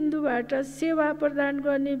एकै बिन्दुबाट सेवा प्रदान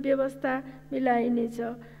गर्ने व्यवस्था मिलाइनेछ।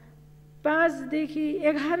 5 देखि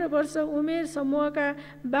 11 वर्ष उमेर समूहका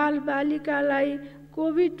बालबालिकालाई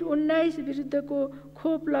कोभिड-19 विरुद्धको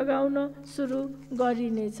खोप लगाउन सुरु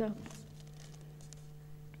गरिनेछ।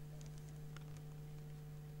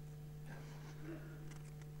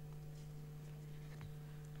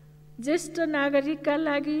 ज्येष्ठ नागरिकका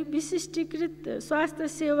लागि विशिष्टीकृत स्वास्थ्य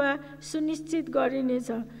सेवा सुनिश्चित गरिनेछ।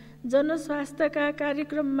 जनस्वास्थ्यका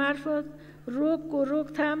कार्यक्रम मार्फत रोगको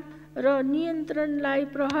रोकथाम र नियन्त्रणलाई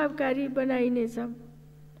प्रभावकारी बनाइनेछ।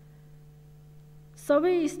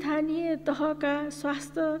 सबै स्थानीय तहका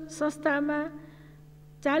स्वास्थ्य संस्थामा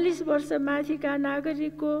 40 वर्ष माथिका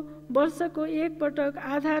नागरिकको वर्षको एक पटक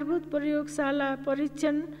आधारभूत प्रयोगशाला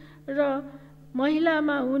परीक्षण र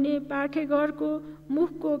महिलामा हुने पाठेघरको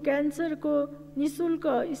मुखको क्यान्सरको निशुल्क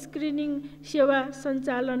स्क्रिनिङ सेवा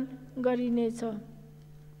सञ्चालन गरिनेछ।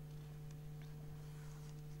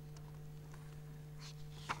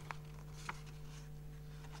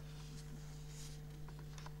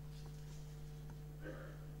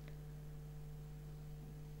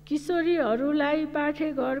 किशोरीहरूलाई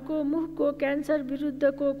पाठेघरको मुखको क्यान्सर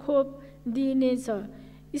विरुद्धको खोप दिइनेछ।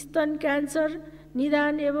 स्तन क्यान्सर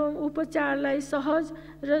निदान एवं उपचारलाई सहज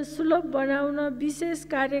र सुलभ बनाउन विशेष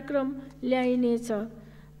कार्यक्रम ल्याइनेछ।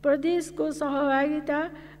 प्रदेशको सहभागिता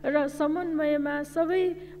र समन्वयमा सबै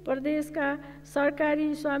प्रदेशका सरकारी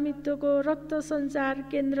स्वामित्वको रक्त सञ्चार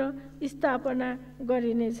केन्द्र स्थापना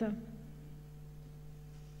गरिनेछ।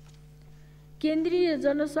 केन्द्रीय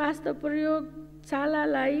जनस्वास्थ्य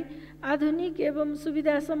प्रयोगशालालाई आधुनिक एवं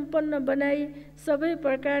सुविधा सम्पन्न बनाई सबै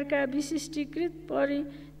प्रकारका विशिष्टीकृत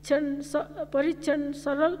परीक्षण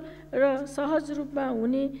सरल र सहज रूपमा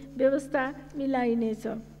हुने व्यवस्था मिलाइनेछ।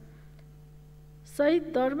 शहीद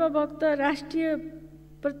धर्मभक्त राष्ट्रिय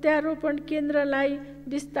प्रत्यारोपण केन्द्रलाई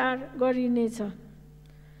विस्तार गरिनेछ।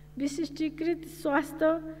 विशिष्टीकृत स्वास्थ्य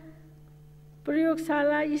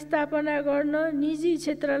प्रयोगशाला स्थापना गर्न निजी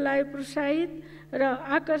क्षेत्रलाई प्रोत्साहित र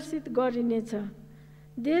आकर्षित गरिनेछ।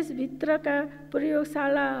 देशभित्रका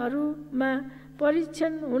प्रयोगशालाहरूमा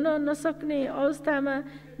परीक्षण हुन नसक्ने अवस्थामा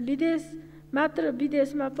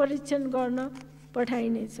विदेशमा परीक्षण गर्न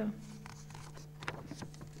पठाइनेछ।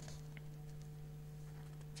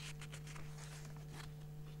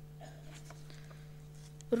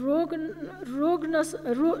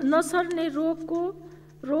 नसर्ने रोगको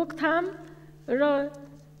रोकथाम र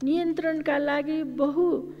नियन्त्रणका लागि बहु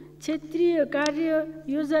क्षेत्रीय कार्य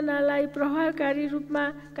योजनालाई प्रभावकारी रूपमा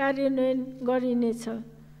कार्यान्वयन गरिनेछ।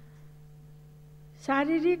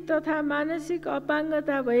 शारीरिक तथा मानसिक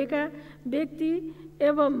अपाङ्गता भएका व्यक्ति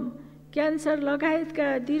एवं क्यान्सर लगायतका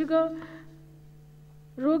दीर्घ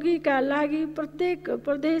रोगीका लागि प्रत्येक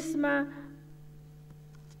प्रदेशमा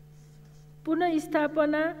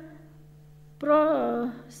पुनर्स्थापना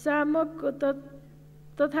प्रशामक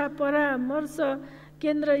तथा परामर्श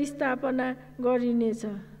केन्द्र स्थापना गरिनेछ।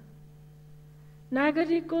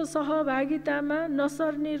 नागरिकको सहभागितामा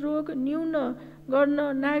नसर्ने रोग न्यून गर्न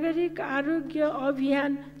नागरिक आरोग्य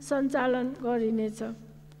अभियान सञ्चालन गरिनेछ।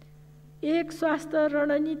 एक स्वास्थ्य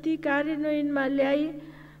रणनीति कार्यान्वयनमा ल्याई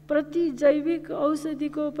प्रतिजैविक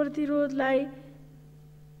औषधिको प्रतिरोधलाई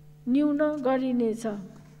न्यून गरिनेछ।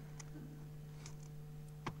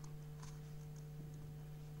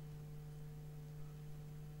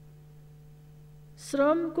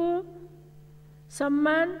 श्रमको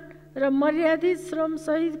सम्मान र मर्यादित श्रम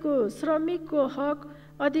सहितको श्रमिकको हक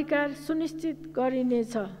अधिकार सुनिश्चित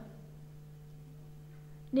गरिनेछ।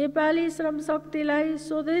 नेपाली श्रम शक्तिलाई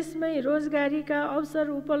स्वदेशमै रोजगारीका अवसर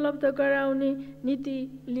उपलब्ध गराउने नीति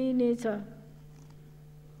लिइनेछ।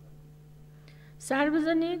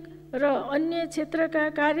 सार्वजनिक र अन्य क्षेत्रका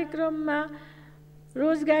कार्यक्रममा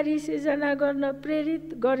रोजगारी सिर्जना गर्न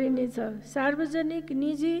प्रेरित गरिनेछ। सार्वजनिक,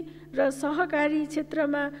 निजी र सहकारी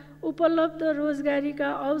क्षेत्रमा उपलब्ध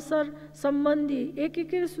रोजगारीका अवसर सम्बन्धी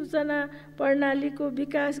एकीकृत सूचना प्रणालीको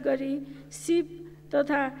विकास गरी सिप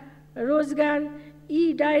तथा रोजगार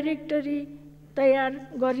डाइरेक्टरी तयार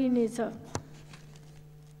गरिनेछ।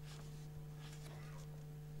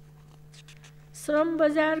 श्रम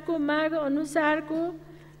बजारको माग अनुसारको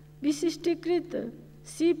विशिष्टीकृत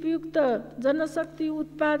सिपयुक्त जनशक्ति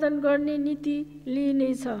उत्पादन गर्ने नीति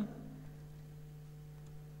लिइनेछ।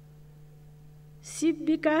 सिप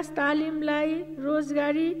विकास तालिमलाई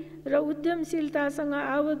रोजगारी र उद्यमशीलतासँग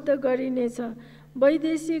आबद्ध गरिनेछ।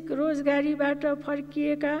 वैदेशिक रोजगारीबाट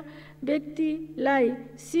फर्किएका व्यक्तिलाई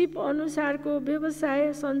सिप अनुसारको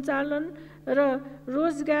व्यवसाय सञ्चालन र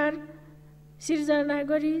रोजगार सिर्जना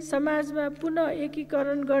गरी समाजमा पुनः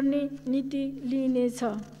एकीकरण गर्ने नीति लिइनेछ।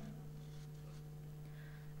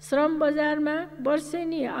 श्रम बजारमा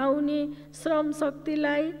वर्षेनी आउने श्रम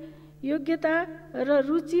शक्तिलाई योग्यता र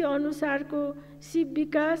रुचि अनुसारको सिप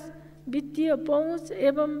विकास, वित्तीय पहुँच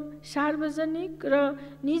एवं सार्वजनिक र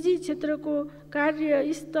निजी क्षेत्रको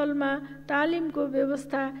कार्यस्थलमा तालिमको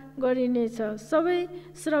व्यवस्था गरिनेछ। सबै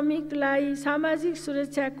श्रमिकलाई सामाजिक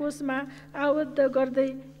सुरक्षा कोषमा आबद्ध गर्दै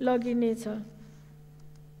लगिनेछ।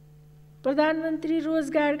 प्रधानमन्त्री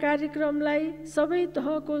रोजगार कार्यक्रमलाई सबै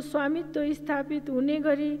तहको स्वामित्व स्थापित हुने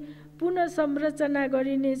गरी पुनः संरचना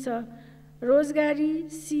गरिनेछ। रोजगारी,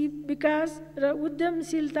 सिप विकास र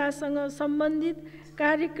उद्यमशीलतासँग सम्बन्धित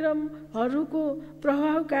कार्यक्रमहरूको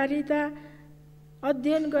प्रभावकारिता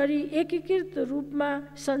अध्ययन गरी एकीकृत रूपमा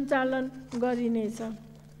सञ्चालन गरिनेछ।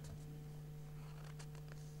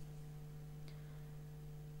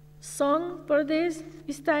 सङ्घ, प्रदेश,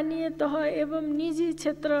 स्थानीय तह एवं निजी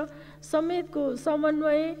क्षेत्र समेतको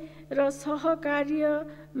समन्वय र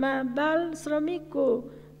सहकार्यमा बाल श्रमिकको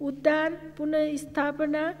उद्धार,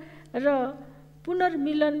 पुनर्स्थापना र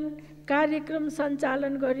पुनर्मिलन कार्यक्रम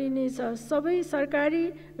सञ्चालन गरिनेछ। सबै सरकारी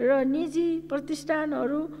र निजी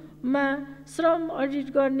प्रतिष्ठानहरूमा श्रम अडिट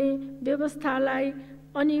गर्ने व्यवस्थालाई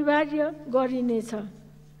अनिवार्य गरिनेछ।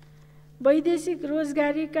 वैदेशिक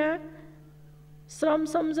रोजगारीका श्रम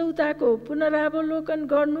सम्झौताको पुनरावलोकन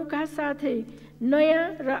गर्नुका साथै नयाँ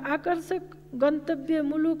र आकर्षक गन्तव्य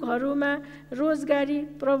मुलुकहरूमा रोजगारी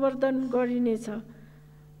प्रवर्धन गरिनेछ।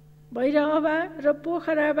 भैरहवा र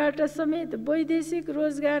पोखराबाट समेत वैदेशिक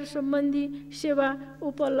रोजगार सम्बन्धी सेवा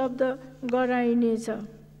उपलब्ध गराइनेछ।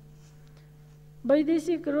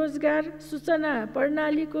 वैदेशिक रोजगार सूचना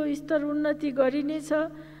प्रणालीको स्तर उन्नति गरिनेछ।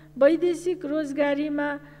 वैदेशिक रोजगारीमा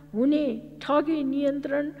हुने ठगी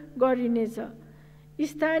नियन्त्रण गरिनेछ।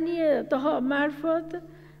 स्थानीय तह मार्फत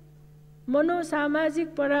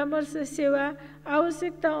मनोसामाजिक परामर्श सेवा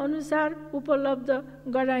आवश्यकता अनुसार उपलब्ध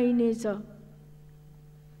गराइनेछ।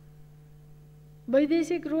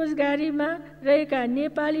 वैदेशिक रोजगारीमा रहेका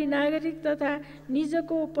नेपाली नागरिक तथा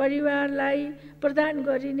निजको परिवारलाई प्रदान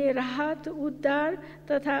गरिने राहत, उद्धार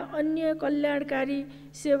तथा अन्य कल्याणकारी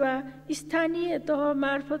सेवा स्थानीय तह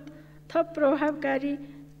मार्फत थप प्रभावकारी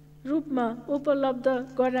रूपमा उपलब्ध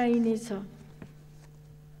गराइनेछ।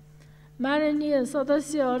 माननीय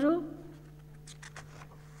सदस्यहरू,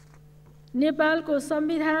 नेपालको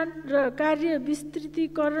संविधान र कार्य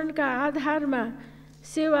विस्तृतीकरणका आधारमा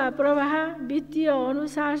सेवा प्रवाह, वित्तीय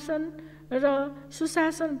अनुशासन र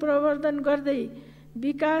सुशासन प्रवर्धन गर्दै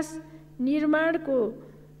विकास निर्माणको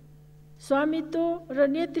स्वामित्व र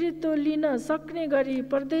नेतृत्व लिन सक्ने गरी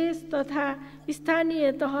प्रदेश तथा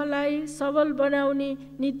स्थानीय तहलाई सबल बनाउने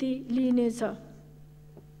नीति लिइनेछ।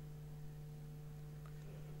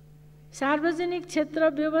 सार्वजनिक क्षेत्र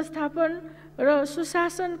व्यवस्थापन र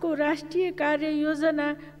सुशासनको राष्ट्रिय कार्ययोजना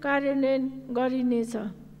कार्यान्वयन गरिनेछ।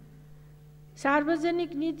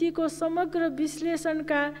 सार्वजनिक नीतिको समग्र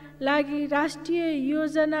विश्लेषणका लागि राष्ट्रिय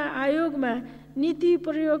योजना आयोगमा नीति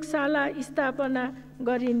प्रयोगशाला स्थापना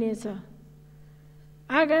गरिनेछ।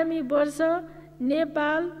 आगामी वर्ष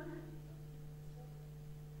नेपाल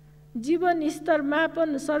जीवन स्तर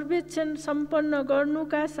मापन सर्वेक्षण सम्पन्न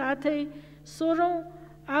गर्नुका साथै 16औं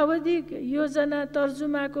आवधिक योजना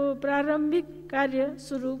तर्जुमाको प्रारम्भिक कार्य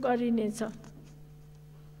सुरु गरिनेछ।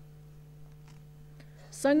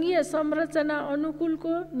 सङ्घीय संरचना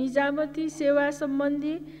अनुकूलको निजामती सेवा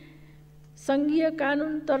सम्बन्धी सङ्घीय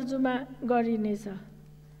कानुन तर्जुमा गरिनेछ।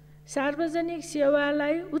 सार्वजनिक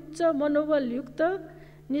सेवालाई उच्च मनोबलयुक्त,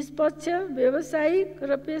 निष्पक्ष, व्यावसायिक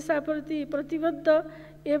र पेसाप्रति प्रतिबद्ध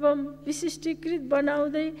एवं विशिष्टीकृत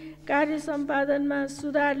बनाउँदै कार्य सम्पादनमा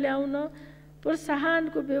सुधार ल्याउन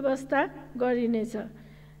प्रोत्साहनको व्यवस्था गरिनेछ।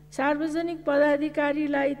 सार्वजनिक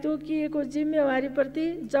पदाधिकारीलाई तोकिएको जिम्मेवारीप्रति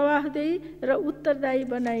जवाफदेही र उत्तरदायी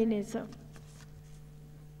बनाइनेछ।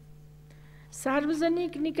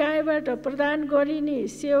 सार्वजनिक निकायबाट प्रदान गरिने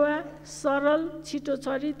सेवा सरल, छिटो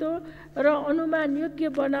छरितो र अनुमानयोग्य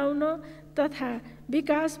बनाउन तथा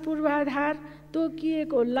विकास पूर्वाधार,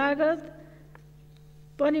 तोकिएको लागत,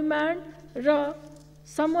 परिमाण र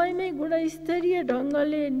समयमै गुणस्तरीय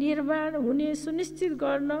ढङ्गले निर्माण हुने सुनिश्चित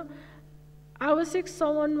गर्न आवश्यक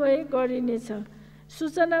समन्वय गरिनेछ।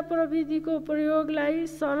 सूचना प्रविधिको प्रयोगलाई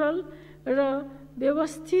सरल र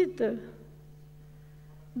व्यवस्थित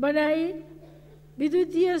बनाई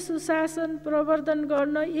विद्युतीय सुशासन प्रवर्धन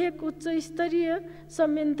गर्न एक उच्च स्तरीय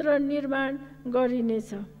संयन्त्र निर्माण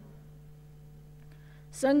गरिनेछ।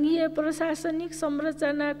 सङ्घीय प्रशासनिक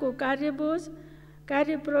संरचनाको कार्यबोझ,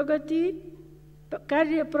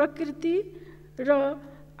 कार्यप्रकृति र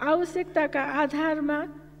आवश्यकताका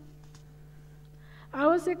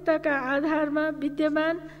आधारमा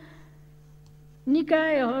विद्यमान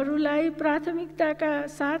निकायहरूलाई प्राथमिकताका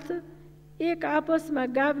साथ एक आपसमा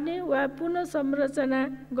गाभ्ने वा पुनः संरचना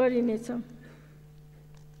गरिनेछ।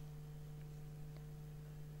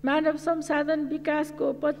 मानव संसाधन विकासको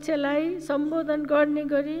पक्षलाई सम्बोधन गर्ने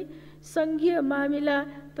गरी सङ्घीय मामिला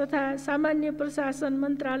तथा सामान्य प्रशासन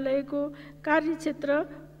मन्त्रालयको कार्यक्षेत्र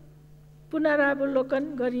पुनरावलोकन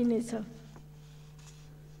गरिनेछ।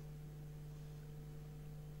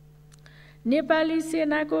 नेपाली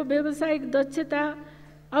सेनाको व्यावसायिक दक्षता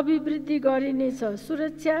अभिवृद्धि गरिनेछ।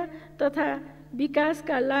 सुरक्षा तथा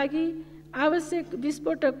विकासका लागि आवश्यक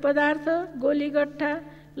विस्फोटक पदार्थ, गोलीगट्टा,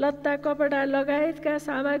 लत्ता, कपडा लगायतका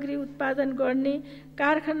सामग्री उत्पादन गर्ने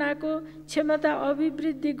कारखानाको क्षमता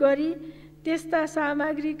अभिवृद्धि गरी त्यस्ता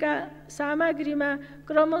सामग्रीमा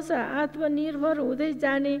क्रमशः आत्मनिर्भर हुँदै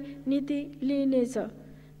जाने नीति लिइनेछ।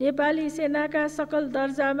 नेपाली सेनाका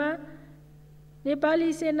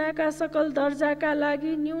सकल दर्जाका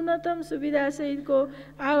लागि न्यूनतम सुविधासहितको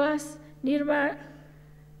आवास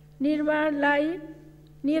निर्माणलाई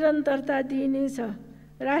निरन्तरता दिइनेछ।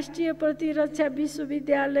 राष्ट्रिय प्रतिरक्षा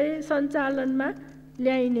विश्वविद्यालय सञ्चालनमा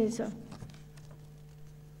ल्याइनेछ।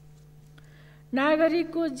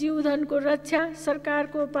 नागरिकको जीवधनको रक्षा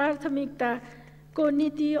सरकारको प्राथमिकताको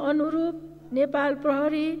नीति अनुरूप नेपाल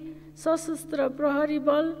प्रहरी, सशस्त्र प्रहरी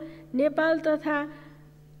बल, नेपाल तथा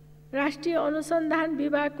राष्ट्रिय अनुसन्धान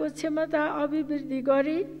विभागको क्षमता अभिवृद्धि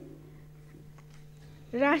गरी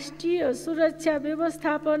राष्ट्रिय सुरक्षा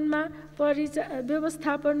व्यवस्थापनमा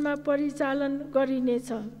परिचालन गरिनेछ।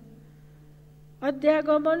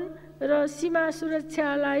 अध्यागमन र सीमा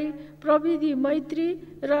सुरक्षालाई प्रविधि मैत्री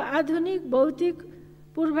र आधुनिक भौतिक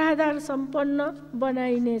पूर्वाधार सम्पन्न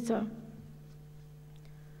बनाइनेछ।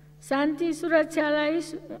 शान्ति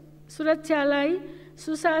सुरक्षालाई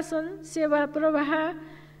सुशासन, सेवा प्रवाह,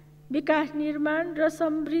 विकास निर्माण र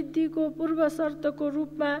समृद्धिको पूर्व शर्तको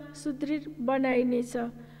रूपमा सुदृढ बनाइनेछ।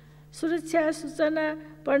 सुरक्षा सूचना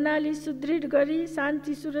प्रणाली सुदृढ गरी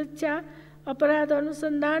शान्ति सुरक्षा, अपराध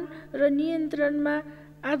अनुसन्धान र नियन्त्रणमा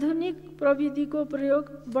आधुनिक प्रविधिको प्रयोग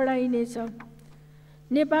बढाइनेछ।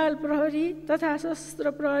 नेपाल प्रहरी तथा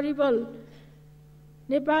सशस्त्र प्रहरी बल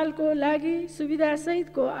नेपालको लागि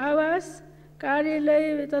सुविधासहितको आवास,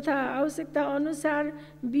 कार्यालय तथा आवश्यकता अनुसार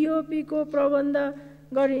बीओपीको प्रबन्ध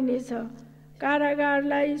गरिनेछ।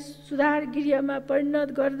 कारागारलाई सुधार गृहमा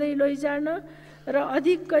परिणत गर्दै लैजान र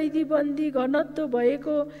अधिक कैदीबन्दी घनत्व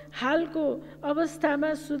भएको हालको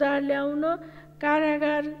अवस्थामा सुधार ल्याउन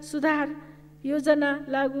कारागार सुधार योजना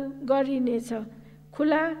लागू गरिनेछ।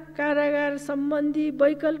 खुला कारागार सम्बन्धी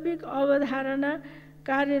वैकल्पिक अवधारणा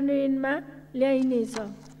कार्यान्वयनमा ल्याइनेछ।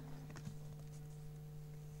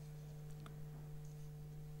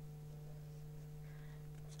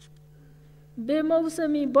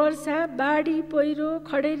 बेमौसमी वर्षा, बाढी, पहिरो,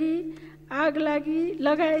 खडेरी आगलागी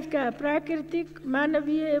लगायतका प्राकृतिक,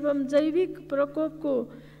 मानवीय एवं जैविक प्रकोपको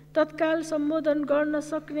तत्काल सम्बोधन गर्न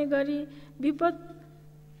सक्ने गरी विपद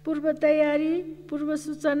पूर्व तयारी, पूर्व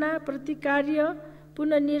सूचना, प्रतिकार्य,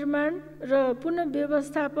 पुनर्निर्माण र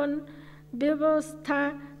व्यवस्था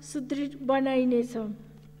सुदृढ बनाइनेछ।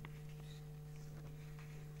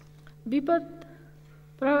 विपद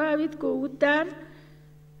प्रभावितको उद्धार,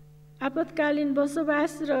 आपतकालीन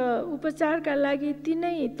बसोबास र उपचारका लागि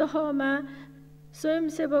तीनै तहमा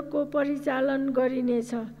स्वयंसेवकको परिचालन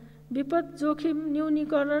गरिनेछ। विपद जोखिम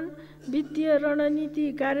न्यूनीकरण, वित्तीय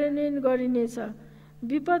रणनीति कार्यान्वयन गरिनेछ।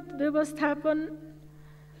 विपद व्यवस्थापन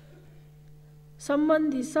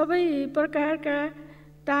सम्बन्धी सबै प्रकारका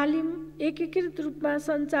तालिम एकीकृत रूपमा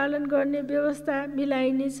सञ्चालन गर्ने व्यवस्था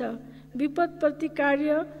मिलाइनेछ। विपद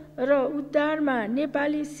प्रतिकार्य र उद्धारमा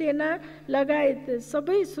नेपाली सेना लगायत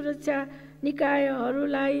सबै सुरक्षा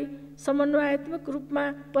निकायहरूलाई समन्वयात्मक रूपमा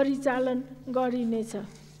परिचालन गरिनेछ।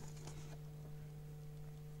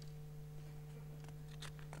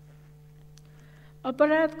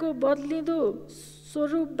 अपराधको बदलिँदो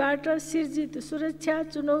स्वरूपबाट सिर्जित सुरक्षा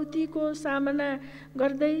चुनौतीको सामना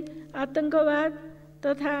गर्दै आतंकवाद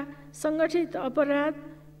तथा सङ्गठित अपराध,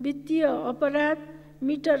 वित्तीय अपराध,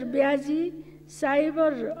 मिटर ब्याजी,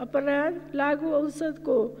 साइबर अपराध, लागु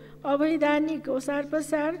औषधको अवैधानिक ओसार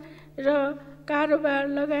पसार र कारोबार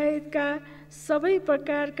लगायतका सबै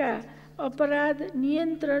प्रकारका अपराध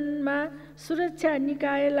नियन्त्रणमा सुरक्षा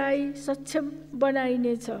निकायलाई सक्षम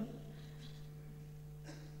बनाइनेछ।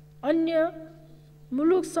 अन्य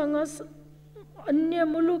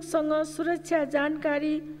मुलुकसँग सुरक्षा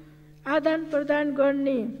जानकारी आदान प्रदान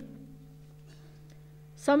गर्ने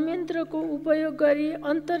संयन्त्रको उपयोग गरी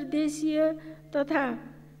अन्तर्देशीय तथा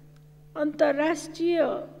अन्तर्राष्ट्रिय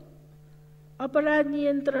अपराध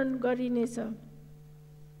नियन्त्रण गरिनेछ।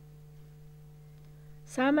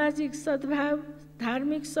 सामाजिक सद्भाव,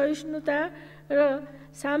 धार्मिक सहिष्णुता र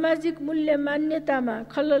सामाजिक मूल्य मान्यतामा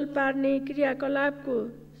खलल पार्ने क्रियाकलापको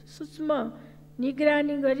सूक्ष्म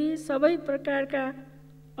निगरानी गरी सबै प्रकारका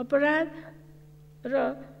अपराध र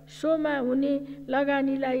सोमा हुने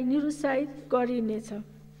लगानीलाई निरुत्साहित गरिनेछ।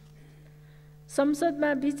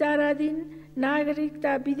 संसदमा विचाराधीन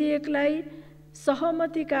नागरिकता विधेयकलाई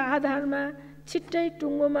सहमतिका आधारमा छिट्टै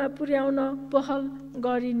टुङ्गोमा पुर्याउन पहल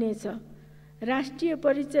गरिनेछ। राष्ट्रिय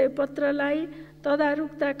परिचय पत्रलाई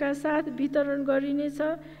तदारुकताका साथ वितरण गरिनेछ।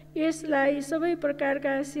 यसलाई सबै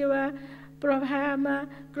प्रकारका सेवा प्रवाहमा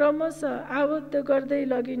क्रमशः आबद्ध गर्दै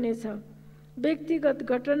लगिनेछ। व्यक्तिगत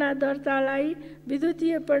घटना दर्तालाई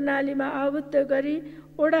विद्युतीय प्रणालीमा आबद्ध गरी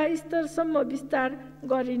वडा स्तरसम्म विस्तार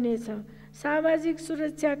गरिनेछ। सामाजिक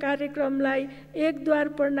सुरक्षा कार्यक्रमलाई एकद्वार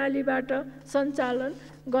प्रणालीबाट सञ्चालन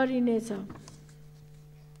गरिनेछ।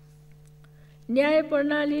 न्याय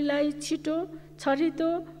प्रणालीलाई छिटो, छरितो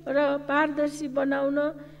र पारदर्शी बनाउन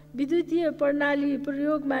विद्युतीय प्रणाली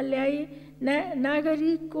प्रयोगमा ल्याई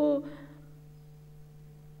नागरिकको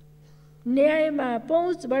न्यायमा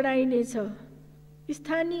पहुँच बढाइनेछ।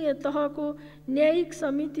 स्थानीय तहको न्यायिक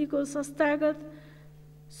समितिको संस्थागत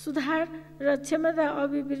सुधार र क्षमता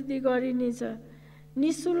अभिवृद्धि गरिनेछ।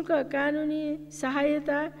 निःशुल्क कानुनी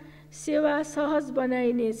सहायता सेवा सहज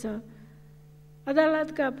बनाइनेछ।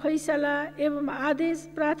 अदालतका फैसला एवं आदेश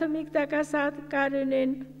प्राथमिकताका साथ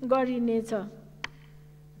कार्यान्वयन गरिनेछ।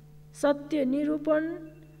 सत्य निरूपण,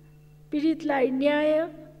 पीडितलाई न्याय,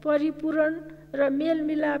 परिपूरण र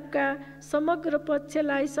मेलमिलापका समग्र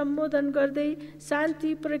पक्षलाई सम्बोधन गर्दै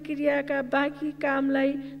शान्ति प्रक्रियाका बाँकी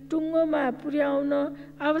कामलाई टुङ्गोमा पुर्याउन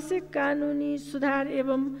आवश्यक कानुनी सुधार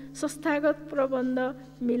एवं संस्थागत प्रबन्ध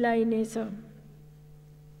मिलाइनेछ।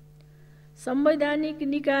 संवैधानिक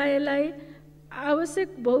निकायलाई आवश्यक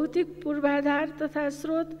भौतिक पूर्वाधार तथा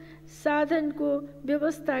स्रोत साधनको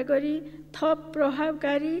व्यवस्था गरी थप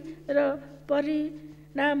प्रभावकारी र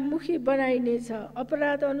परिणाममुखी बनाइनेछ।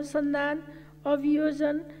 अपराध अनुसन्धान,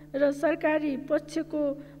 अभियोजन र सरकारी पक्षको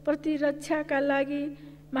प्रतिरक्षाका लागि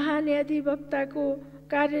महान्याधिवक्ताको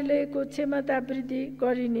कार्यालयको क्षमता वृद्धि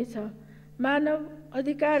गरिनेछ। मानव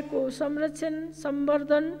अधिकारको संरक्षण,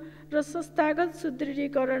 सम्वर्धन र संस्थागत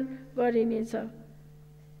सुदृढीकरण गरिनेछ।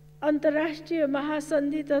 अन्तर्राष्ट्रिय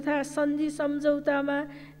महासन्धि तथा सन्धि सम्झौतामा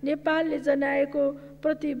नेपालले जनाएको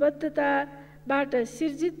प्रतिबद्धताबाट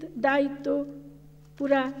सिर्जित दायित्व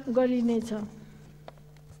पूरा गरिनेछ।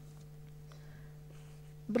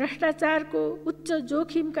 भ्रष्टाचारको उच्च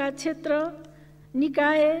जोखिमका क्षेत्र,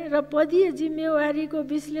 निकाय र पदीय जिम्मेवारीको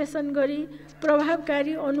विश्लेषण गरी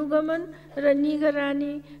प्रभावकारी अनुगमन र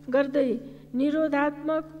निगरानी गर्दै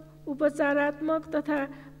निरोधात्मक, उपचारात्मक तथा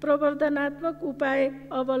प्रवर्धनात्मक उपाय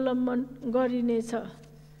अवलम्बन गरिनेछ।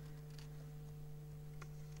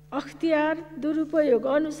 अख्तियार दुरुपयोग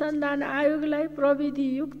अनुसन्धान आयोगलाई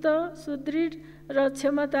प्रविधियुक्त सुदृढ र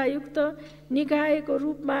क्षमतायुक्त निकायको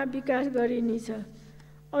रूपमा विकास गरिनेछ।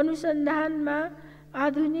 अनुसन्धानमा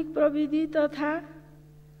आधुनिक प्रविधि तथा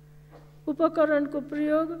उपकरणको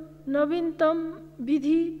प्रयोग, नवीनतम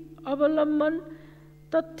विधि अवलम्बन,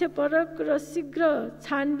 तथ्यपरक र शीघ्र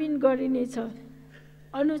छानबिन गरिनेछ।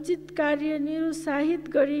 अनुचित कार्य निरुत्साहित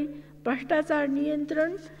गरी भ्रष्टाचार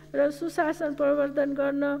नियन्त्रण र सुशासन प्रवर्धन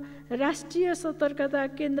गर्न राष्ट्रिय सतर्कता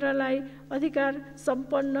केन्द्रलाई अधिकार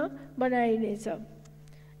सम्पन्न बनाइनेछ।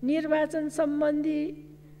 निर्वाचन सम्बन्धी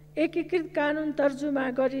एकीकृत कानुन तर्जुमा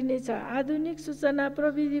गरिनेछ। आधुनिक सूचना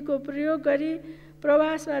प्रविधिको प्रयोग गरी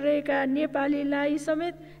प्रवासमा रहेका नेपालीलाई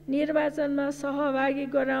समेत निर्वाचनमा सहभागी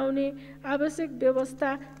गराउने आवश्यक व्यवस्था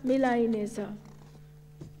मिलाइनेछ।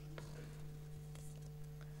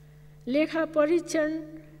 लेखा परीक्षणलाई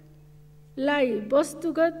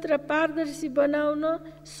वस्तुगत र पारदर्शी बनाउन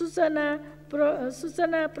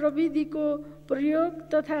सूचना प्रविधिको प्रयोग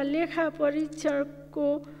तथा लेखा परीक्षणको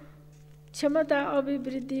क्षमता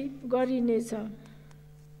अभिवृद्धि गरिनेछ।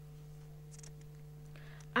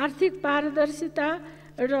 आर्थिक पारदर्शिता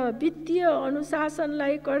र वित्तीय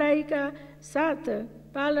अनुशासनलाई कडाइका साथ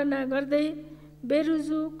पालना गर्दै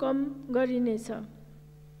बेरुजु कम गरिनेछ।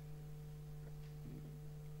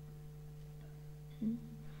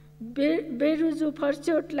 बेरुजु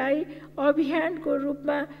फर्चोटलाई अभियानको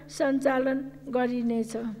रूपमा सञ्चालन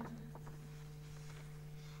गरिनेछ।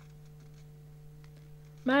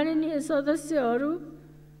 माननीय सदस्यहरू,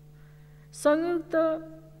 संयुक्त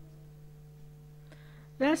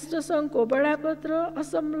राष्ट्रसङ्घको बडापत्र,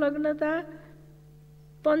 असंलग्नता,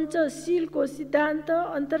 पञ्चशीलको सिद्धान्त,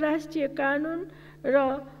 अन्तर्राष्ट्रिय कानुन र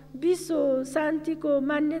विश्व शान्तिको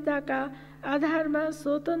मान्यताका आधारमा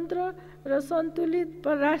स्वतन्त्र र सन्तुलित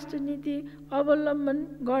परराष्ट्र नीति अवलम्बन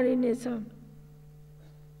गरिनेछ।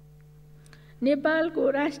 नेपालको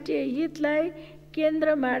राष्ट्रिय हितलाई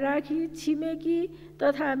केन्द्रमा राखी छिमेकी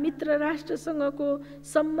तथा मित्र राष्ट्रसँगको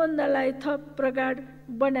सम्बन्धलाई थप प्रगाढ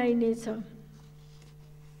बनाइनेछ।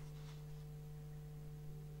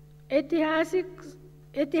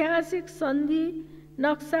 ऐतिहासिक सन्धि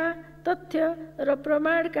नक्सा, तथ्य र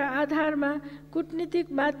प्रमाणका आधारमा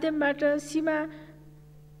कूटनीतिक माध्यमबाट सीमा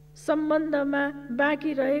सम्बन्धमा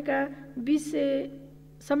बाँकी रहेका विषय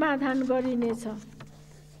समाधान गरिनेछ।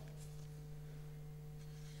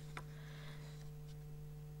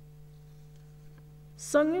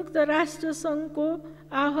 संयुक्त राष्ट्रसङ्घको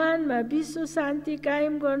आह्वानमा विश्व शान्ति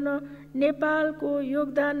कायम गर्न नेपालको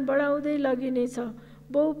योगदान बढाउँदै लगिनेछ।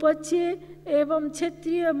 बहुपक्षीय एवं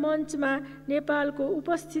क्षेत्रीय मञ्चमा नेपालको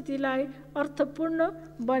उपस्थितिलाई अर्थपूर्ण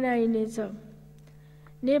बनाइनेछ।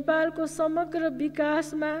 नेपालको समग्र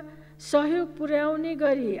विकासमा सहयोग पुर्याउने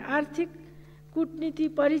गरी आर्थिक कूटनीति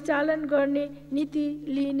परिचालन गर्ने नीति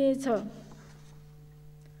लिइनेछ।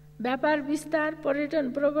 व्यापार विस्तार,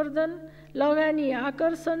 पर्यटन प्रवर्धन, लगानी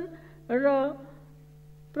आकर्षण र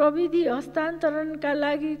प्रविधि हस्तान्तरणका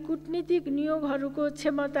लागि कूटनीतिक नियोगहरूको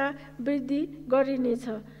क्षमता वृद्धि गरिनेछ।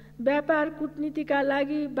 व्यापार कूटनीतिका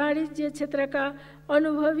लागि वाणिज्य क्षेत्रका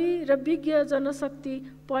अनुभवी र विज्ञ जनशक्ति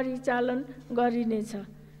परिचालन गरिनेछ।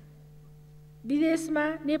 विदेशमा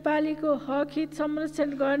नेपालीको हक हित संरक्षण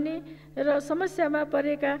गर्ने र समस्यामा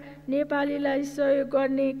परेका नेपालीलाई सहयोग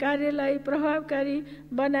गर्ने कार्यलाई प्रभावकारी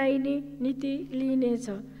बनाइने नीति लिइनेछ।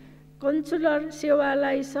 कन्सुलर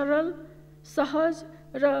सेवालाई सरल, सहज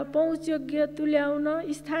र पहुँचयोग्य तुल्याउन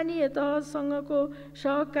स्थानीय तहसँगको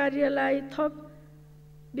सहकार्यलाई थप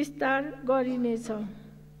विस्तार गरिनेछ।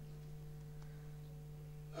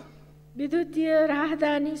 विद्युतीय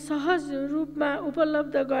राहदानी सहज रूपमा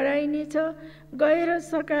उपलब्ध गराइनेछ। गैर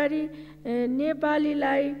सरकारी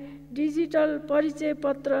नेपालीलाई डिजिटल परिचय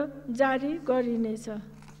पत्र जारी गरिनेछ।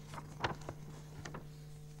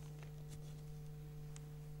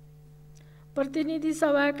 प्रतिनिधि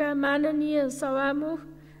सभाका माननीय सभामुख,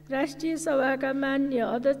 राष्ट्रिय सभाका मान्य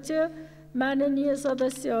अध्यक्ष, माननीय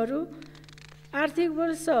सदस्यहरू, आर्थिक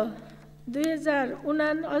वर्ष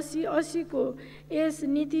 2079-80 को यस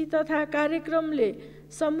नीति तथा कार्यक्रमले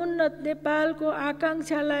समुन्नत नेपालको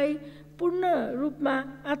आकांक्षालाई पूर्ण रूपमा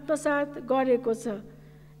आत्मसात गरेको छ।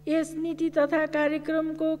 यस नीति तथा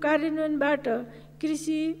कार्यक्रमको कार्यान्वयनबाट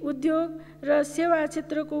कृषि, उद्योग र सेवा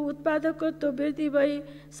क्षेत्रको उत्पादकत्व वृद्धि भई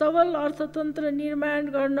सबल अर्थतन्त्र निर्माण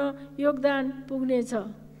गर्न योगदान पुग्नेछ।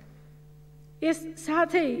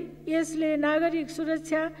 साथै यसले नागरिक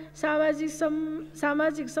सुरक्षा,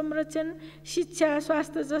 सामाजिक संरक्षण, शिक्षा,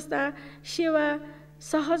 स्वास्थ्य जस्ता सेवा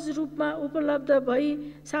सहज रूपमा उपलब्ध भई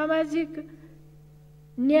सामाजिक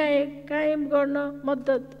न्याय कायम गर्न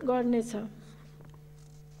मद्दत गर्नेछ।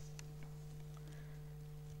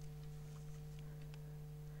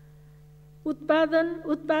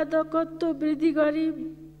 उत्पादकत्व वृद्धि गरी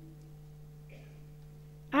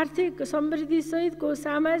आर्थिक समृद्धि सहितको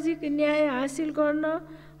सामाजिक न्याय हासिल गर्न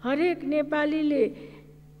हरेक नेपालीले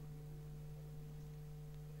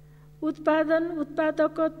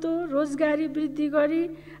उत्पादकत्व रोजगारी वृद्धि गरी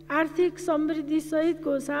आर्थिक समृद्धि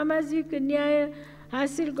सहितको सामाजिक न्याय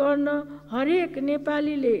हासिल गर्न हरेक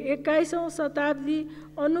नेपालीले 21औं शताब्दी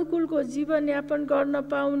अनुकूलको जीवनयापन गर्न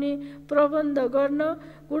पाउने प्रबन्ध गर्न,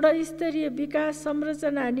 गुणस्तरीय विकास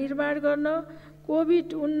संरचना निर्माण गर्न,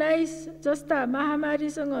 कोभिड-19 जस्ता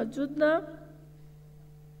महामारीसँग जुझ्न,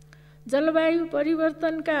 जलवायु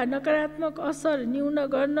परिवर्तनका नकारात्मक असर न्यून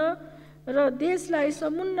गर्न र देशलाई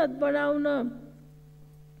समुन्नत बनाउन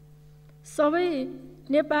सबै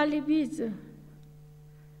नेपाली बीच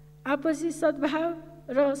आपसी सद्भाव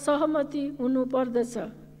र सहमति हुनुपर्दछ।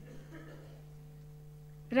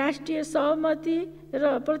 राष्ट्रिय सहमति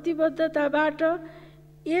र प्रतिबद्धताबाट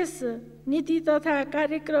यस नीति तथा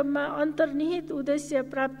कार्यक्रममा अन्तर्निहित उद्देश्य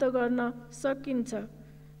प्राप्त गर्न सकिन्छ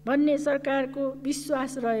भन्ने सरकारको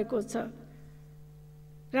विश्वास रहेको छ।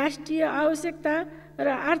 राष्ट्रिय आवश्यकता र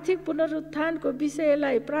आर्थिक पुनरुत्थानको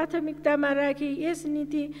विषयलाई प्राथमिकतामा राखी यस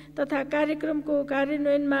नीति तथा कार्यक्रमको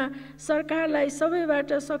कार्यान्वयनमा सरकारलाई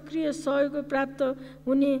सबैबाट सक्रिय सहयोग प्राप्त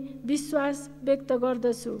हुने विश्वास व्यक्त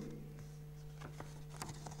गर्दछु।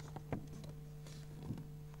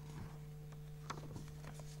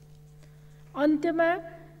 अन्त्यमा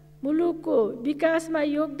मुलुकको विकासमा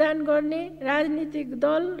योगदान गर्ने राजनीतिक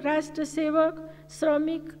दल, राष्ट्रसेवक,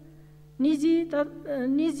 श्रमिक,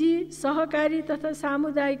 निजी सहकारी तथा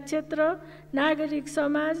सामुदायिक क्षेत्र, नागरिक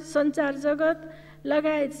समाज, सञ्चार जगत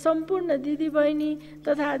लगायत सम्पूर्ण दिदीबहिनी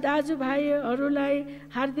तथा दाजुभाइहरूलाई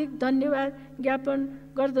हार्दिक धन्यवाद ज्ञापन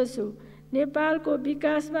गर्दछु। नेपालको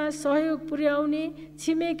विकासमा सहयोग पुर्याउने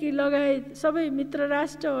छिमेकी लगायत सबै मित्र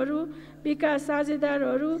राष्ट्रहरू, विकास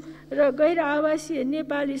साझेदारहरू र गैर आवासीय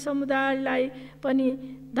नेपाली समुदायलाई पनि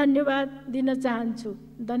धन्यवाद दिन चाहन्छु।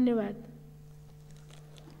 धन्यवाद।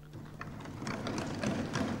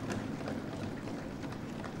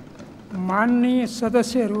 माननीय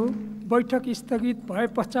सदस्यहरू, बैठक स्थगित भए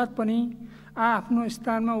पश्चात पनि आफ्नो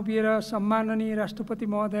स्थानमा उभिएर सम्माननीय राष्ट्रपति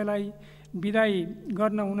महोदयलाई विदाई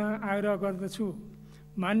गर्न हुन आग्रह गर्दछु।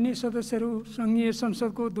 माननीय सदस्यहरू, सङ्घीय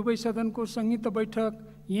संसदको दुवै सदनको संयुक्त बैठक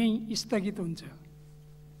यही स्थगित हुन्छ।